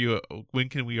 "Hey, when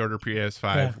can we order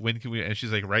PS5? Yeah. When can we?" And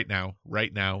she's like, right now.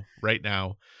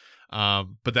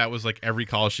 But that was like every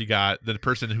call she got. The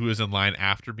person who was in line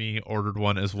after me ordered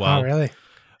one as well. Oh, really?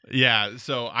 Yeah.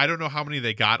 So I don't know how many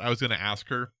they got. I was going to ask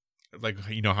her, like,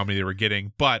 how many they were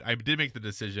getting, but I did make the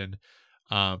decision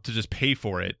to just pay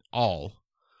for it all,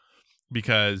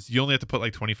 because you only have to put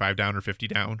like 25 down or 50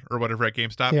 down or whatever at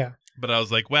GameStop. Yeah. But I was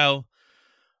like, well,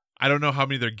 I don't know how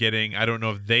many they're getting. I don't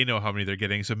know if they know how many they're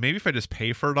getting. So maybe if I just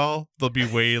pay for it all, they'll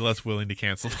be way less willing to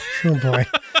cancel. Oh boy.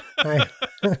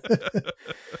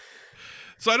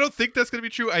 So I don't think that's going to be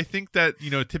true. I think that,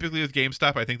 typically with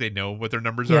GameStop, I think they know what their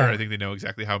numbers are. I think they know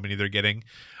exactly how many they're getting.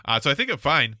 So I think I'm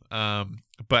fine.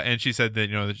 And she said that,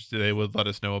 that they would let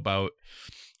us know about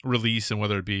release and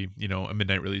whether it be, a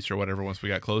midnight release or whatever once we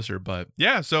got closer. But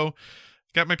yeah, so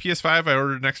got my PS5. I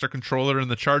ordered an extra controller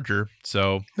and the charger.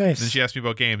 So nice. Then she asked me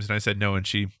about games, and I said no, and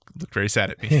she looked very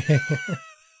sad at me.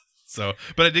 So,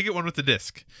 but I did get one with the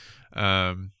disc,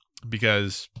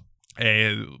 because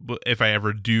if I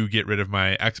ever do get rid of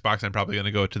my Xbox, I'm probably going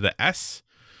to go to the S.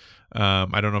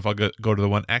 I don't know if I'll go to the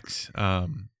One X.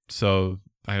 So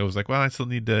I was like, well, I still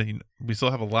need to. We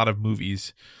still have a lot of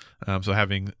movies, so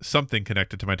having something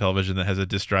connected to my television that has a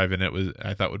disc drive in it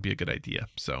I thought would be a good idea.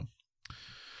 So.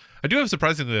 I do have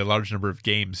surprisingly a large number of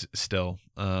games still,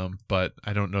 but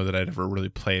I don't know that I'd ever really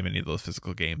play many of those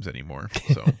physical games anymore.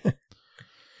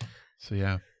 So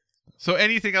yeah. So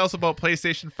anything else about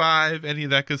PlayStation 5? Any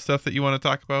of that good stuff that you want to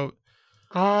talk about?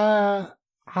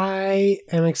 I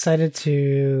am excited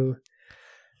to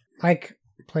play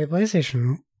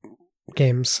PlayStation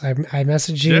games. I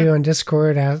messaged you on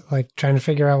Discord, trying to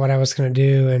figure out what I was going to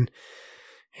do, and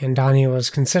Donnie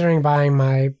was considering buying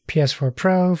my PS4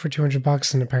 Pro for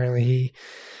 $200, and apparently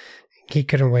he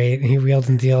couldn't wait. He wheeled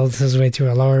and dealed his way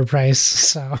to a lower price,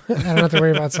 so I don't have to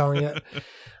worry about selling it.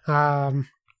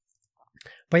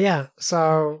 But yeah,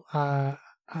 so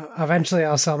eventually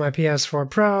I'll sell my PS4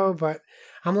 Pro, but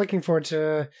I'm looking forward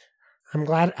to. I'm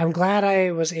glad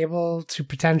I was able to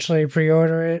potentially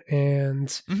pre-order it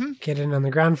and get in on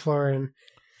the ground floor,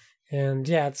 and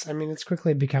yeah, it's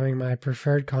quickly becoming my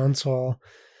preferred console.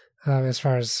 As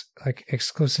far as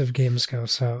exclusive games go,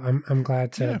 so I'm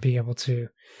glad to be able to.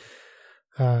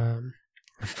 I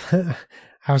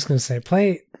was going to say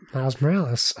play Miles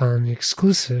Morales on the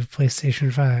exclusive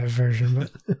PlayStation 5 version,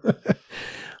 but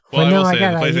I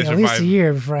got at least a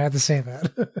year before I had to say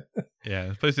that. Yeah,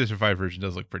 the PlayStation 5 version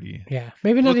does look pretty. Yeah,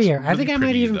 maybe not a year. I think I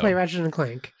might even play Ratchet and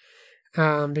Clank,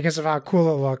 because of how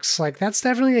cool it looks. That's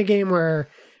definitely a game where,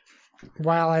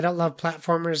 while I don't love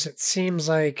platformers, it seems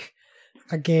like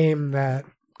a game that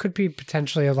could be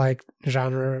potentially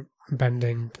genre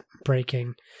bending,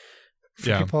 breaking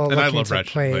for people looking I love to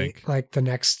Ratchet play the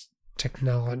next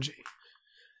technology.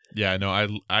 Yeah, no,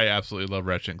 I absolutely love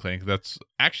Ratchet and Clank. That's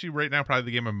actually right now probably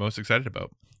the game I'm most excited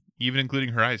about, even including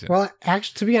Horizon. Well,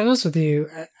 actually, to be honest with you,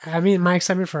 my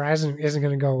excitement for Horizon isn't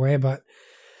going to go away, but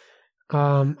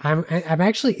I'm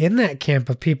actually in that camp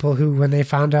of people who, when they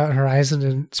found out Horizon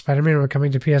and Spider-Man were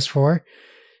coming to PS4.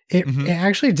 It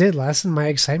actually did lessen my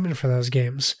excitement for those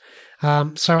games. So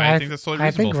I think that's totally reasonable.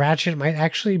 I think Ratchet might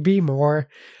actually be more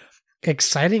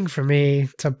exciting for me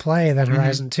to play than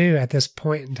Horizon 2 at this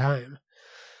point in time.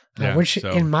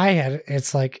 In my head,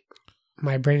 it's like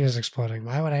my brain is exploding.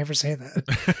 Why would I ever say that?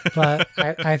 But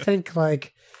I think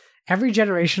every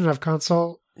generation of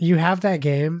console, you have that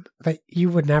game that you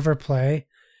would never play,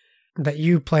 that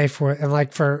you play for.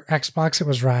 And for Xbox, it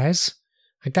was Rise.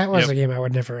 That was a game I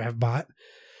would never have bought.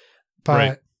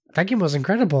 But that game was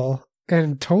incredible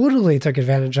and totally took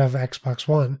advantage of Xbox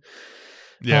One.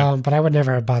 Yeah. But I would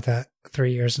never have bought that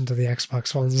 3 years into the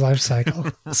Xbox One's life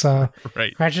cycle. So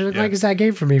Right. Ratchet and Yeah. Clank is that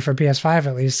game for me for PS5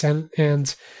 at least,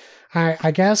 and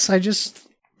I guess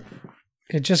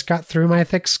it just got through my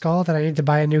thick skull that I need to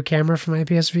buy a new camera for my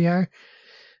PSVR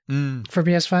for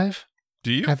PS5.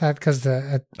 Do you? I thought because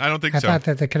I don't think I so. thought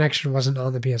that the connection wasn't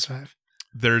on the PS5.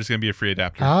 There's going to be a free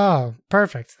adapter. Oh,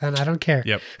 perfect. Then I don't care.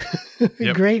 Yep.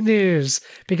 Yep. Great news,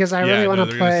 because I really want to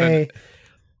they're gonna play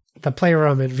send- the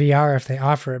Playroom in VR if they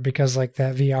offer it, because like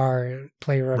that VR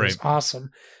Playroom is Right. awesome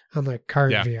on the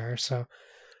current Yeah. VR. So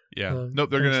Yeah.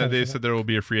 Nope. They're I'm gonna. excited They for said there will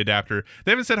be a free adapter.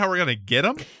 They haven't said how we're gonna get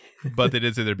them, but they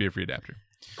did say there'd be a free adapter.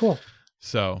 cool.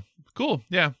 So cool.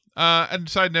 Yeah. And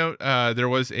side note, there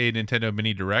was a Nintendo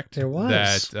Mini Direct There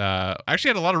was. that actually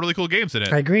had a lot of really cool games in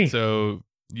it. I agree. So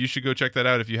you should go check that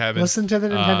out if you haven't. Listen to the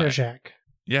Nintendo Shack.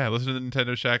 Yeah, listen to the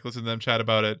Nintendo Shack. Listen to them chat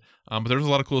about it. But there's a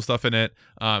lot of cool stuff in it.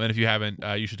 And if you haven't,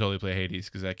 you should totally play Hades,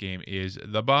 because that game is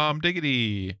the bomb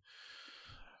diggity.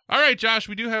 All right, Josh,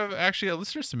 we do have actually a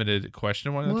listener submitted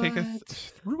question. I want to take us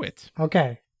through it.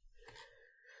 Okay.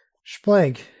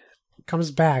 Splig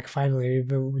comes back finally. We've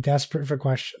been desperate for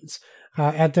questions.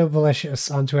 At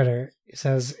Delicious on Twitter, he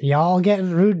says, "Y'all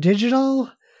getting Root Digital?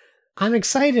 I'm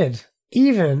excited,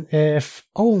 even if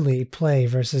only play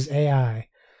versus AI.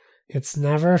 It's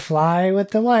never fly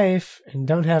with the wife, and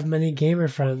don't have many gamer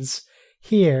friends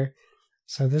here,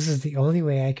 so this is the only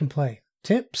way I can play.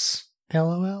 Tips?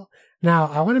 LOL." Now,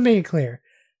 I want to make it clear,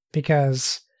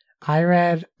 because I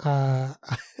read a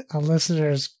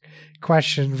listener's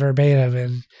question verbatim,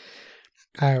 and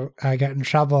I got in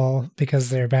trouble because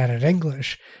they're bad at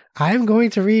English. I'm going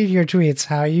to read your tweets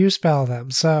how you spell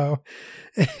them. So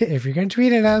if you're going to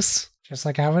tweet at us, just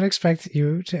like I would expect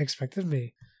you to expect of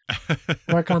me,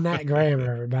 work on that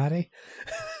grammar, everybody.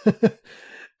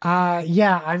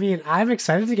 Yeah, I mean, I'm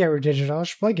excited to get Root Digital.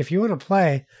 Like, if you want to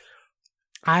play,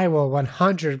 I will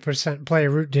 100% play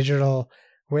Root Digital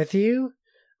with you,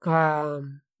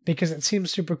 because it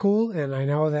seems super cool, and I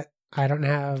know that I don't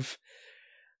have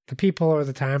the people or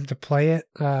the time to play it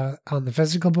on the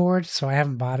physical board, so I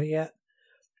haven't bought it yet.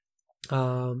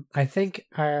 I think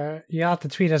you'll have to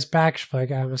tweet us back,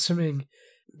 Splig. I'm assuming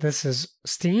this is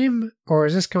Steam, or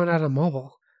is this coming out on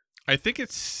mobile? I think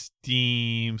it's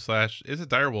Steam / it's a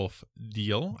Direwolf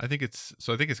deal. I think it's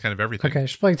kind of everything. Okay,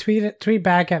 Splig, tweet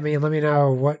back at me and let me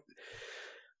know what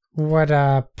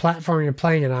platform you're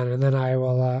playing it on, and then I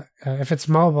will. If it's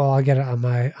mobile, I'll get it on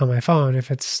my phone.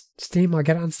 If it's Steam, I'll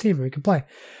get it on Steam, and we can play.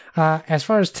 As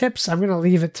far as tips, I'm going to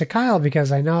leave it to Kyle,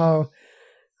 because I know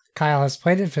Kyle has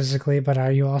played it physically, but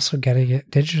are you also getting it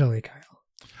digitally, Kyle?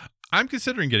 I'm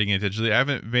considering getting it digitally. I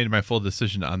haven't made my full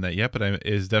decision on that yet, but it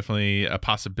is definitely a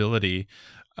possibility.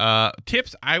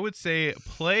 Tips, I would say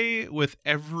play with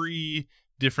every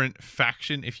different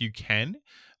faction if you can.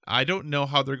 I don't know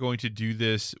how they're going to do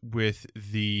this with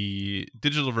the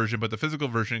digital version, but the physical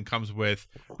version comes with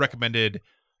recommended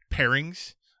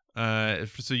pairings.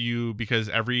 Because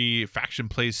every faction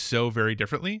plays so very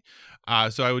differently.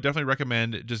 So I would definitely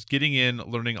recommend just getting in,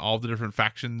 learning all the different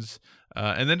factions,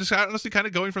 and then just honestly kind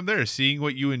of going from there, seeing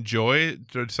what you enjoy,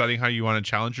 deciding how you want to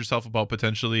challenge yourself about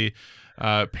potentially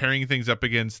pairing things up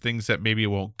against things that maybe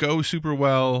won't go super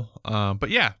well. But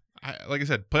yeah, like I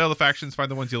said, play all the factions, find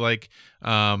the ones you like,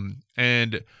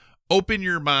 and open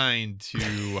your mind to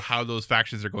how those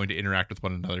factions are going to interact with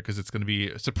one another, because it's going to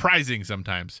be surprising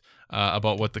sometimes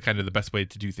about what the best way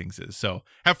to do things is. So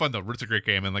have fun though. It's a great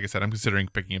game, and like I said, I'm considering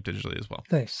picking up digitally as well.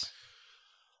 Nice.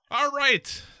 All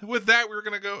right. With that, we're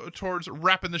going to go towards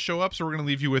wrapping the show up. So we're going to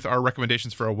leave you with our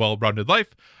recommendations for a well-rounded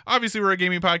life. Obviously, we're a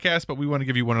gaming podcast, but we want to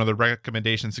give you one other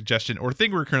recommendation, suggestion, or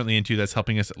thing we're currently into that's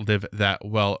helping us live that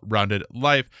well-rounded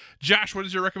life. Josh, what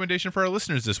is your recommendation for our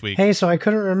listeners this week? Hey, so I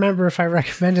couldn't remember if I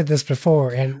recommended this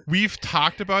before, and We've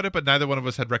talked about it, but neither one of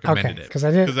us had recommended it. because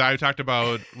I didn't. Because I talked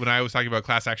about, when I was talking about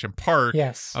Class Action Park,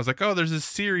 Yes. I was like, oh, there's this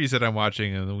series that I'm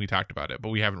watching, and then we talked about it, but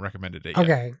we haven't recommended it yet.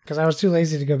 Okay, because I was too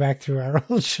lazy to go back through our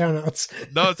old show notes.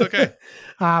 No, it's okay.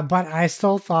 But I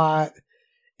still thought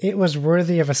it was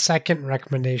worthy of a second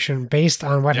recommendation based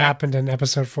on what happened in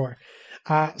episode 4.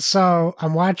 So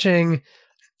I'm watching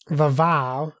The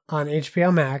Vow on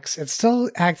HBO Max. It's still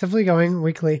actively going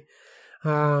weekly.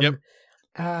 Yep.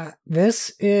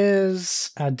 This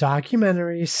is a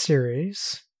documentary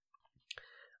series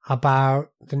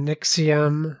about the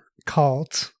NXIVM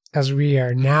cult, as we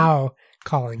are now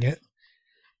calling it.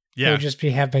 It Yeah. would just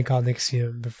have been called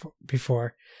NXIVM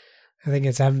before. I think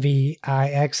it's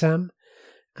MVIXM,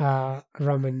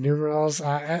 Roman numerals.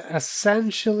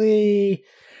 Essentially,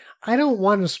 I don't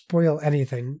want to spoil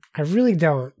anything. I really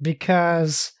don't,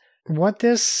 because what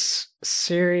this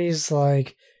series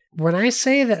when I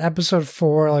say that episode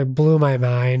 4 like blew my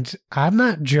mind, I'm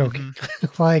not joking.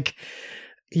 Like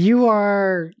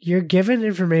you're given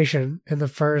information in the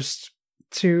first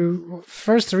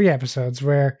 3 episodes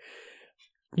where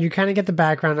you kind of get the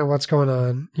background of what's going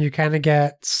on. You kind of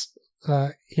get,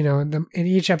 in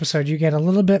each episode you get a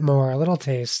little bit more, a little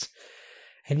taste,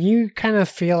 and you kind of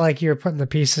feel like you're putting the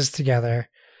pieces together.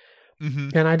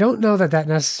 And I don't know that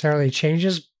necessarily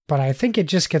changes, but I think it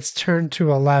just gets turned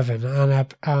to 11 on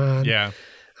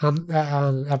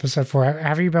episode 4.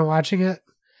 Have you been watching it?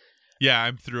 Yeah,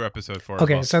 I'm through episode 4.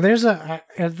 Okay, so there's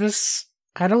this.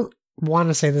 I don't want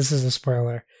to say this is a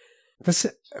spoiler.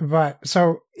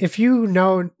 So if you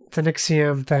know the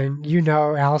NXIVM thing, you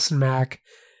know Allison Mack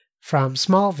from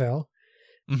Smallville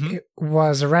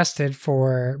was arrested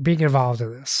for being involved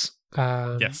in this.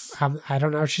 Yes. I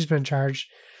don't know if she's been charged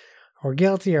or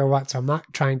guilty or what, so I'm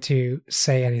not trying to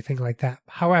say anything like that.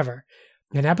 However,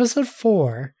 in episode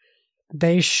 4,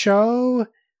 they show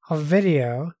a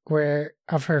video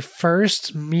of her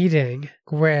first meeting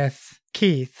with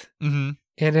Keith. And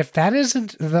if that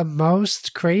isn't the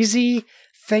most crazy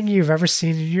thing you've ever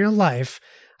seen in your life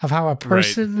of how a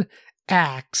person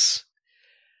acts,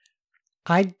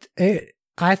 I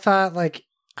thought like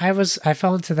I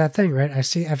fell into that thing, right? I've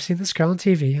seen this girl on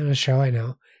TV on a show. I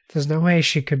know there's no way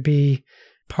she could be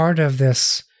part of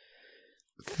this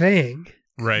thing.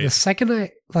 Right. The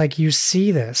second you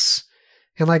see this,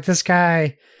 and like this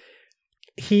guy,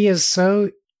 he is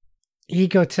so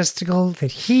egotistical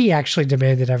that he actually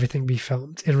demanded everything be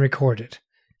filmed and recorded.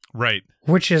 Right.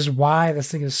 Which is why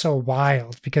this thing is so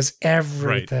wild, because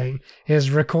everything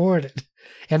is recorded.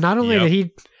 And not only did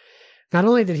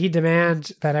he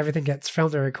demand that everything gets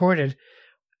filmed and recorded,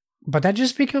 but that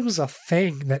just becomes a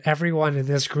thing that everyone in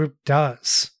this group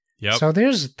does. Yep. So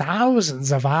there's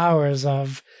thousands of hours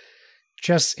of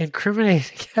just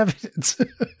incriminating evidence.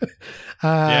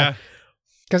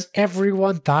 Because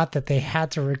everyone thought that they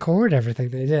had to record everything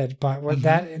they did. But when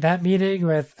that meeting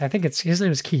with, I think his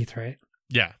name is Keith, right?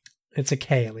 Yeah. It's a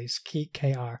K at least. Keith,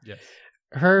 K-R. Yes.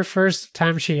 Her first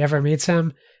time she ever meets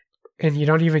him, and you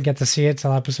don't even get to see it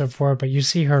till episode 4, but you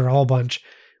see her a whole bunch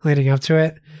leading up to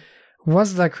it,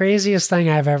 was the craziest thing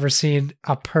I've ever seen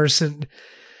a person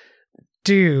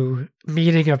do,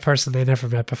 meeting a person they never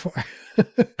met before.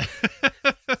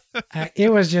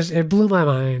 It blew my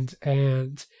mind.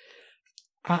 And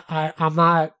I'm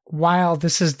not, while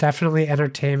this is definitely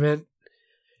entertainment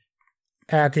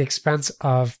at the expense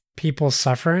of people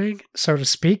suffering, so to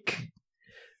speak,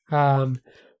 it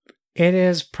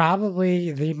is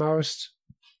probably the most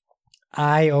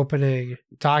eye-opening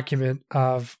document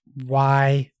of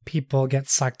why people get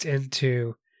sucked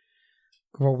into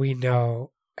what we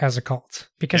know as a cult,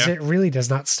 because it really does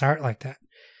not start like that.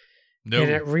 No. And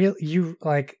it really,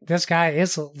 this guy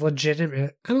is a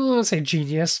legitimate, I don't want to say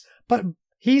genius, but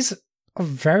he's a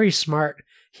very smart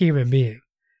human being.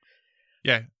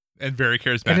 Yeah, and very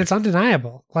charismatic. And it's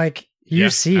undeniable. Like, you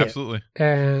see it. Absolutely.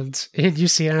 And you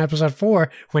see it in episode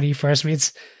 4 when he first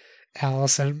meets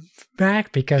Allison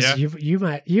Mack, because you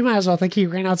might as well think he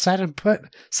ran outside and put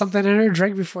something in her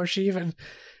drink before she even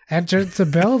entered the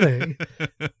building.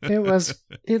 It was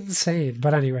insane.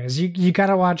 But anyways, you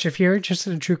gotta watch, if you're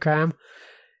interested in true crime,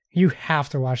 you have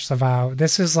to watch The Vow.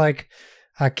 This is like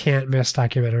a can't miss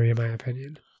documentary in my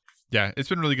opinion. Yeah, it's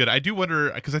been really good. I do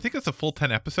wonder, because I think it's a full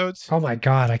 10 episodes. Oh my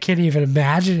God, I can't even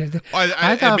imagine it.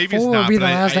 I thought maybe 4 would be the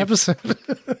last episode.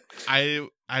 I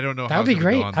don't know. That would be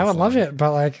great. I would love it,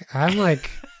 but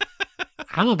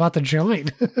I'm about to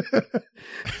join.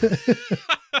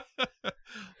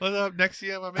 What's up,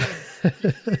 NXIVM? I'm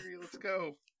in. Let's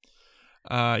go.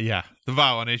 The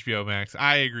Vow on HBO Max.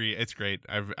 I agree. It's great.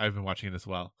 I've been watching it as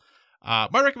well.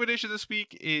 My recommendation this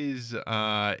week is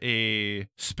a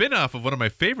spin-off of one of my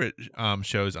favorite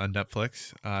shows on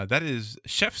Netflix. That is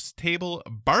Chef's Table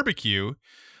Barbecue,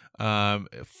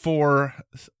 for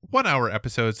 1-hour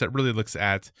episodes that really looks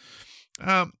at...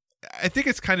 I think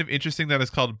it's kind of interesting that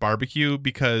it's called barbecue,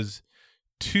 because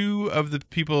two of the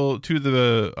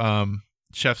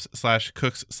chefs /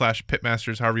 cooks /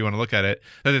 pitmasters, however you want to look at it,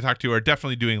 that they talk to are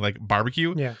definitely doing like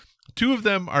barbecue. Yeah. 2 of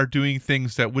them are doing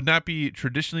things that would not be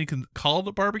traditionally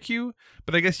called barbecue,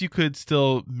 but I guess you could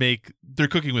still they're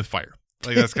cooking with fire.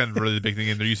 Like, that's kind of really the big thing.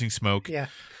 And they're using smoke. Yeah.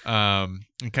 And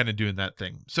kind of doing that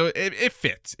thing. So it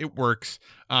fits. It works.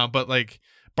 But like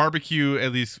barbecue,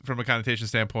 at least from a connotation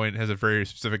standpoint, has a very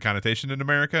specific connotation in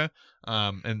America.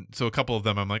 And so a couple of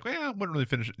them I'm like, well, I wouldn't really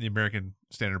finish the American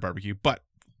standard barbecue, but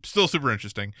still super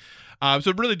interesting.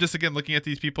 So really just, again, looking at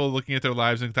these people, looking at their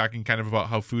lives and talking kind of about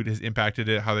how food has impacted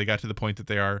it, how they got to the point that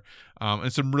they are,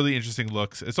 and some really interesting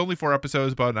looks. It's only 4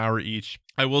 episodes, about an hour each.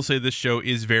 I will say this show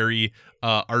is very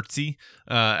artsy.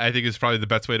 I think is probably the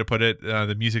best way to put it.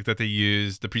 The music that they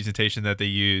use, the presentation that they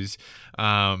use,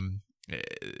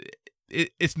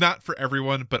 it's not for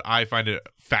everyone, but I find it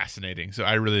fascinating. So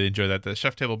I really enjoy that. The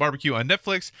Chef Table Barbecue on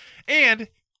Netflix, and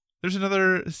there's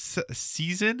another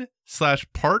season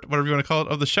 / part, whatever you want to call it,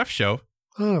 of the Chef Show.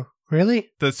 Oh,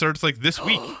 really? That starts like this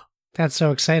week. That's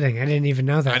so exciting. I didn't even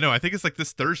know that. I know. I think it's like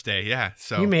this Thursday. Yeah.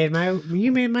 So you made my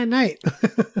night.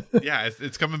 yeah,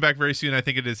 it's coming back very soon. I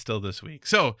think it is still this week.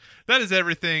 So that is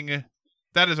everything.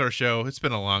 That is our show. It's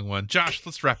been a long one. Josh,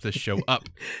 let's wrap this show up.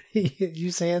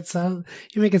 You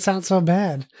make it sound so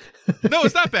bad. No,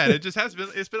 it's not bad. It just has been.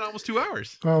 It's been almost 2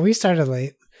 hours. Well, we started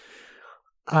late.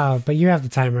 But you have the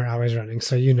timer always running,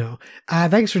 so you know.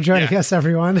 Thanks for joining us,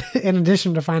 everyone. In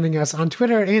addition to finding us on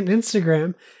Twitter and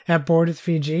Instagram at Board with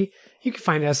VG, you can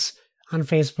find us on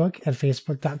Facebook at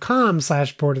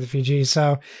facebook.com/boardwithvg.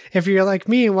 So if you're like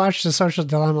me and watch The Social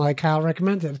Dilemma like Kyle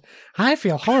recommended, I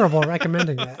feel horrible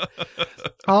recommending that.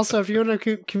 Also, if you want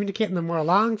to communicate in the more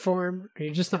long form, or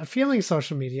you're just not feeling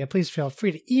social media, please feel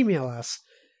free to email us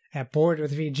at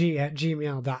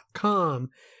boardwithvg@gmail.com.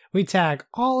 We tag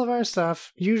all of our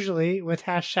stuff, usually with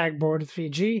hashtag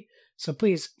boardwithvg, so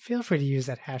please feel free to use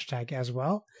that hashtag as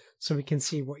well, so we can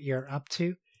see what you're up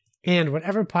to. And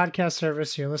whatever podcast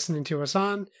service you're listening to us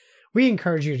on, we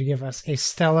encourage you to give us a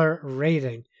stellar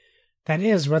rating. That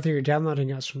is, whether you're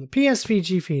downloading us from the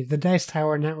PSVG feed, the Dice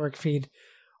Tower Network feed,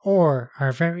 or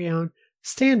our very own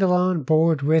standalone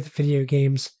Board with Video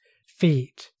Games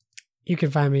feed. You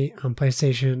can find me on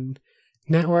PlayStation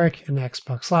Network and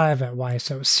Xbox Live at Why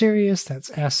So Serious.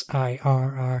 That's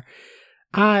SIRRIUS.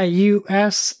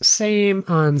 Same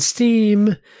on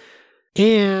Steam.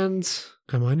 And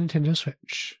I'm on Nintendo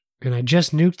Switch. And I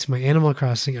just nuked my Animal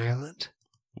Crossing island.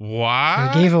 What?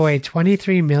 I gave away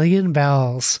 23 million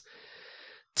bells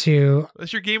to...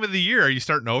 That's your game of the year. Are you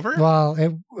starting over? Well,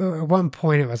 at one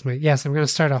point it was my... Yes, I'm going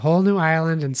to start a whole new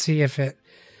island and see if it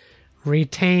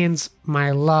retains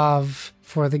my love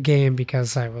for the game,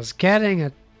 because I was getting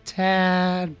a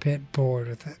tad bit bored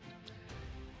with it.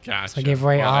 Gotcha. So I gave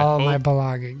away all my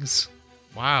belongings.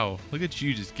 Wow. Look at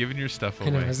you just giving your stuff away.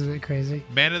 I know, isn't it crazy?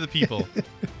 Man of the people.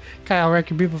 Kyle, where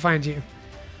can people find you?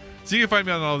 So you can find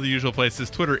me on all the usual places: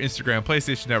 Twitter, Instagram,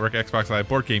 PlayStation Network, Xbox Live,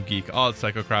 Board Game Geek, all at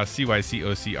Psychocross,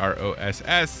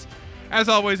 CYCOCROSS. As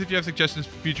always, if you have suggestions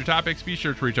for future topics, be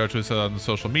sure to reach out to us on the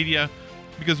social media,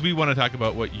 because we want to talk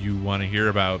about what you want to hear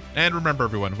about. And remember,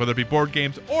 everyone, whether it be board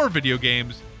games or video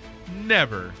games,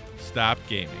 never stop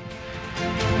gaming.